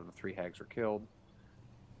 2 of the 3 hags were killed.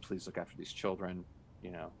 Please look after these children.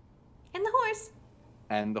 you know, And the horse.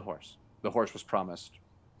 and the horse. The horse was promised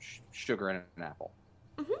sugar and an apple.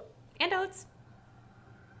 And oats.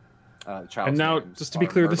 The child's And now, names just to be are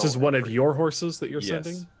clear, this Myrtle is and one of Freak. your horses that you're Yes.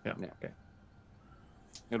 sending? Yeah. Yeah. Okay.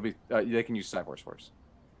 It'll be. They can use Cybor's horse.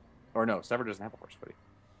 Or no, Cyber doesn't have a horse, buddy.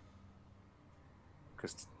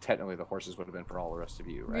 Because technically the horses would have been for all the rest of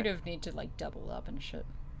you, right? We'd have need to like double up and shit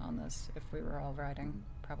on this if we were all riding,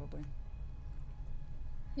 probably.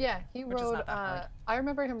 Yeah, he Which is rode. not that hard. I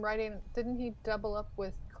remember him riding. Didn't he double up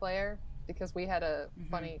with Claire? Because we had a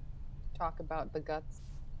funny talk about the guts.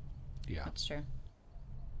 Yeah, That's true.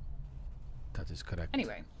 that is correct.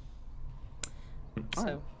 Anyway,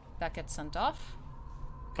 so that gets sent off.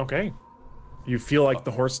 Okay. You feel like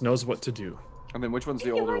the horse knows what to do. And then which one's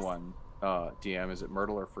the older one? DM, is it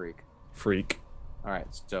Myrtle or Freak? Freak. All right,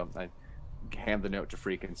 so I hand the note to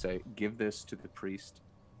Freak and say, "Give this to the priest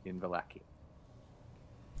in Vallaki."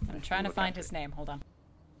 I'm trying to look find after his name. Hold on.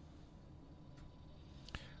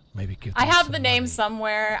 Maybe give. I them have some the name money.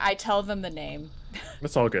 somewhere. I tell them the name.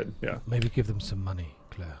 That's all good. Yeah. Maybe give them some money,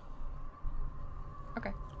 Claire.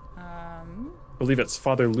 Okay. I believe it's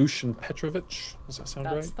Father Lucian Petrovich. Does that sound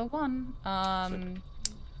That's right? the one.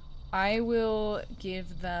 I will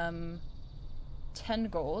give them 10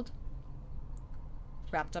 gold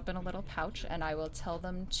wrapped up in a little pouch, and I will tell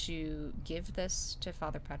them to give this to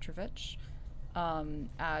Father Petrovich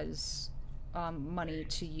as money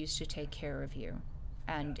to use to take care of you.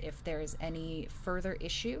 And if there's any further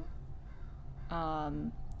issue,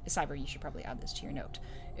 Cyber, you should probably add this to your note.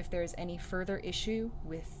 If there's any further issue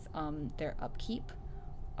with their upkeep,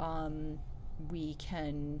 we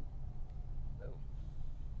can...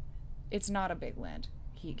 It's not a big land.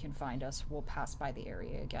 He can find us. We'll pass by the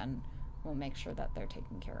area again. We'll make sure that they're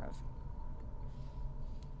taken care of.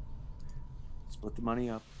 Split the money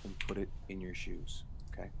up and put it in your shoes,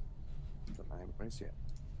 okay? Don't let anybody see it.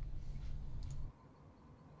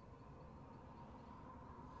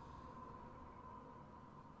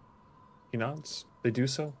 He nods. They do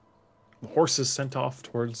so. The horse is sent off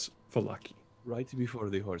towards Vallaki. Right before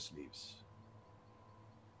the horse leaves,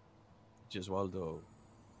 Gesualdo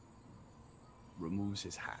removes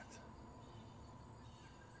his hat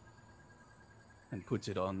and puts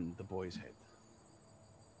it on the boy's head.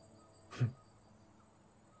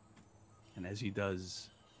 And as he does,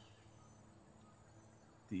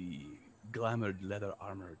 the glamored leather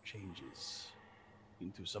armor changes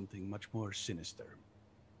into something much more sinister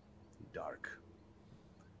and dark.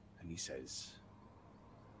 And he says,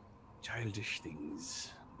 "Childish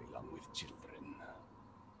things belong with children."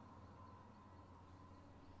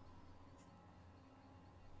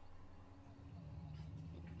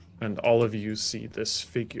 And all of you see this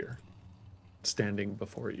figure standing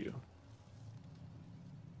before you.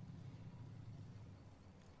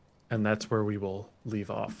 And that's where we will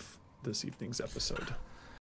leave off this evening's episode.